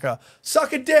America.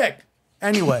 Suck a dick.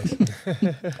 Anyways,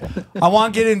 I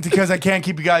want to get into, because I can't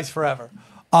keep you guys forever.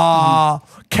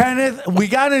 Kenneth, we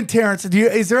got in Terrence.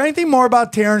 Is there anything more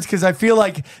about Terrence? Because I feel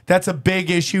like that's a big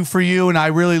issue for you, and I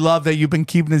really love that you've been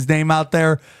keeping his name out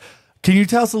there. Can you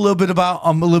tell us a little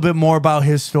bit more about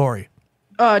his story?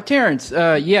 Terrence,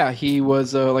 he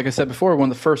was, like I said before, one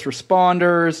of the first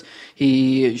responders.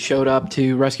 He showed up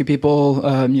to rescue people,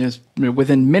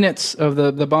 within minutes of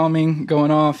the bombing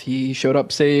going off. He showed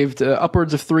up, saved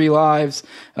upwards of 3 lives.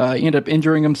 He ended up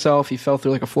injuring himself. He fell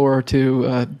through like a floor or two,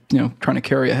 trying to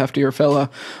carry a heftier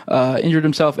fella. Injured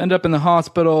himself, ended up in the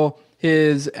hospital.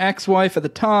 His ex-wife at the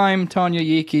time, Tanya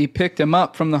Yiki, picked him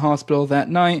up from the hospital that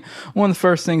night. One of the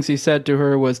first things he said to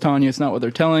her was, "Tanya, it's not what they're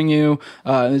telling you.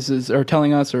 Or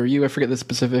telling us, or you." I forget the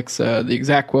specifics, the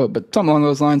exact quote, but something along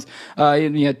those lines.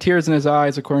 He had tears in his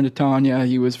eyes, according to Tanya.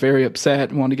 He was very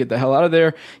upset and wanted to get the hell out of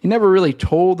there. He never really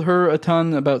told her a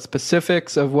ton about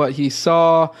specifics of what he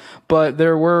saw, but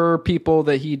there were people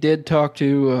that he did talk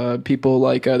to. People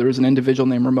like there was an individual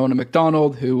named Ramona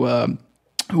McDonald who.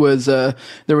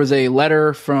 There was a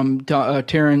letter from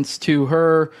Terrence to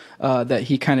her that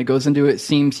he kind of goes into. It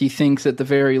seems he thinks at the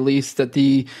very least that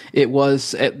it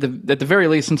was at the very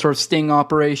least some sort of sting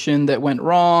operation that went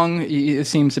wrong. It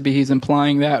seems to be he's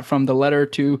implying that from the letter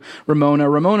to Ramona.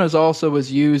 Ramona's also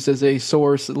was used as a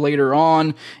source later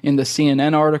on in the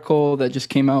CNN article that just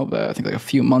came out I think like a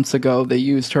few months ago. They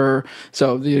used her,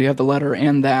 so you have the letter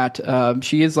and that.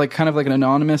 She is like kind of like an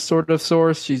anonymous sort of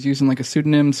source. She's using like a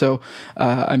pseudonym, so.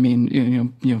 I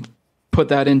mean, put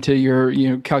that into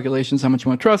your calculations how much you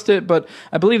want to trust it. But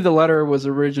I believe the letter was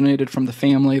originated from the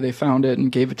family. They found it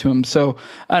and gave it to him. So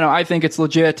I don't know. I think it's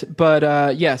legit. But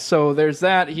so there's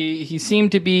that. He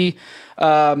seemed to be.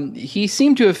 He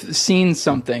seemed to have seen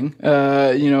something.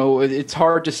 It's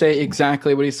hard to say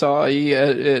exactly what he saw. He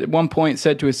at one point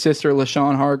said to his sister,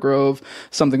 LaShawn Hargrove,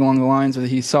 something along the lines of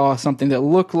he saw something that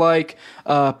looked like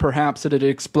perhaps that it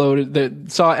exploded,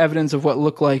 that saw evidence of what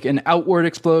looked like an outward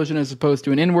explosion as opposed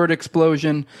to an inward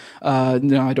explosion. I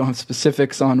don't have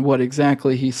specifics on what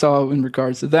exactly he saw in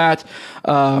regards to that.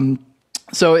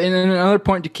 So, and another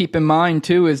point to keep in mind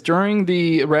too is during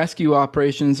the rescue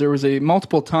operations, there was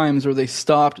multiple times where they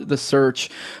stopped the search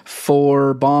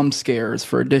for bomb scares,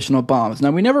 for additional bombs.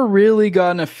 Now, we never really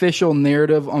got an official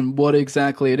narrative on what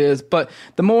exactly it is, but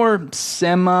the more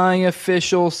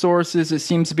semi-official sources, it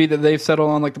seems to be that they've settled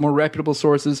on, like the more reputable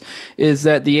sources, is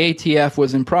that the ATF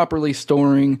was improperly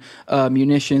storing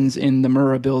munitions in the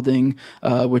Murrah building,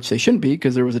 which they shouldn't be,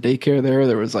 because there was a daycare there.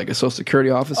 There was like a social security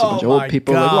office, a bunch of old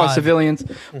people, like a lot of civilians.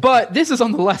 But this is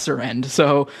on the lesser end.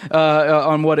 So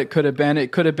on what it could have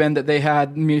been that they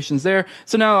had munitions there.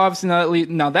 So now obviously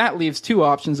that leaves 2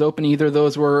 options open. Either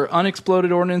those were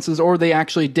unexploded ordinances or they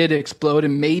actually did explode,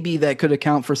 and maybe that could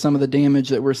account for some of the damage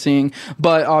that we're seeing.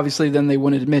 But obviously then they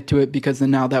wouldn't admit to it, because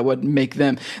then now that would make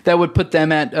them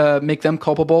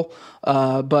culpable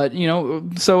But, you know,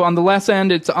 so on the less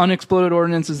end, it's unexploded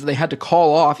ordinances they had to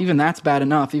call off. Even that's bad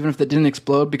enough, even if they didn't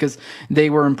explode, because they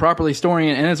were improperly storing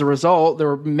it. And as a result,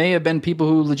 there may have been people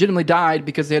who legitimately died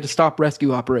because they had to stop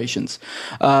rescue operations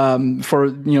for,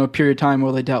 you know, a period of time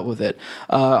while they dealt with it.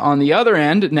 On the other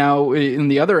end, now, in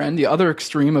the other end, the other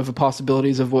extreme of the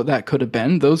possibilities of what that could have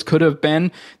been, those could have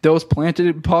been those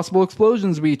planted possible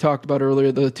explosions we talked about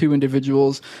earlier. The two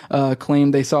individuals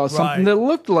claimed they saw something that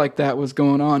looked like that was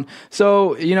going on.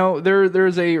 So, you know,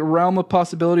 there's a realm of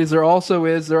possibilities. There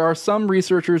are some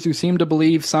researchers who seem to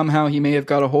believe somehow he may have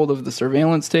got a hold of the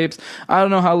surveillance tapes. I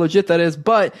don't know how legit that is,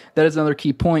 but that is another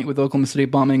key point with the Oklahoma City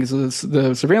bombing is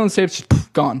the surveillance tapes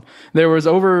just gone. There was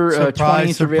over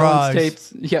 20 surveillance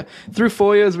tapes. Yeah, through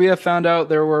FOIAs we have found out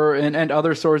there were, and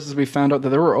other sources we found out that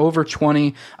there were over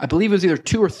 20. I believe it was either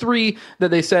 2 or 3 that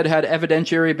they said had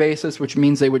evidentiary basis, which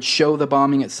means they would show the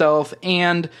bombing itself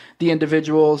and the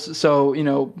individuals. So, you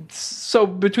know, so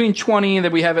between 20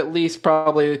 that we have at least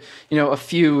probably, you know, a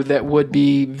few that would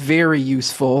be very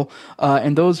useful,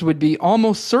 and those would be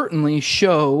almost certainly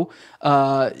show,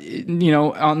 you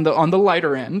know, on the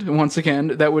lighter end. Once again,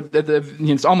 that would you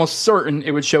know, it's almost certain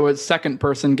it would show a second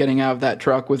person getting out of that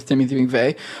truck with Timothy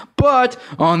McVeigh. But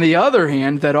on the other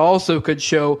hand, that also could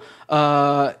show,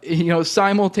 you know,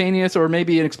 simultaneous or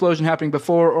maybe an explosion happening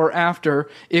before or after.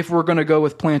 If we're going to go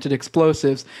with planted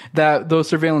explosives, that those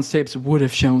surveillance tapes would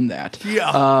have shown that.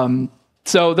 Yeah.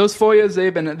 So those FOIAs,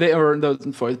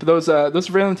 those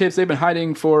surveillance tapes, they've been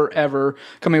hiding forever,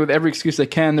 coming with every excuse they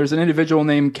can. There's an individual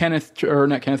named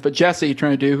Jesse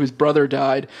trying to do, whose brother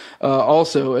died,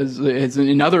 also as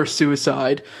another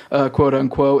suicide, quote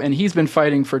unquote, and he's been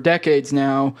fighting for decades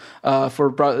now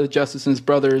for justice in his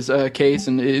brother's case,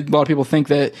 and a lot of people think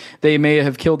that they may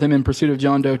have killed him in pursuit of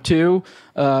John Doe 2.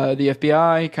 The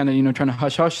FBI kind of, you know, trying to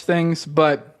hush things,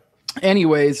 but.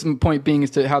 Anyways, the point being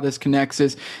as to how this connects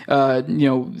is, you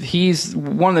know, he's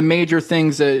one of the major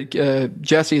things that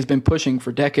Jesse has been pushing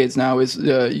for decades now is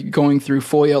going through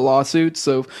FOIA lawsuits,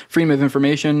 so Freedom of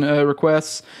Information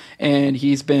requests. And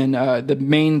he's been the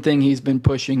main thing he's been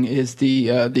pushing is the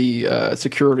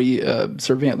security the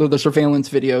surveillance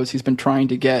videos he's been trying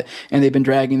to get, and they've been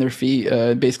dragging their feet,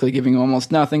 basically giving almost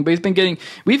nothing. But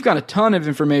we've got a ton of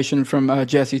information from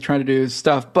Jesse trying to do his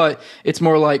stuff, but it's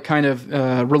more like kind of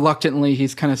reluctantly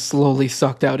he's kind of slowly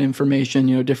sucked out information,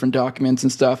 you know, different documents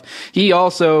and stuff. He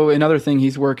also, another thing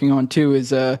he's working on too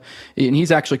is, and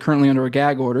he's actually currently under a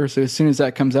gag order. So as soon as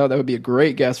that comes out, that would be a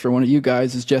great guest for one of you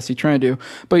guys, is Jesse trying to do.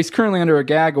 But he's currently under a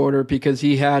gag order because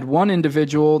he had one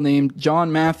individual named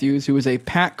John Matthews, who was a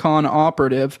PatCon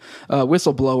operative,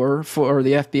 whistleblower for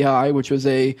the FBI, which was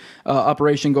a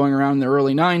operation going around in the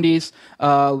early 90s.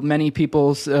 Many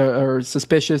people are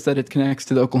suspicious that it connects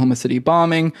to the Oklahoma City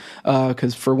bombing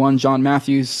because, for one, John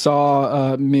Matthews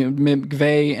saw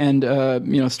McVeigh and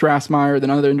you know, Strassmeyer, then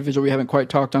another individual we haven't quite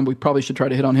talked on. But we probably should try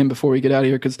to hit on him before we get out of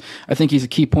here because I think he's a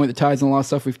key point that ties in a lot of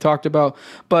stuff we've talked about.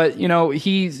 But, you know,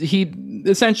 he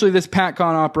essentially, this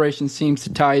PatCon operation seems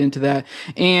to tie into that.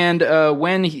 And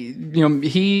when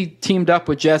he teamed up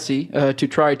with Jesse to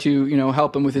try to, you know,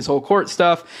 help him with his whole court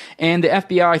stuff, and the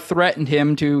FBI threatened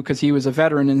him to, because he was a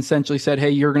veteran, and essentially said, hey,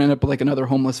 you're going to end up like another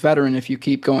homeless veteran if you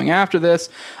keep going after this.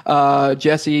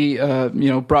 Jesse, you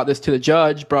know, brought this to the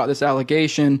judge, brought this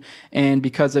allegation, and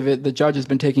because of it, the judge has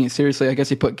been taking it seriously. I guess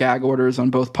he put gag orders on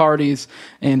both parties,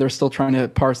 and they're still trying to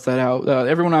parse that out.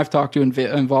 Everyone I've talked to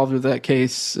involved with that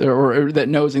case, or that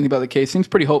knows anything about the case, seems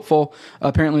pretty hopeful.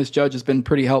 Apparently, this judge has been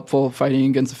pretty helpful fighting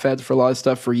against the feds for a lot of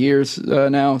stuff for years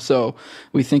now, so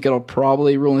we think it'll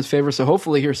probably rule in his favor. So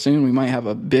hopefully here soon we might have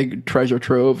a big treasure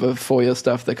trove of FOIA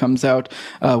stuff that comes out.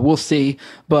 We'll see.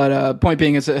 But point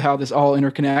being is how this all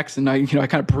interconnects, and I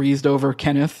kind of breezed over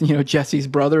Kenneth, you know, Jesse's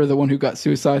brother, the one who got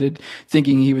suicided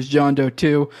thinking he was John Doe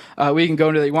 2. We can go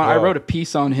into that. I wrote a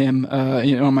piece on him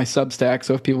you know, on my Substack,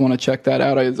 so if people want to check that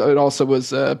out, it also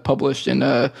was published in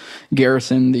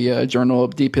Galison, the Journal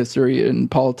of Deep History and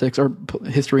Politics, or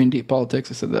History and Deep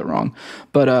Politics. I said that wrong.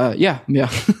 But yeah,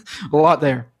 a lot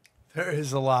there. There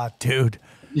is a lot, dude.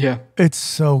 Yeah. It's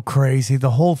so crazy.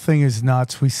 The whole thing is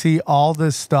nuts. We see all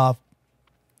this stuff.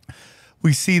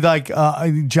 We see like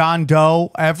John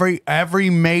Doe, every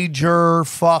major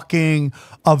fucking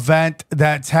event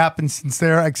that's happened since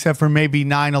there, except for maybe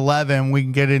 9/11. We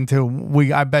can get into.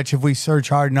 I bet you if we search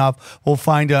hard enough, we'll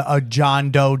find a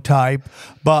John Doe type.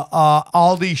 But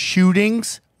all these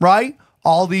shootings, right?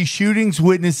 All these shootings,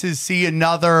 witnesses see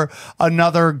another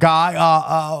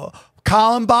guy.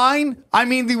 Columbine, I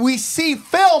mean, we see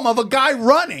film of a guy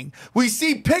running. We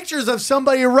see pictures of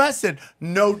somebody arrested.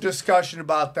 No discussion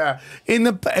about that.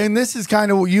 And this is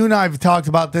kind of what you and I have talked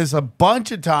about this a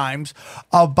bunch of times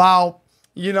about,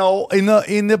 you know, in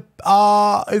the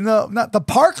not the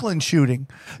Parkland shooting.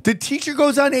 The teacher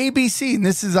goes on ABC, and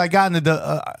this is I got into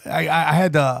the I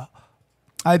had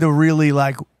to really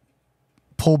like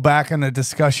pull back on the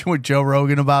discussion with Joe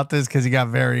Rogan about this because he got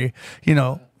very, you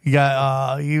know. He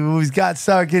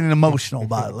started getting emotional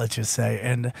about it, let's just say.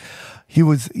 And he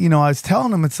was, you know, I was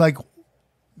telling him it's like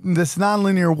this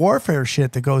nonlinear warfare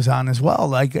shit that goes on as well.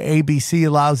 Like ABC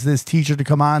allows this teacher to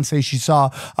come on and say she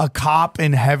saw a cop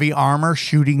in heavy armor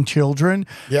shooting children.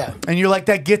 Yeah. And you're like,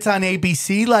 that gets on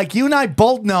ABC? Like, you and I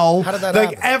both know, how did that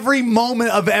like, happen? every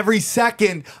moment of every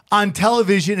second on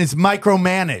television is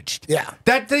micromanaged. Yeah.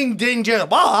 That thing didn't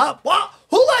just,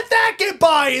 who let that get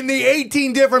by in the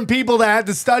 18 different people that had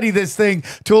to study this thing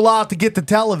to allow it to get to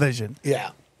television? Yeah.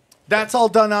 That's all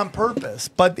done on purpose.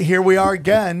 But here we are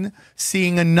again,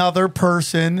 seeing another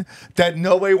person that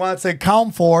nobody wants to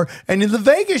account for. And in the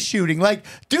Vegas shooting, like,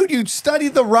 dude, you study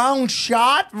the round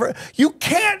shot. You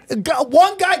can't,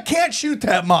 one guy can't shoot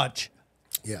that much.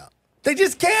 Yeah. They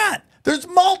just can't. There's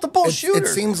multiple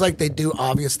shooters. It seems like they do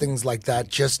obvious things like that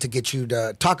just to get you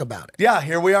to talk about it. Yeah,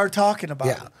 here we are talking about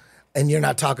it. And you're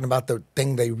not talking about the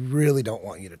thing they really don't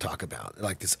want you to talk about,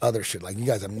 like this other shit. Like, you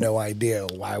guys have no idea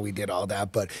why we did all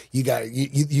that, but you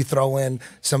throw in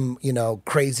some, you know,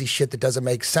 crazy shit that doesn't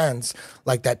make sense,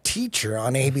 like that teacher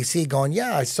on ABC going,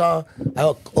 yeah,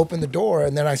 I opened the door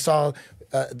and then I saw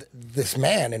this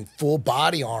man in full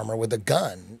body armor with a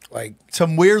gun, like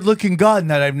some weird looking gun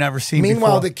that I've never seen.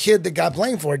 Meanwhile, before. the kid that got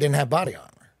blamed for it didn't have body armor.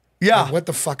 Yeah. Like, what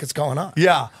the fuck is going on?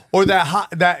 Yeah. Or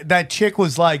that chick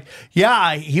was like,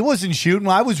 yeah, he wasn't shooting.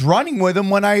 I was running with him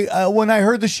when I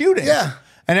heard the shooting. Yeah.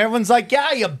 And everyone's like,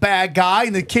 yeah, you bad guy.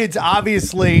 And the kid's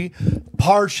obviously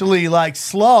partially like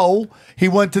slow. He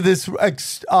went to this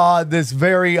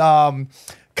very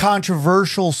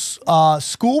controversial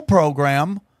school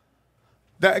program.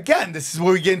 That, again, this is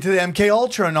where we get into the MK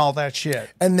Ultra and all that shit.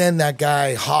 And then that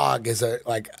guy Hogg is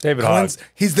David Hogg.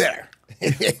 He's there.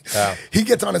 He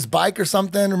gets on his bike or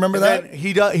something. Remember that?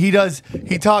 He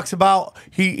talks about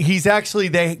he's actually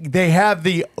they have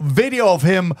the video of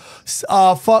him.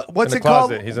 What's it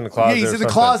called? He's in the closet. Yeah, he's in the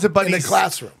closet, but in the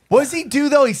classroom. What does he do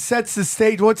though? He sets the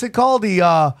stage. What's it called? He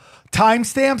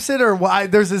timestamps it, or why?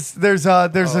 There's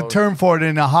a term for it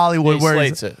in Hollywood he where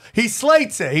slates it. He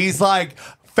slates it. He's like,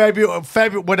 February,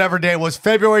 whatever day it was,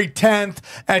 February 10th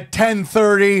at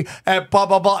 10:30 at blah,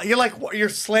 blah, blah. You're like, what, you're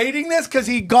slating this? Because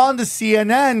he'd gone to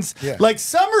CNN's like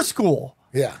summer school.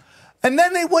 Yeah. And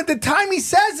then the time he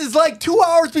says is like 2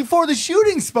 hours before the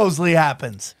shooting supposedly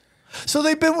happens. So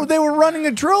they were running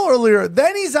a drill earlier.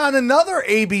 Then he's on another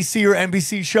ABC or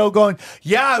NBC show going,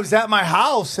 yeah, I was at my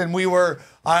house and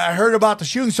I heard about the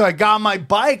shooting, so I got on my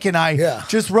bike and I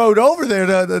just rode over there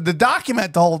to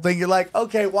document the whole thing. You're like,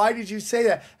 okay, why did you say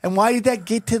that? And why did that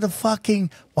get to the final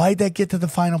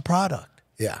product?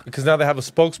 Yeah. Because now they have a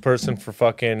spokesperson for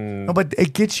fucking... No, but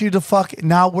it gets you to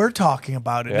now we're talking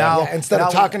about it. Yeah. Now, instead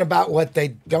of talking about what they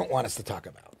don't want us to talk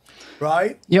about.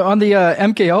 Right? Yeah, on the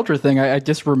MK Ultra thing, I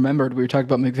just remembered we were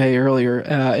talking about McVeigh earlier,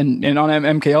 and on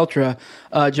MK Ultra,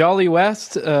 Jolly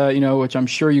West, which I'm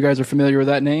sure you guys are familiar with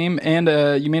that name, and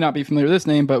you may not be familiar with this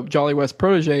name, but Jolly West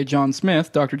protege John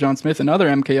Smith, Dr. John Smith, another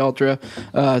MK Ultra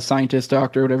scientist,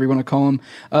 doctor, whatever you want to call him,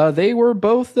 they were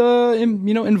both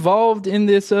involved in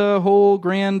this whole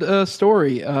grand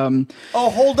story.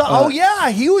 Hold on!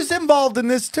 Yeah, he was involved in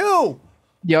this too.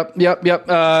 Yep.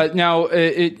 Now,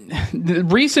 the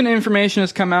recent information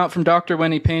has come out from Dr.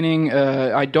 Wendy Painting.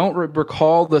 I don't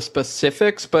recall the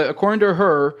specifics, but according to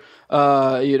her,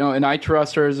 and I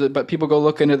trust her, but people go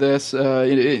look into this.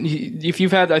 If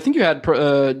you've had, I think you had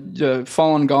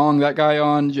Falun Gong, that guy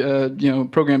on,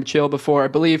 Program Chill before, I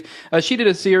believe. She did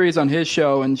a series on his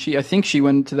show, and I think she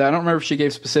went into that. I don't remember if she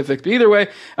gave specifics, but either way,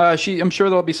 I'm sure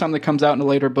there'll be something that comes out in a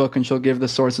later book, and she'll give the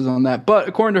sources on that. But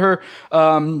according to her,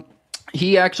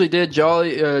 he actually did.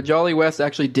 Jolly West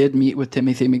actually did meet with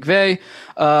Timothy McVeigh.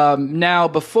 Now,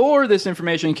 before this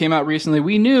information came out recently,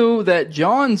 we knew that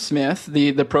John Smith,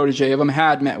 the protege of him,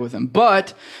 had met with him,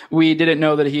 but we didn't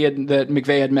know that that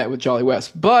McVeigh had met with Jolly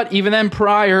West. But even then,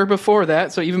 before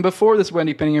that, so even before this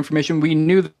Wendy Penning information, we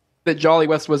knew that Jolly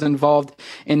West was involved,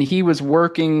 and he was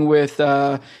working with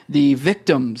the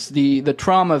victims, the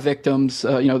trauma victims,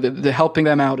 the helping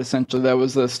them out. Essentially, that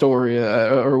was the story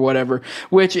or whatever.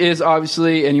 Which is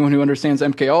obviously anyone who understands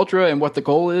MK Ultra and what the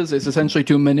goal is essentially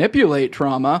to manipulate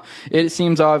trauma. It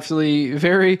seems obviously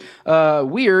very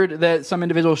weird that some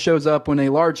individual shows up when a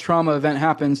large trauma event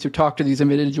happens to talk to these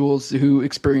individuals who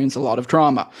experience a lot of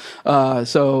trauma.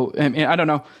 So I don't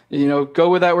know. Go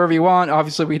with that wherever you want.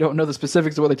 Obviously, we don't know the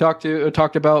specifics of what they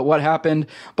talked about, what happened,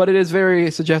 but it is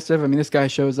very suggestive. I mean, this guy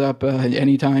shows up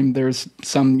anytime there's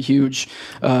some huge,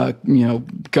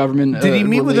 government. Did he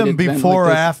meet with him before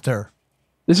or after?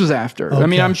 This was after. Okay. I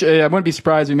mean, I'm sure I wouldn't be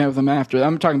surprised if we met with him after.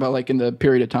 I'm talking about like in the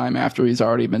period of time after he's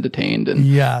already been detained and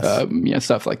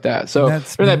stuff like that. So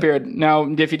during that period. Now,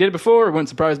 if he did it before, it wouldn't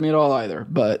surprise me at all either.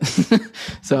 But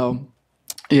so,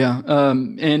 yeah.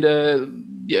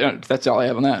 That's all I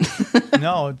have on that.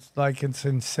 No, it's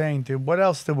insane, dude. What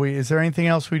else is there anything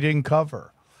else we didn't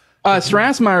cover?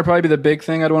 Strassmeyer would probably be the big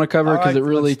thing I'd want to cover because it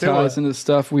really ties into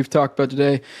stuff we've talked about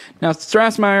today. Now,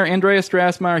 Andreas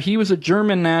Strassmeyer, he was a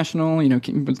German national,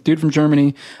 dude from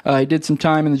Germany. He did some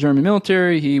time in the German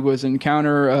military. He was in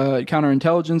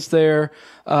counterintelligence there.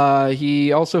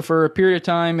 He also, for a period of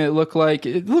time, it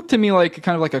looked to me like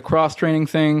kind of like a cross-training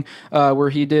thing, where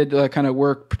he did kind of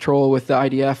work patrol with the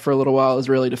IDF for a little while,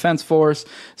 Israeli Defense Force.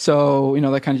 So,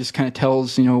 that kind of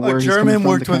tells, where he's coming from. German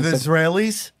worked with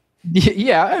Israelis?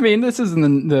 Yeah, I mean, this is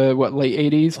in the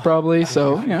late 80s probably,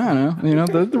 so I don't know,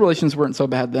 the relations weren't so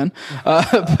bad then.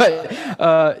 This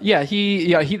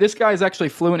guy is actually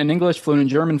fluent in English, fluent in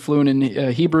German, fluent in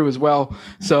Hebrew as well.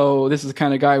 So this is the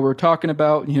kind of guy we're talking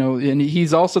about, and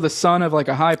he's also the son of like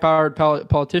a high-powered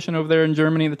politician over there in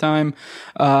Germany at the time.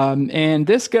 And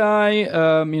this guy,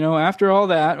 after all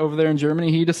that over there in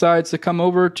Germany, he decides to come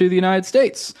over to the United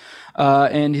States.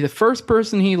 And the first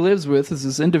person he lives with is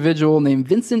this individual named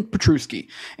Vincent Petruski.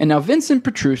 And now Vincent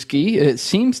Petruski, it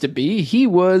seems to be, he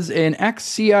was an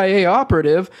ex-CIA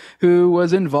operative who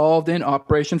was involved in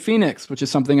Operation Phoenix, which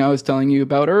is something I was telling you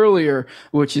about earlier,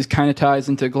 which is kind of ties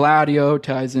into Gladio,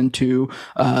 ties into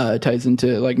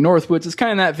like Northwoods. It's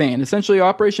kind of that vein. Essentially,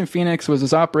 Operation Phoenix was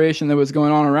this operation that was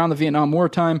going on around the Vietnam War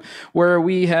time where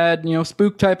we had,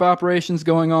 spook type operations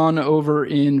going on over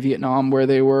in Vietnam where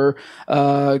they were,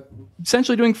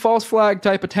 essentially doing false flag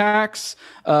type attacks,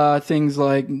 things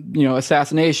like,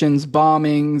 assassinations,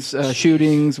 bombings,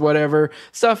 shootings, whatever,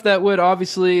 stuff that would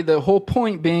obviously, the whole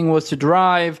point being was to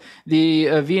drive the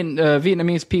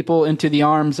Vietnamese people into the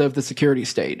arms of the security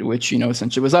state, which,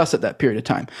 essentially was us at that period of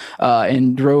time,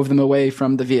 and drove them away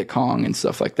from the Viet Cong and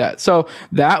stuff like that. So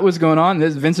that was going on.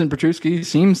 This Vincent Petruski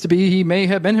seems to be, he may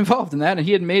have been involved in that, and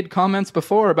he had made comments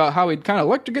before about how he'd kind of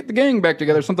like to get the gang back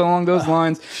together, something along those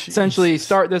lines, essentially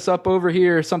start this up over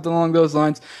here, something along those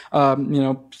lines.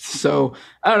 So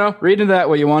I don't know, read into that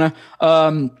what you want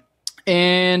to.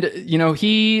 And,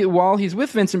 while he's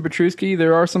with Vincent Petruski,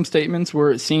 there are some statements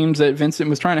where it seems that Vincent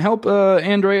was trying to help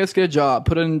Andreas get a job,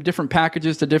 put in different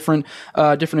packages to different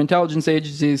intelligence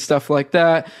agencies, stuff like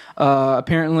that.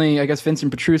 Apparently, I guess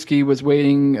Vincent Petruski was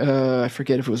waiting, I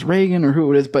forget if it was Reagan or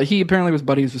who it is, but he apparently was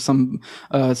buddies with some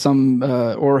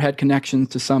or had connections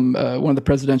to some, one of the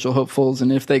presidential hopefuls.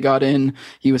 And if they got in,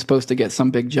 he was supposed to get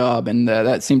some big job, and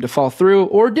that seemed to fall through,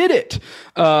 or did it?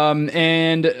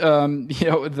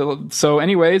 So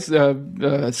anyways,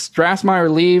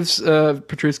 Strassmeyer leaves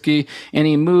Petruski and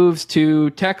he moves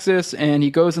to Texas, and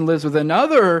he goes and lives with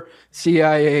another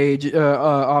CIA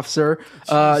officer,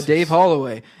 Dave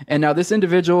Holloway. And now this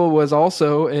individual was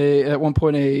also at one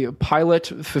point a pilot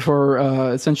for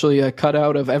essentially a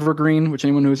cutout of Evergreen, which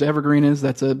anyone knows Evergreen is,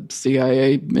 that's a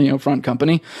CIA front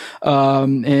company.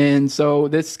 And so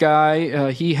this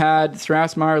guy, he had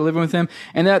Strassmeyer living with him.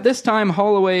 And at this time,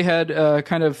 Holloway had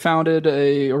kind of founded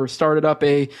started up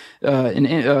a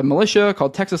militia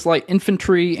called Texas Light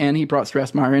Infantry, and he brought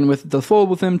Strassmeyer in with the fold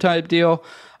with him type deal.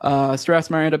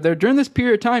 Strassmeyer ended up there. During this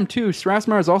period of time, too,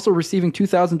 Strassmeyer is also receiving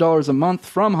 $2,000 a month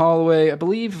from Holloway. I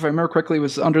believe, if I remember correctly, it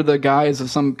was under the guise of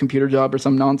some computer job or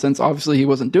some nonsense. Obviously, he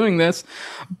wasn't doing this,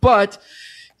 but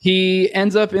he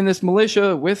ends up in this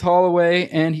militia with Holloway,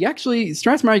 and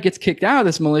Strassmeyer gets kicked out of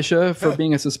this militia for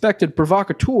being a suspected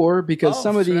provocateur because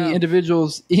some of the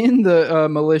individuals in the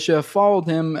militia followed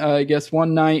him, I guess,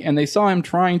 one night, and they saw him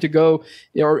trying to go,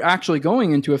 or actually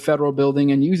going into a federal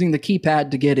building and using the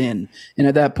keypad to get in. And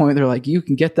at that point, they're like, you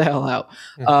can get the hell out.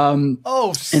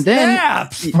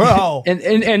 Snaps, bro.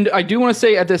 And I do want to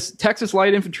say at this Texas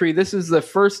Light Infantry, this is the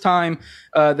first time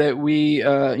that we,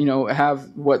 have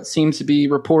what seems to be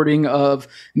reported reporting of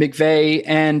McVeigh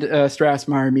and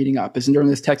Strassmeyer meeting up. Is during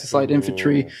this Texas Light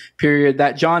Infantry period.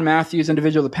 That John Matthews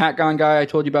individual, the Patgon guy I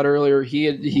told you about earlier,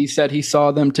 he said he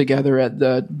saw them together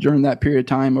during that period of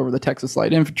time over the Texas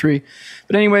Light Infantry.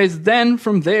 But anyways, then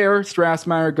from there,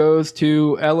 Strassmeyer goes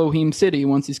to Elohim City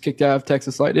once he's kicked out of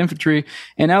Texas Light Infantry.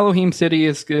 And Elohim City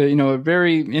is,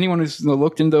 anyone who's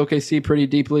looked into OKC pretty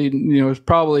deeply, has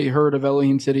probably heard of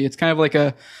Elohim City. It's kind of like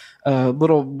a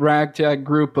little ragtag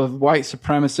group of white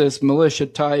supremacists, militia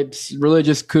types,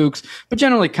 religious kooks, but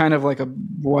generally kind of like a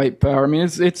white power. I mean,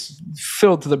 it's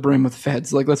filled to the brim with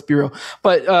feds. Like, let's be real.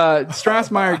 But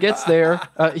Strassmeyer gets there.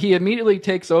 He immediately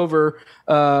takes over,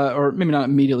 or maybe not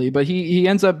immediately, but he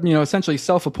ends up, essentially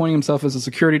self-appointing himself as a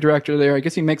security director there. I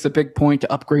guess he makes a big point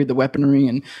to upgrade the weaponry,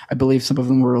 and I believe some of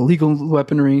them were illegal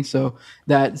weaponry, so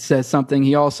that says something.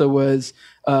 He also was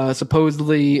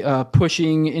supposedly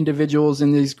pushing individuals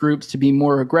in these groups to be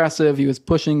more aggressive. He was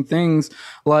pushing things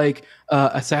like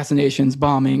assassinations,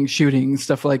 bombing, shooting,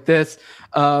 stuff like this.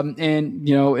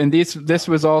 And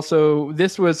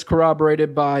this was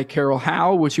corroborated by Carol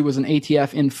Howe, which was an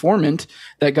ATF informant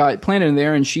that got planted in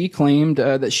there, and she claimed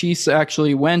that she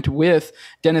actually went with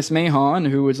Dennis Mahon,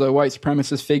 who was a white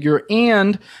supremacist figure,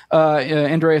 and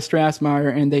Andreas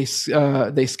Strassmeyer, and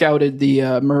they scouted the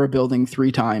Murrah building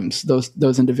 3 times.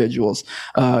 Those individuals,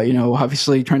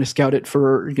 obviously trying to scout it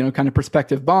for kind of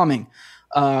prospective bombing.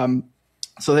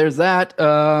 So there's that.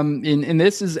 And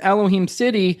this is Elohim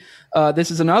City.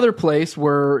 This is another place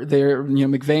where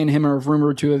McVeigh and him are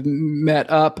rumored to have met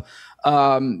up.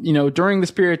 During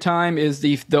this period of time is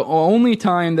the only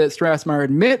time that Strassmeyer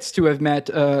admits to have met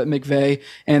McVeigh,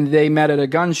 and they met at a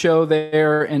gun show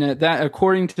there. And at that,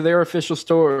 according to their official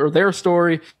story, or their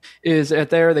story, is at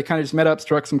there they kind of just met up,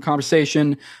 struck some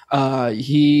conversation.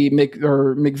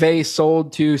 McVeigh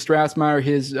sold to Strassmeyer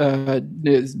his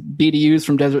BDUs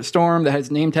from Desert Storm that has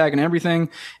name tag and everything.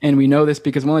 And we know this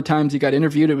because one of the times he got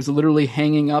interviewed, it was literally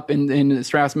hanging up in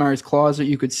Strassmeyer's closet.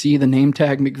 You could see the name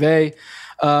tag McVeigh.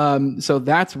 So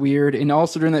that's weird. And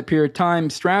also during that period of time,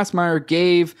 Strassmeyer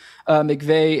gave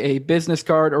McVeigh a business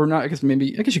card, or not, I guess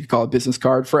you could call it a business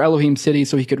card for Elohim City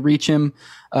so he could reach him,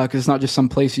 because it's not just some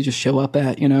place you just show up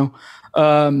at, and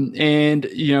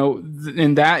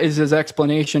that is his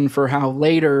explanation for how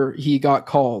later he got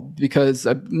called, because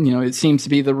it seems to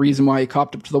be the reason why he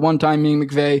copped up to the one time meeting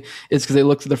McVeigh is because they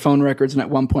looked at their phone records, and at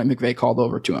one point McVeigh called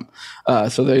over to him.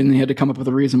 So they had to come up with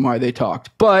a reason why they talked.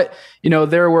 But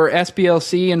there were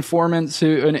SPLC informants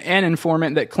an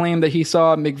informant that claimed that he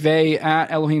saw McVeigh at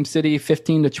Elohim City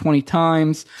 15 to 20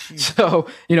 times. So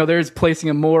there's placing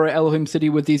him more at Elohim City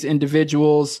with these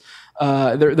individuals.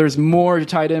 There's more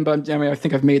tied in, but I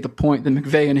think I've made the point that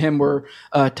McVeigh and him were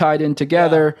tied in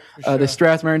together. Sure. The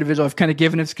Strassmeyer individual, I've kind of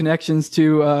given his connections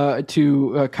to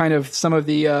kind of some of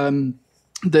the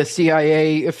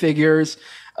CIA figures.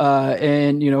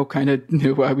 And kind of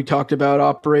we talked about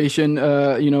Operation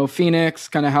Phoenix,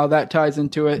 kind of how that ties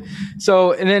into it.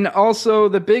 So, and then also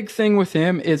the big thing with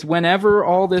him is whenever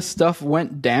all this stuff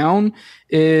went down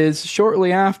is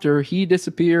shortly after he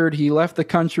disappeared, he left the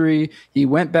country, he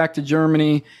went back to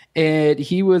Germany, and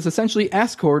he was essentially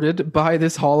escorted by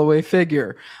this Holloway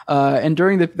figure. And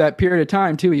during that period of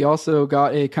time, too, he also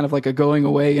got a kind of like a going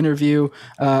away interview.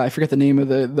 I forget the name of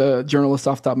the journalist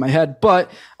off the top of my head, but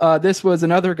this was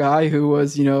another guy who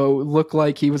was, looked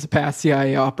like he was a past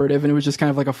CIA operative, and it was just kind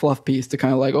of like a fluff piece to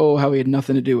kind of like, how he had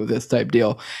nothing to do with this type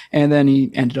deal. And then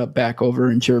he ended up back over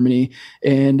in Germany,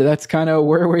 and that's kind of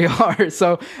where we are.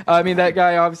 So, I mean, that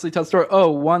guy obviously tells a story. Oh,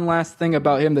 one last thing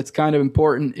about him that's kind of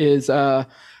important is the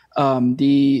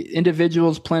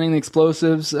individuals planning the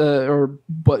explosives, or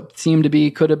what seemed to be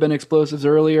could have been explosives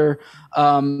earlier.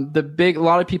 A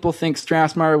lot of people think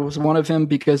Strassmeyer was one of them,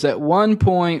 because at one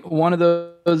point, one of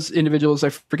those individuals, I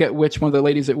forget which one of the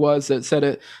ladies it was that said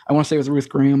it. I want to say it was Ruth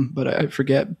Graham, but I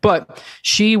forget. But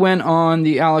she went on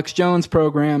the Alex Jones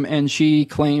program, and she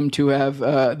claimed to have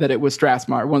that it was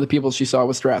Strassmeyer. One of the people she saw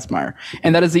was Strassmeyer,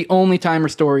 and that is the only time her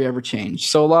story ever changed.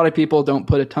 So a lot of people don't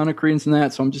put a ton of credence in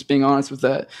that. So I'm just being honest with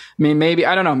that. I mean, maybe,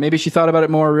 I don't know, maybe she thought about it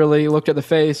more, really looked at the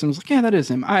face and was like, yeah, that is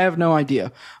him. I have no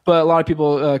idea. But a lot of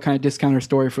people kind of discount her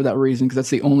story for that reason, because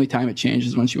that's the only time it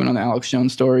changes, when she went on the Alex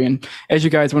Jones story. And as you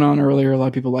guys went on earlier, a lot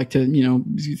of people like to,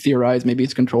 theorize maybe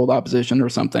it's controlled opposition or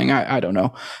something. I don't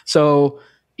know. So,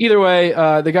 either way,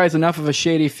 the guy's enough of a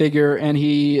shady figure, and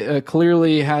he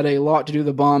clearly had a lot to do with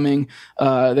the bombing.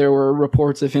 There were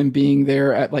reports of him being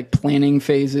there at like planning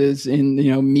phases in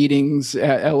meetings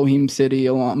at Elohim City,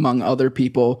 among other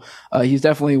people. He's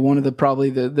definitely one of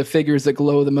probably the figures that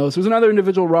glow the most. There's another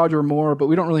individual, Roger Moore, but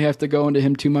we don't really have to go into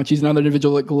him too much. He's another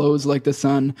individual that glows like the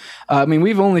sun. I mean,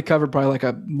 we've only covered probably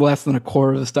like less than a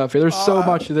quarter of the stuff here. There's so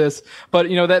much of this, but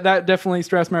that definitely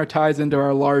Strassmeyer ties into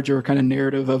our larger kind of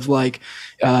narrative of like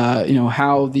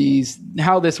how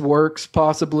this works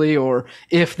possibly, or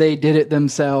if they did it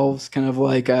themselves, kind of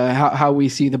like how we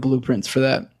see the blueprints for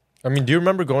that. I mean, do you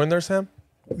remember going there, Sam?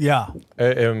 Yeah.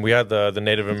 And we had the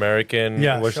Native American,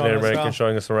 Native American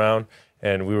showing us around,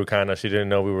 and we were she didn't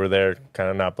know we were there, kind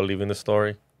of not believing the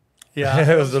story. Yeah,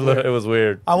 it was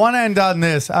weird. I want to end on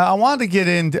this. I want to get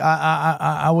into.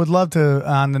 I would love to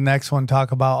on the next one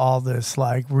talk about all this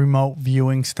like remote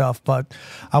viewing stuff, but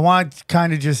I want to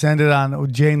kind of just end it on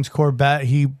James Corbett.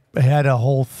 He had a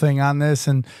whole thing on this,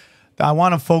 and I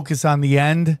want to focus on the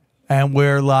end and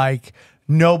where like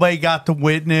nobody got to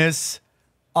witness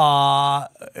Timothy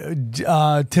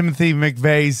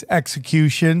McVeigh's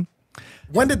execution.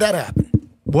 When did that happen?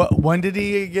 When did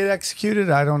he get executed?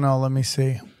 I don't know. Let me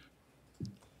see.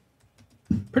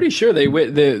 Pretty sure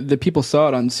the people saw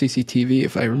it on CCTV,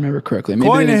 if I remember correctly. Maybe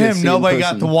according to him, nobody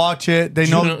got to watch it. They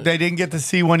didn't get to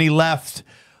see when he left.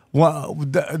 Well,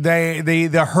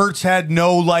 the Hertz had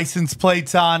no license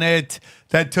plates on it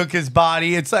that took his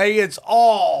body. It's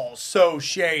all so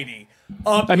shady.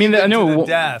 I know.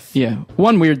 Death. Yeah,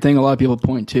 one weird thing a lot of people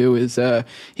point to is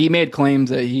he made claims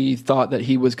that he thought that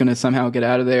he was going to somehow get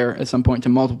out of there at some point to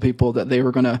multiple people, that they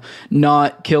were going to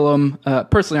not kill him.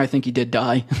 Personally, I think he did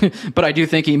die, but I do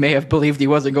think he may have believed he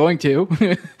wasn't going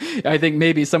to. I think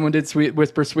maybe someone did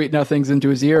whisper sweet nothings into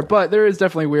his ear, but there is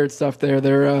definitely weird stuff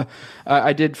there.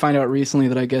 I did find out recently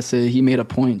that I guess he made a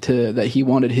point that he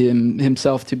wanted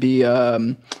himself to be.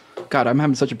 God, I'm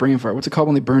having such a brain fart. What's it called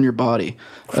when they burn your body?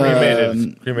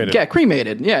 Cremated. Yeah,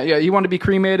 cremated. Yeah. He wanted to be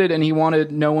cremated, and he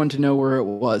wanted no one to know where it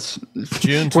was.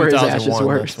 June 2001.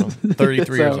 Where his ashes were.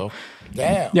 33 years old.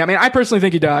 Damn. Yeah, I mean, I personally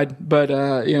think he died, but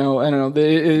I don't know.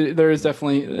 There is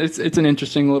definitely it's an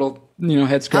interesting little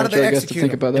head scratcher, I guess, to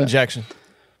think about that. Injection.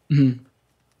 Mm-hmm.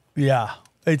 Yeah,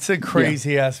 it's a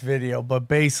crazy ass video, but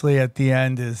basically at the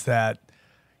end is that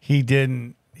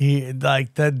the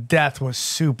death was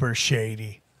super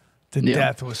shady.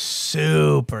 Death was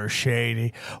super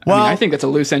shady. Well, I think that's a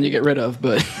loose end you get rid of,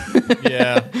 but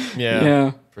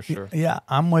yeah, for sure. Yeah,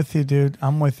 I'm with you, dude.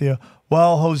 I'm with you.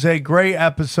 Well, Jose, great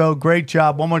episode. Great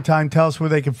job. One more time, tell us where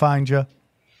they can find you.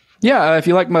 Yeah, if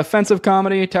you like my offensive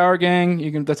comedy, Tower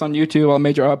Gang, that's on YouTube, all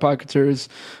major art podcasters,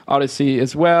 Odyssey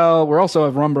as well. We also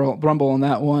have Rumble on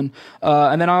that one.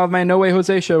 And then I'll have my No Way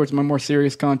Jose show, which is my more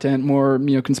serious content, more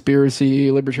conspiracy,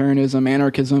 libertarianism,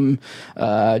 anarchism,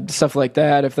 stuff like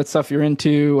that. If that's stuff you're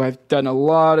into, I've done a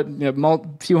lot of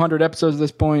few hundred episodes at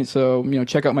this point, so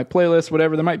check out my playlist,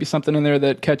 whatever. There might be something in there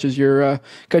that catches your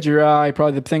eye.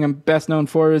 Probably the thing I'm best known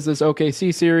for is this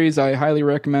OKC series. I highly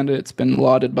recommend it. It's been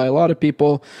lauded by a lot of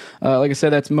people. Like I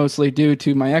said, that's mostly due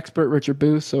to my expert, Richard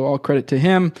Booth, so all credit to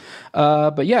him.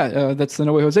 But yeah, that's the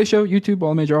No Way Jose show, YouTube,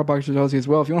 all major outboxers as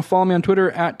well. If you want to follow me on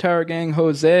Twitter,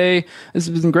 @TowerGangJose. This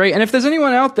has been great. And if there's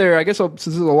anyone out there, I guess since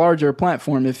this is a larger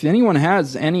platform, if anyone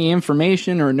has any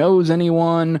information or knows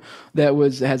anyone that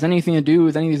has anything to do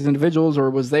with any of these individuals or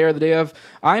was there the day of,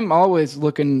 I'm always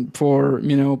looking for,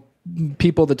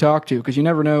 people to talk to, because you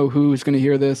never know who's going to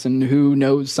hear this and who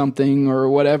knows something or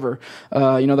whatever.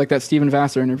 Like that Stephen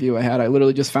Vassar interview I had. I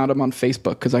literally just found him on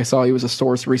Facebook because I saw he was a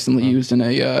source recently used in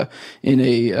a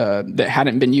that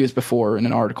hadn't been used before in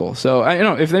an article. So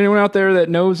if there's anyone out there that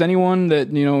knows anyone that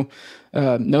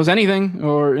knows anything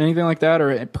or anything like that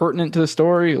or pertinent to the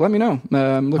story, let me know.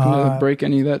 I'm looking to break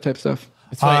any of that type of stuff.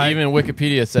 It's funny, even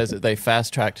Wikipedia says that they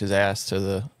fast tracked his ass to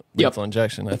the lethal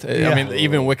injection. I mean,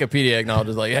 even Wikipedia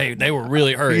acknowledges like, hey, they were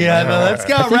really hurrying. Yeah, let's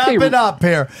go wrap it up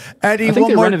here. Eddie, I think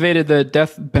they renovated the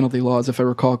death penalty laws, if I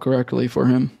recall correctly, for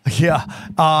him. Yeah.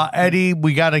 Eddie,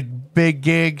 we got a big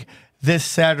gig this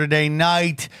Saturday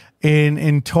night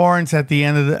in Torrance at the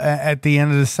end of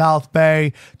the South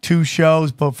Bay. 2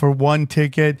 shows, but for 1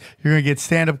 ticket, you're gonna get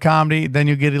stand-up comedy. Then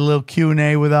you'll get a little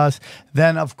Q&A with us.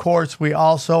 Then, of course, we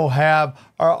also have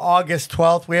our August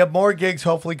 12th. We have more gigs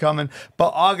hopefully coming,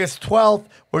 but August 12th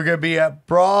we're gonna be at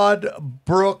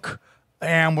Broadbrook.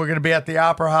 And we're going to be at the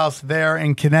Opera House there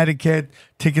in Connecticut.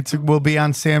 Tickets will be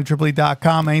on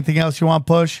SamTripoli.com. Anything else you want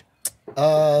to push?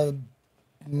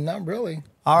 Not really.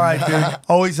 All right, dude.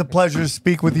 Always a pleasure to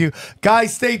speak with you.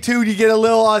 Guys, stay tuned. You get a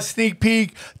little sneak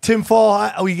peek.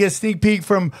 We get a sneak peek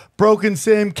from Broken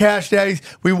Sim, Cash Daddies.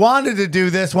 We wanted to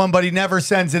do this one, but he never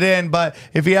sends it in. But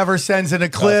if he ever sends in a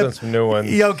clip. Send some new ones.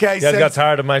 Okay. You guys got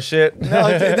tired of my shit?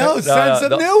 No, send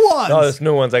some new ones. No, there's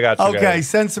new ones. I got you Okay, guys.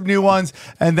 send some new ones.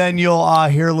 And then you'll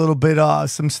hear a little bit,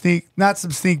 not some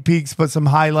sneak peeks, but some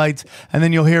highlights. And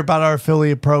then you'll hear about our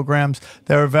affiliate programs.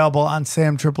 They're available on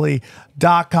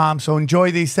SamTripoli.com. So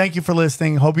enjoy these. Thank you for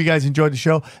listening. Hope you guys enjoyed the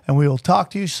show, and we will talk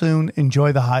to you soon.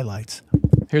 Enjoy the highlights.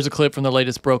 Here's a clip from the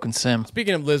latest Broken Sim.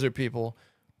 Speaking of lizard people,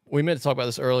 we meant to talk about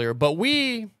this earlier, but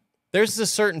there's a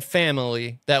certain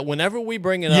family that whenever we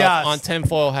bring it up on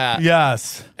Tinfoil Hat,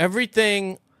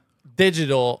 everything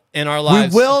digital in our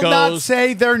lives we will not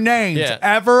say their names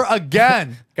ever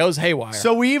again. Goes haywire.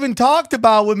 So we even talked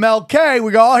about with Mel K.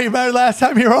 We go, oh, you remember last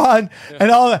time you were on?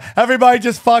 And everybody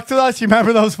just fucked with us. You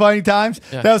remember those funny times?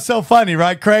 Yeah. That was so funny,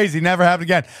 right? Crazy. Never happened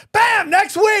again. Bam!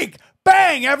 Next week.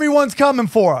 Bang! Everyone's coming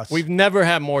for us. We've never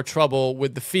had more trouble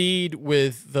with the feed,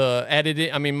 with the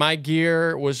editing. I mean, my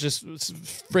gear was just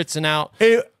fritzing out.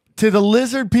 To the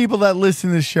lizard people that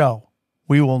listen to the show,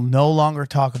 we will no longer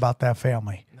talk about that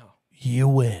family. No. You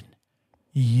win.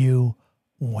 You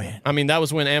win. I mean, that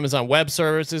was when Amazon Web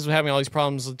Services was having all these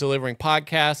problems with delivering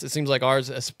podcasts. It seems like ours,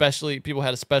 people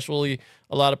had especially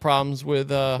a lot of problems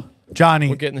with Johnny.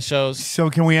 We're getting the shows.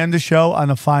 So can we end the show on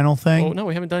a final thing? Oh, no,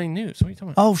 we haven't done any news. What are you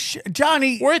talking about? Oh, shit.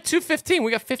 Johnny. We're at 2:15. We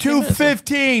got 15 minutes.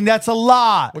 2:15. That's a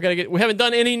lot. We haven't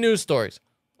done any news stories.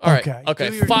 All right.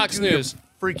 Okay. Fox News.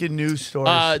 Freaking news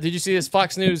stories. Did you see this?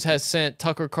 Fox News has sent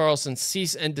Tucker Carlson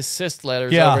cease and desist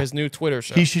letters over his new Twitter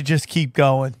show. He should just keep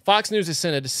going. Fox News has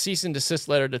sent a cease and desist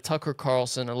letter to Tucker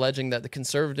Carlson alleging that the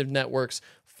conservative network's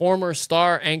former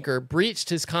star anchor breached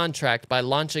his contract by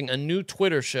launching a new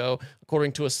Twitter show,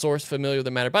 according to a source familiar with the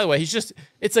matter. By the way,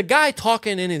 it's a guy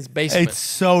talking in his basement. It's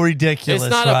so ridiculous. It's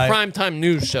not a primetime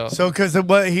news show. So because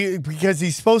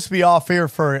he's supposed to be off air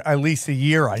for at least a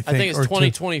year, I think. I think it's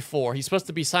 2024. He's supposed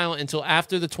to be silent until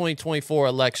after the 2024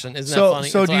 election. Isn't that funny?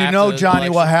 So do you know,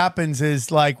 Johnny, what happens is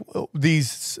like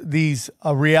these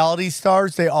reality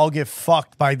stars, they all get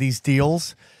fucked by these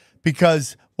deals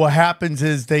because what happens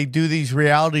is they do these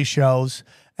reality shows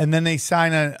and then they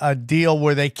sign a deal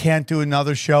where they can't do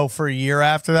another show for a year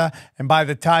after that. And by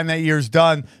the time that year's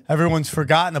done, everyone's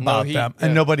forgotten about them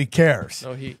and nobody cares.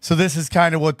 No heat. So this is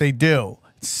kind of what they do.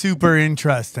 It's super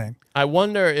interesting. I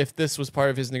wonder if this was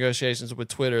part of his negotiations with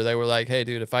Twitter. They were like, hey,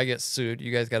 dude, if I get sued,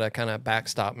 you guys got to kind of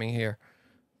backstop me here.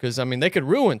 Because, I mean, they could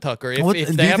ruin Tucker. If do they you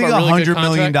have think a really good $100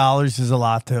 million contract. is a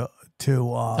lot to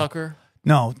Tucker?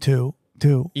 No, to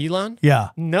Elon? Yeah.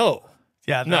 No.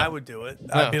 Yeah, no. I would do it.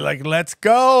 I'd be like, let's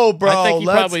go, bro. I think he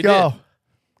probably did.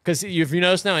 Because if you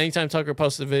notice now, anytime Tucker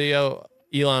posts a video,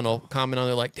 Elon will comment on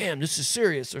it like, damn, this is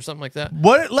serious or something like that.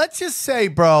 Let's just say,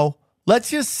 bro,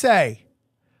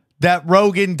 that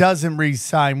Rogan doesn't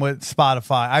re-sign with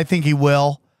Spotify. I think he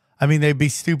will. I mean, they'd be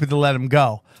stupid to let him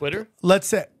go. Twitter? Let's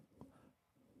say.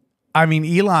 I mean,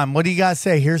 Elon, what do you got to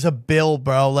say? Here's a bill,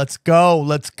 bro. Let's go.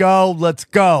 Let's go. Let's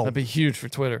go. That'd be huge for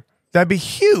Twitter. That'd be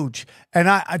huge. And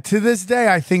to this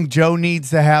day, I think Joe needs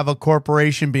to have a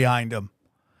corporation behind him,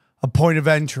 a point of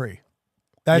entry.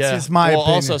 That's just my opinion.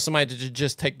 Also somebody to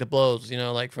just take the blows,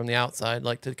 like from the outside,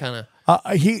 like to kind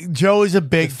of. Joe is a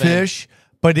big fish,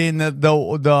 but in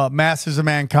the Masters of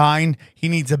Mankind, he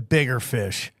needs a bigger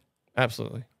fish.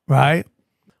 Absolutely. Right?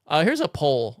 Here's a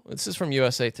poll. This is from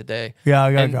USA Today. Yeah,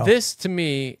 I gotta go. This, to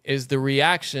me, is the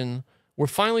reaction. We're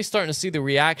finally starting to see the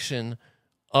reaction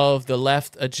of the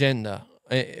left agenda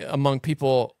among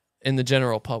people in the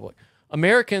general public.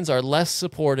 Americans are less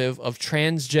supportive of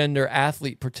transgender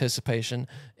athlete participation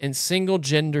in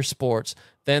single-gender sports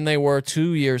than they were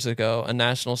 2 years ago, a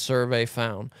national survey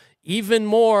found. Even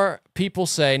more people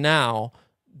say now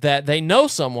that they know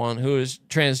someone who is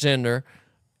transgender,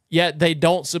 yet they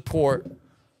don't support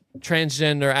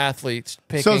transgender athletes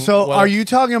picking. So are you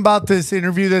talking about this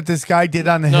interview that this guy did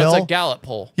on the Hill? No, it's a Gallup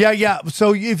poll. Yeah.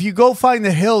 So if you go find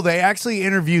the Hill, they actually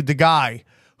interviewed the guy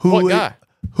who. What guy?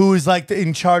 Who is like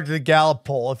in charge of the Gallup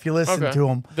poll? If you listen to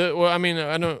him. I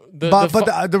know.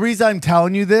 But the reason I'm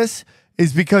telling you this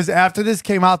is because after this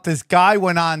came out, this guy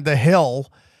went on the Hill.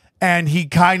 And he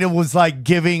kind of was like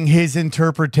giving his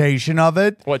interpretation of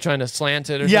it. What, trying to slant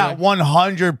it or something? Yeah,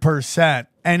 100%.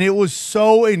 And it was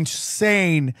so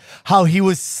insane how he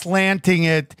was slanting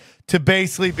it to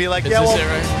basically be like, is this it,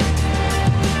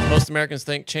 right? Most Americans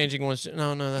think changing one's...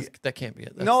 No, that can't be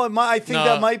it. I think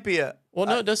that might be it. Well,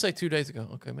 no, it does say 2 days ago.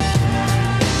 Okay,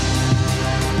 man.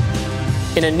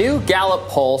 In a new Gallup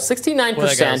poll,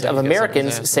 69% of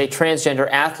Americans say transgender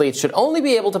athletes should only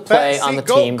be able to play on the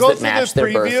teams that match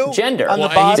their birth gender.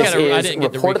 This is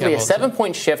reportedly a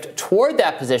 7-point shift toward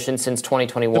that position since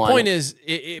 2021. The point is,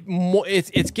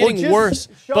 it's getting worse.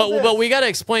 But we got to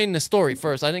explain the story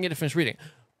first. I didn't get to finish reading.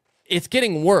 It's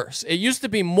getting worse. It used to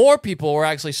be more people were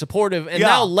actually supportive, and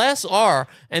now less are.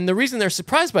 And the reason they're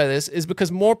surprised by this is because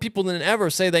more people than ever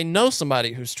say they know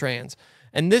somebody who's trans.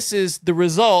 And this is the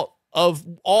result of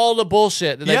all the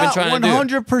bullshit that they've been trying to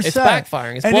do. 100%. It's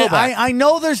backfiring. It's and blowback. I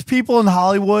know there's people in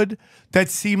Hollywood that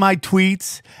see my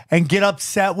tweets and get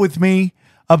upset with me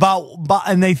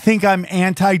and they think I'm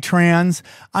anti-trans.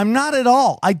 I'm not at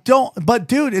all. I don't. But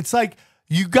dude, it's like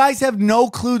you guys have no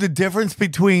clue the difference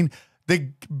between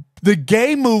the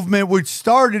gay movement, which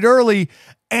started early,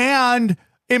 and,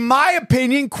 in my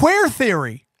opinion, queer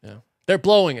theory. Yeah, they're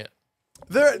blowing it.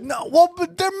 But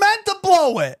they're meant to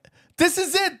blow it. This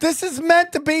is it. This is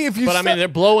meant to be. But I mean, they're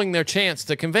blowing their chance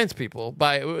to convince people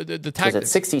by the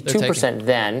tactics. It was at 62%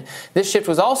 then. This shift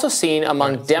was also seen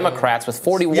among Democrats with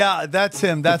 41. Yeah, that's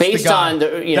him. That's based the guy.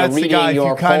 on reading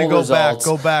your poll results.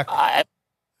 Go back.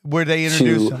 Where they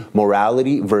introduce to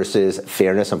morality versus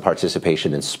fairness and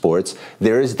participation in sports,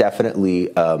 there is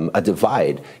definitely a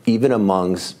divide, even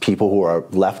amongst people who are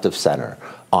left of center,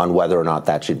 on whether or not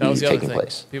that should be taking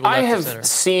place. I have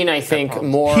seen, I think,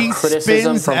 more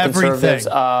criticism from conservatives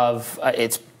of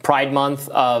it's Pride Month,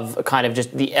 of kind of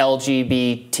just the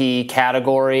LGBT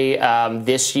category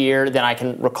this year than I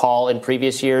can recall in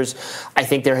previous years. I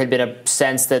think there had been a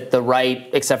sense that the right,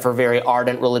 except for very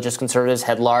ardent religious conservatives,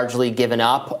 had largely given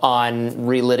up on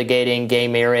relitigating gay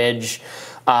marriage,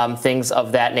 things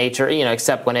of that nature,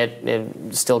 except when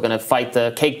it's still going to fight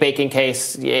the cake baking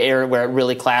case where it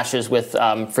really clashes with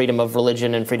freedom of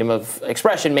religion and freedom of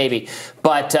expression, maybe.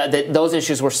 But those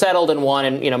issues were settled and won,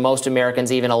 and most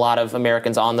Americans, even a lot of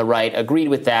Americans on the right, agreed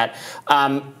with that.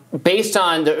 Based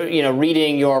on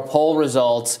reading your poll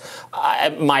results,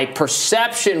 my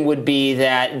perception would be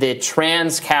that the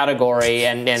trans category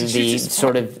and the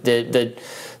sort of the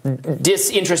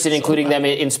disinterested, including them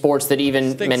in sports that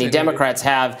even many Democrats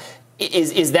have,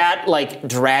 is that like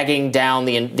dragging down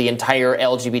the entire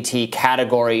LGBT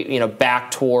category, back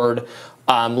toward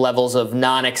levels of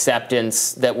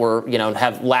non-acceptance that were,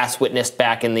 have last witnessed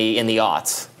back in the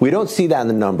aughts? We don't see that in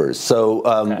the numbers.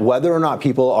 So whether or not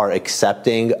people are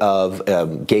accepting of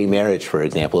gay marriage, for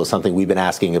example, is something we've been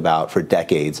asking about for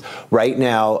decades. Right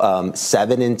now,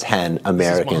 7 in 10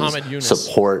 Americans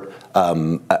support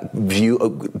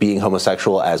view being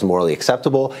homosexual as morally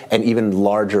acceptable, and even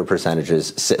larger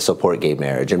percentages support gay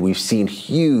marriage. And we've seen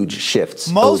huge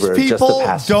shifts over just the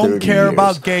past 30 years. Most people don't care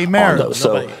about gay marriage.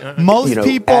 So most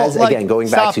people, again, going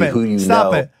back to who you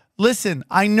know. Listen,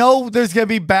 I know there's going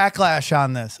to be backlash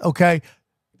on this, okay?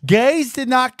 Gays did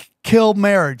not kill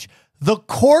marriage. The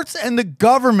courts and the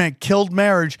government killed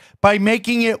marriage by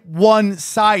making it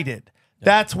one-sided.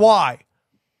 That's why,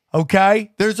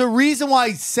 okay? There's a reason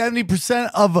why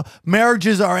 70% of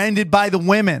marriages are ended by the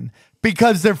women,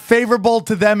 because they're favorable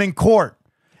to them in court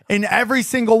in every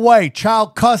single way.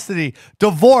 Child custody,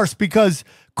 divorce, because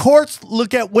courts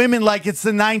look at women like it's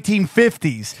the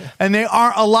 1950s, and they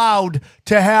aren't allowed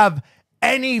to have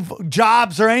any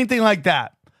jobs or anything like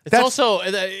that. It's also,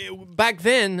 back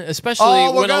then, especially...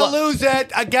 Oh, we're going to lose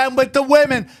it again with the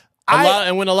women.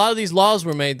 And when a lot of these laws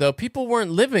were made, though, people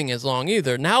weren't living as long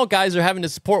either. Now guys are having to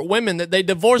support women that they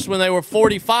divorced when they were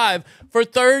 45 for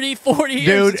 30, 40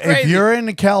 years. Dude, if you're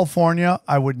in California,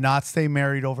 I would not stay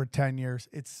married over 10 years.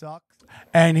 It sucks.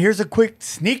 And here's a quick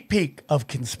sneak peek of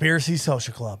Conspiracy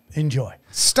Social Club. Enjoy.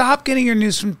 Stop getting your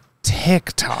news from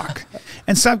TikTok.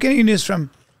 And stop getting your news from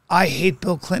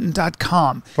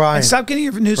IHateBillClinton.com. Brian. And stop getting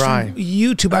your news from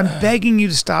YouTube. I'm begging you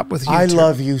to stop with YouTube. I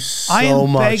love you so much, I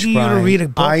am begging you to read a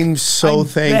book. I'm so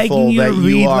thankful begging you that to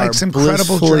read you are like some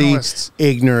credible blissfully journalists.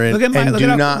 ignorant Look at my, and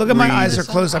do not look at my read. eyes are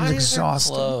closed. I'm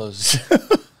exhausted.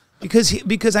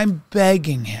 because I'm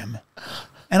begging him.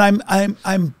 And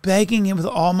I'm begging him with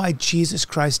all my Jesus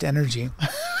Christ energy.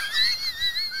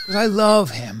 Because I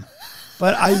love him.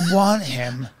 But I want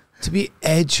him to be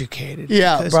educated.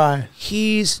 Yeah, Brian.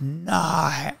 He's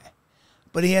not.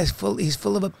 But he's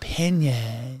full of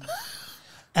opinion.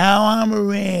 Now I'm a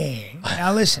ring.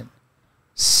 Now listen,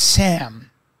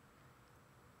 Sam.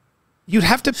 You'd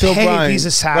have to pay these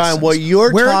assassins. Brian, what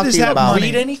you're Where talking does that about... money?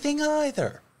 Read anything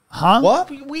either. Huh? What?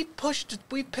 We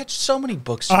pitched so many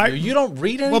books to you. You don't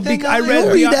read anything? I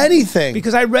don't read anything.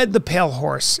 Because I read The Pale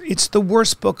Horse. It's the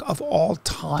worst book of all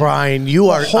time. Brian,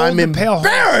 I'm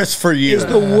embarrassed for you. It's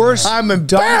the worst. I'm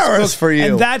embarrassed for you.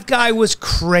 And that guy was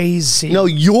crazy. No,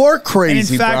 you're crazy, and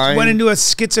in fact, Brian. went into a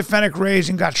schizophrenic rage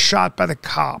and got shot by the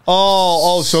cop.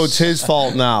 Oh, so it's his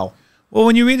fault now. Well,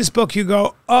 when you read this book, you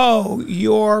go, oh,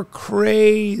 you're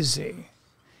crazy.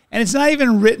 And it's not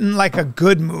even written like a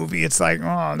good movie. It's like,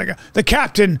 oh, the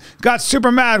captain got super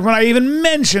mad when I even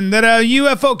mentioned that a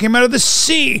UFO came out of the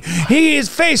sea. His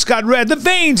face got red, the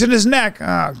veins in his neck.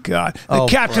 Oh, God. The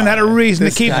captain had a reason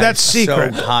to keep that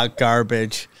secret. So hot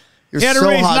garbage. He had a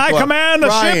reason. I command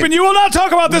the ship, and you will not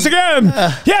talk about this again.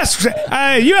 Yes,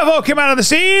 UFO came out of the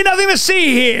sea. Nothing to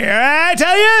see here. I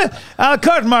tell you,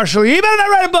 court martial, you better not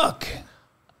write a book.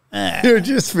 You're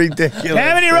just ridiculous.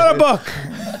 Haven't he wrote a book?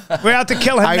 We have to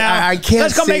kill him now. I can't.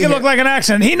 Let's go make it look like an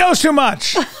accident. He knows too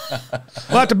much.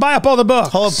 We'll have to buy up all the books.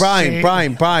 Hold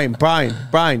on,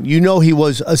 Brian. You know he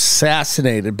was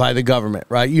assassinated by the government,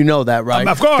 right? You know that, right?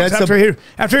 Of course. After he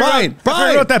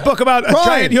wrote that book about a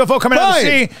giant UFO coming out of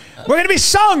the sea, we're going to be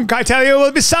sunk. I tell you,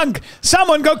 we'll be sunk.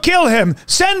 Someone go kill him.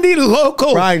 Send the local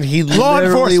he law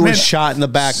literally enforcement. was shot in the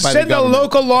back by the government. Send the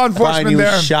local law enforcement Brian, he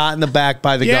there. was shot in the back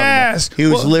by the Yes. government.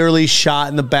 He was literally shot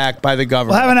in the back by the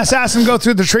government. We'll have an assassin go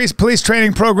through the police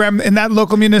training program in that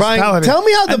local municipality. Brian, tell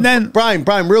me how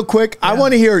Brian, real quick, I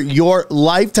want to hear your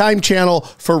Lifetime channel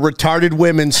for retarded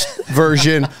women's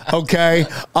version, okay,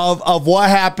 of what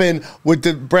happened with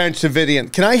the Branch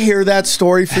Davidian. Can I hear that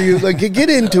story for you? Like, get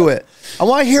into it. I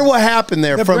want to hear what happened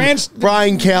there from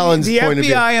Brian Callen's point of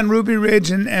view. The FBI and Ruby Ridge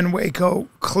and Waco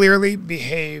clearly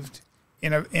behaved I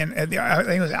think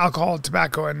it was alcohol,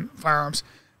 tobacco, and firearms,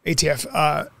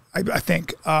 ATF. I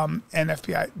think, and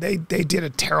FBI, they did a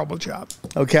terrible job.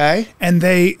 Okay. And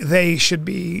they should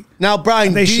be... Now,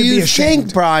 Brian, do you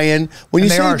think, Brian, when you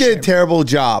say they did a terrible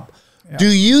job, do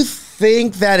you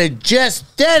think that it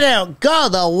just didn't go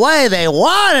the way they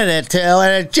wanted it to,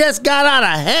 and it just got out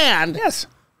of hand? Yes.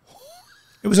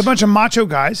 It was a bunch of macho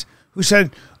guys who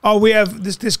said... Oh, we have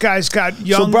this guy's got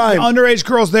young underage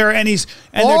girls there, and they're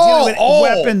dealing with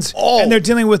weapons, and they're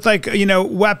dealing with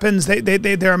weapons.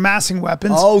 They're amassing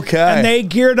weapons. Okay, and they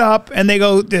geared up, and they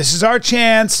go, "This is our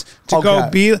chance to go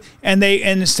be." And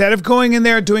instead of going in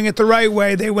there doing it the right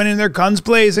way, they went in there guns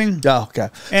blazing. Okay,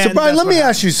 so Brian, let me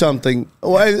ask you something.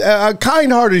 A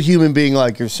kind-hearted human being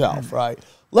like yourself, right?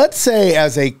 Let's say,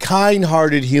 as a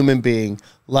kind-hearted human being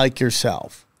like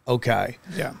yourself, okay,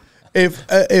 yeah.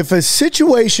 If a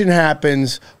situation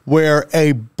happens where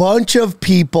a bunch of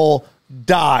people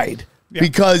died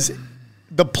because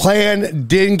the plan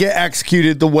didn't get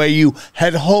executed the way you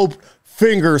had hoped,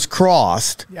 fingers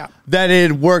crossed, that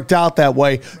it had worked out that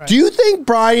way. Right. Do you think,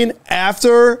 Brian,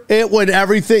 after it, when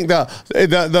everything,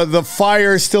 the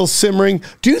fire is still simmering,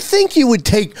 do you think you would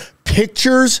take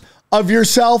pictures of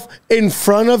yourself in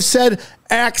front of said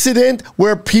accident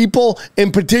where people,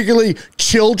 and particularly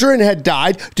children, had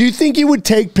died? Do you think you would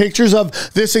take pictures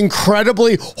of this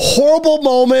incredibly horrible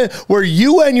moment where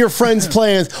you and your friends'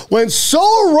 plans went so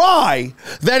awry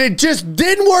that it just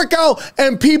didn't work out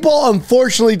and people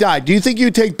unfortunately died? Do you think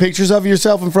you'd take pictures of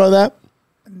yourself in front of that?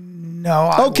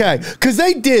 No. Okay, because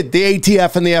they did, the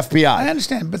ATF and the FBI. I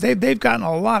understand, but they've gotten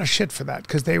a lot of shit for that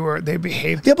because they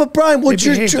behaved. Yeah, but Brian, what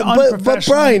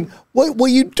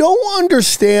you don't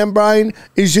understand, Brian,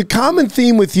 is your common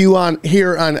theme with you on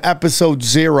episode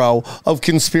 0 of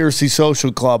Conspiracy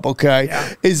Social Club.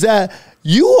 Okay, is that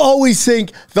you always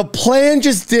think the plan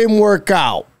just didn't work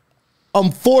out.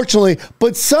 Unfortunately,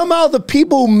 but somehow the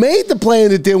people who made the plan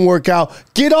that didn't work out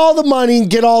get all the money and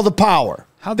get all the power.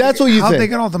 That's what you think. How they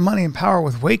got all the money and power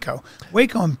with Waco?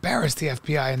 Waco embarrassed the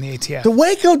FBI and the ATF. The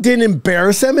Waco didn't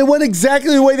embarrass them. It went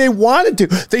exactly the way they wanted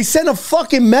to. They sent a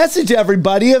fucking message to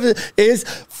everybody is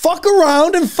fuck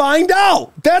around and find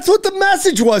out. That's what the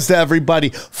message was to everybody.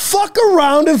 Fuck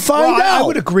around and find out. I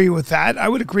would agree with that. I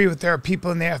would agree with there are people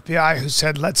in the FBI who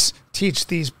said, let's teach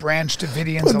these Branch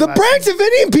Davidians a lesson. The Branch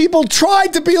Davidian people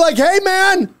tried to be like, hey,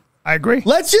 man. I agree.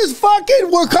 Let's just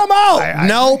we'll come out.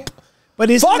 Nope. But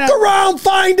fuck around,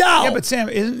 find out. Yeah, but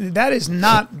Sam, that is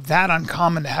not that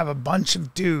uncommon to have a bunch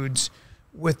of dudes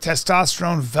with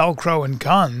testosterone, Velcro, and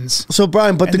guns. So,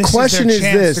 Brian, but the question is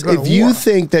this. If you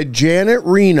think that Janet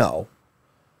Reno,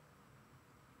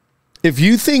 if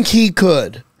you think he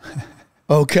could,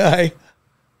 okay,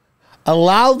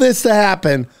 allow this to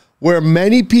happen where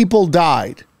many people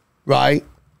died, right?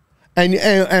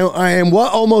 And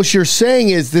what almost you're saying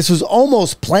is this was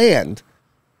almost planned.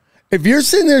 If you're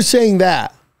sitting there saying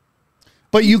that,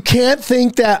 but you can't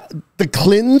think that the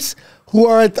Clintons, who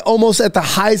are almost at the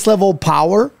highest level of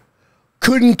power,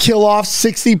 couldn't kill off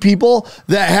 60 people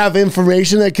that have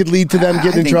information that could lead to them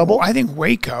getting in trouble? I think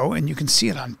Waco, and you can see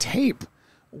it on tape,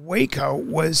 Waco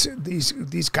was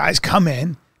these guys come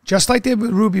in, just like they did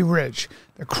with Ruby Ridge.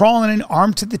 They're crawling in,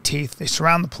 armed to the teeth. They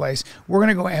surround the place. We're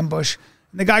going to go ambush.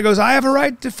 And the guy goes, I have a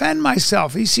right to defend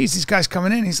myself. He sees these guys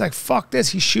coming in. He's like, fuck this.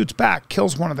 He shoots back,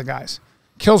 kills one of the guys.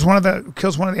 Kills one of the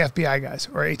FBI guys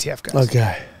or ATF guys.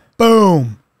 Okay.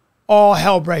 Boom. All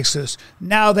hell breaks loose.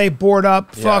 Now they board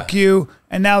up, fuck you,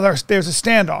 and now there's a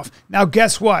standoff. Now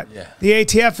guess what? The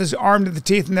ATF is armed to the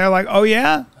teeth, and they're like, oh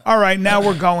yeah? All right, now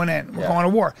we're going in. We're going to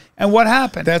war. And what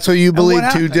happened? That's what you believe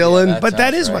too, Dylan? But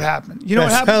that is what happened. You know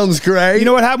what happened? Sounds great. You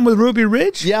know what happened with Ruby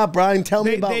Ridge? Yeah, Brian, tell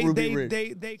me about Ruby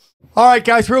Ridge. All right,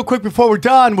 guys, real quick before we're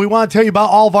done, we want to tell you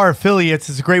about all of our affiliates.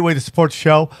 It's a great way to support the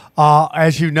show.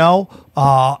 As you know,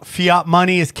 fiat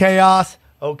money is chaos.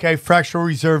 Okay, fractional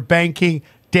reserve banking,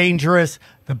 dangerous.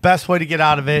 The best way to get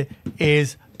out of it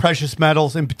is precious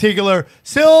metals, in particular,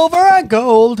 silver and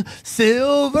gold,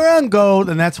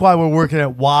 and that's why we're working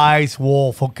at Wise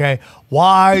Wolf, okay?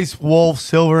 Wise Wolf,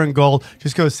 silver and gold.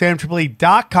 Just go to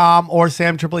SamTripoli.com or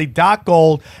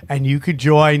SamTripoli.gold, and you could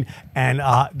join, and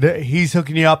he's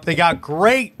hooking you up. They got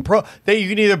great you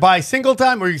can either buy single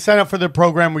time or you can sign up for their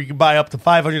program where you can buy up to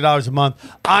 $500 a month.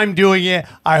 I'm doing it.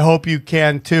 I hope you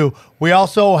can too. We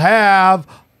also have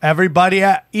everybody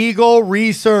at Eagle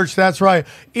Research. That's right.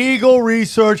 Eagle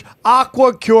Research,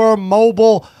 AquaCure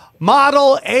Mobile,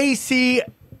 Model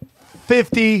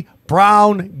AC50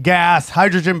 brown gas,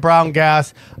 hydrogen brown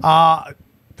gas.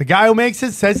 The guy who makes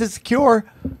it says it's secure.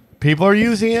 People are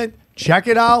using it. Check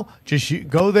it out. Just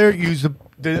go there, use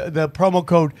the promo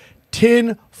code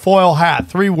tinfoil hat,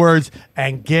 3 words,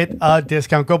 and get a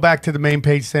discount. Go back to the main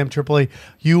page, Sam Tripoli.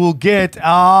 You will get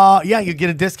you get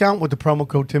a discount with the promo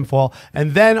code tinfoil.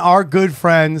 And then our good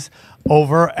friends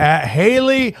over at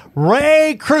Haley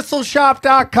Ray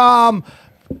CrystalShop.com.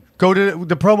 Go to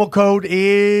the promo code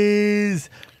is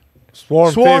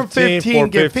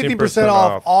Swarm15. Get 15%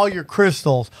 off all your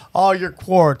crystals, all your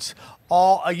quartz,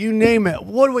 all you name it.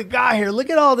 What do we got here? Look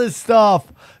at all this stuff.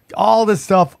 All this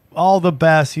stuff. All the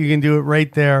best. You can do it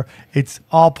right there. It's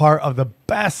all part of the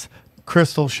best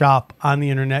crystal shop on the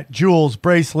internet. Jewels,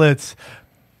 bracelets,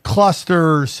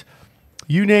 clusters,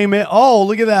 you name it. Oh,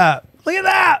 look at that. Look at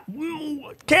that.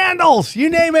 Candles, you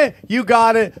name it. You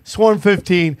got it. Swarm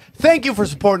 15. Thank you for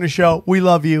supporting the show. We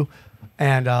love you.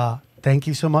 And thank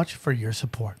you so much for your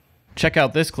support. Check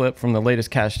out this clip from the latest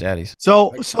Cash Daddies.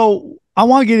 So I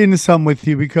want to get into some with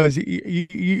you because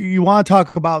you want to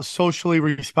talk about socially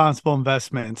responsible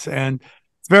investments. And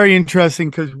it's very interesting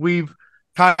because we've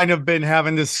kind of been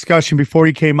having this discussion before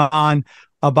you came on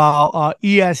about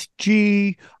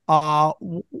ESG,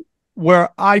 where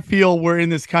I feel we're in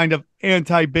this kind of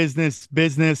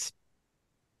anti-business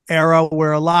era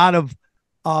where a lot of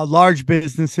large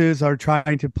businesses are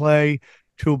trying to play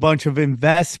to a bunch of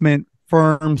investment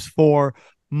firms for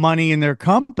money in their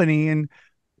company. And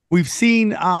we've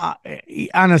seen on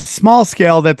a small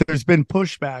scale that there's been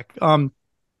pushback.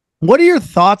 What are your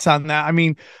thoughts on that? I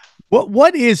mean,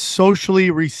 what is socially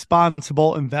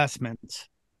responsible investments?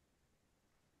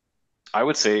 I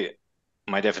would say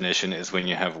my definition is when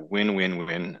you have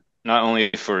win-win-win, not only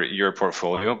for your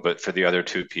portfolio, but for the other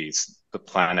two Ps, the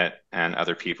planet and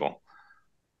other people.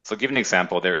 So give an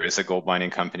example. There is a gold mining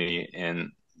company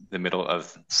in the middle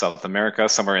of South America,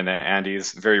 somewhere in the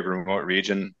Andes, very remote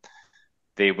region.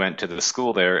 They went to the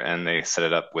school there and they set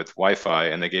it up with Wi-Fi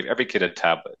and they gave every kid a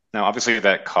tablet. Now, obviously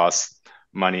that costs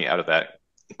money out of that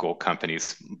gold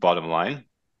company's bottom line.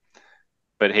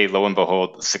 But hey, lo and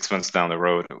behold, 6 months down the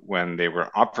road, when they were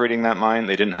operating that mine,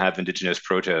 they didn't have indigenous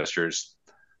protesters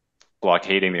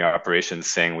blockading the operations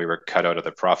saying we were cut out of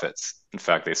the profits. In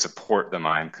fact, they support the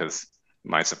mine because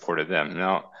the mine supported them.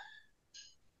 Now,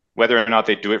 whether or not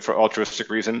they do it for altruistic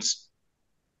reasons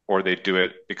or they do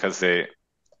it because they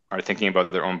are thinking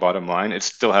about their own bottom line, it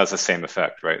still has the same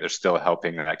effect, right? They're still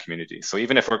helping that community. So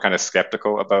even if we're kind of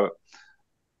skeptical about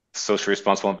socially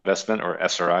responsible investment or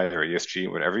SRI or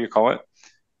ESG, whatever you call it,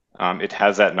 it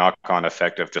has that knock-on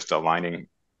effect of just aligning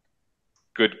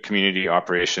good community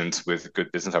operations with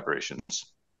good business operations.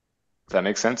 Does that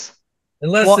make sense?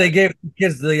 Unless they gave the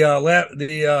kids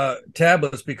the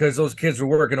tablets because those kids were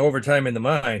working overtime in the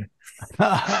mine.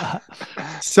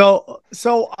 So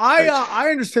I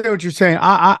understand what you're saying.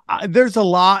 I there's a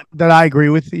lot that I agree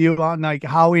with you on. Like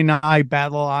Howie and I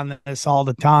battle on this all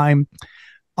the time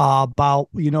about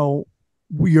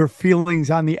your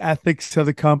feelings on the ethics of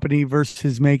the company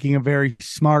versus making a very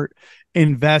smart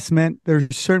investment.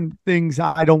 There's certain things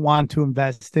I don't want to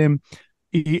invest in.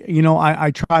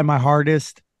 I try my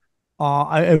hardest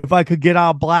If I could get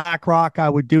out BlackRock, I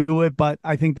would do it. But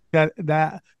I think that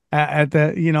at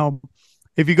the, you know,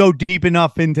 if you go deep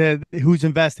enough into who's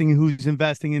investing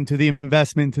into the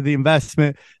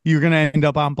investment, you're going to end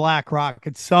up on BlackRock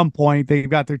at some point. They've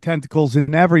got their tentacles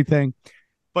in everything.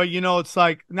 But, you know, it's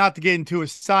like, not to get into a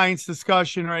science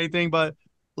discussion or anything, but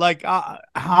like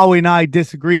Howie and I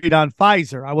disagreed on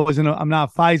Pfizer. I'm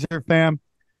not a Pfizer fan.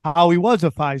 Howie was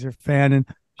a Pfizer fan, and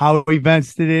Howie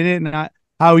invested in it. And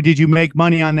Howie, did you make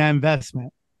money on that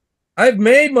investment? I've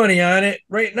made money on it.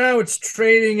 Right now it's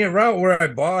trading it right where I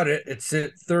bought it. It's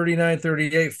at 39,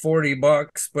 38,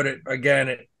 $40, but it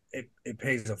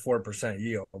pays a 4%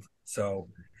 yield. So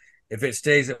if it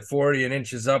stays at 40 and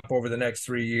inches up over the next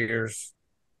 3 years,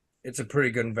 it's a pretty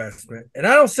good investment. And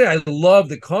I don't say I love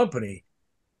the company.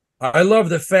 I love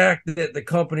the fact that the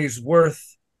company's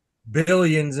worth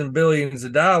billions and billions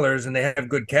of dollars and they have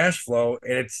good cash flow.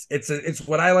 And it's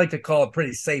what I like to call a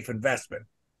pretty safe investment.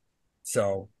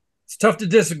 So it's tough to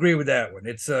disagree with that one.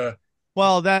 It's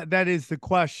well, that is the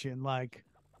question. Like,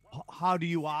 how do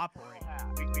you operate?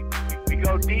 We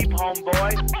go deep,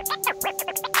 homeboy.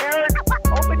 Aaron,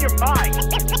 open your mind.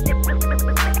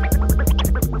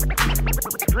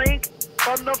 Drink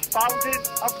from the fountain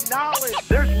of knowledge.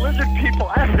 There's lizard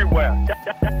people everywhere.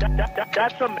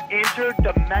 That's some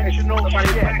interdimensional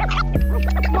shit.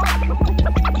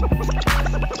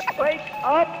 Wake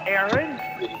up, Aaron.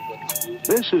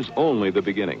 This is only the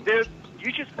beginning. Dude,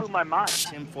 you just blew my mind.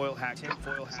 Tinfoil hack.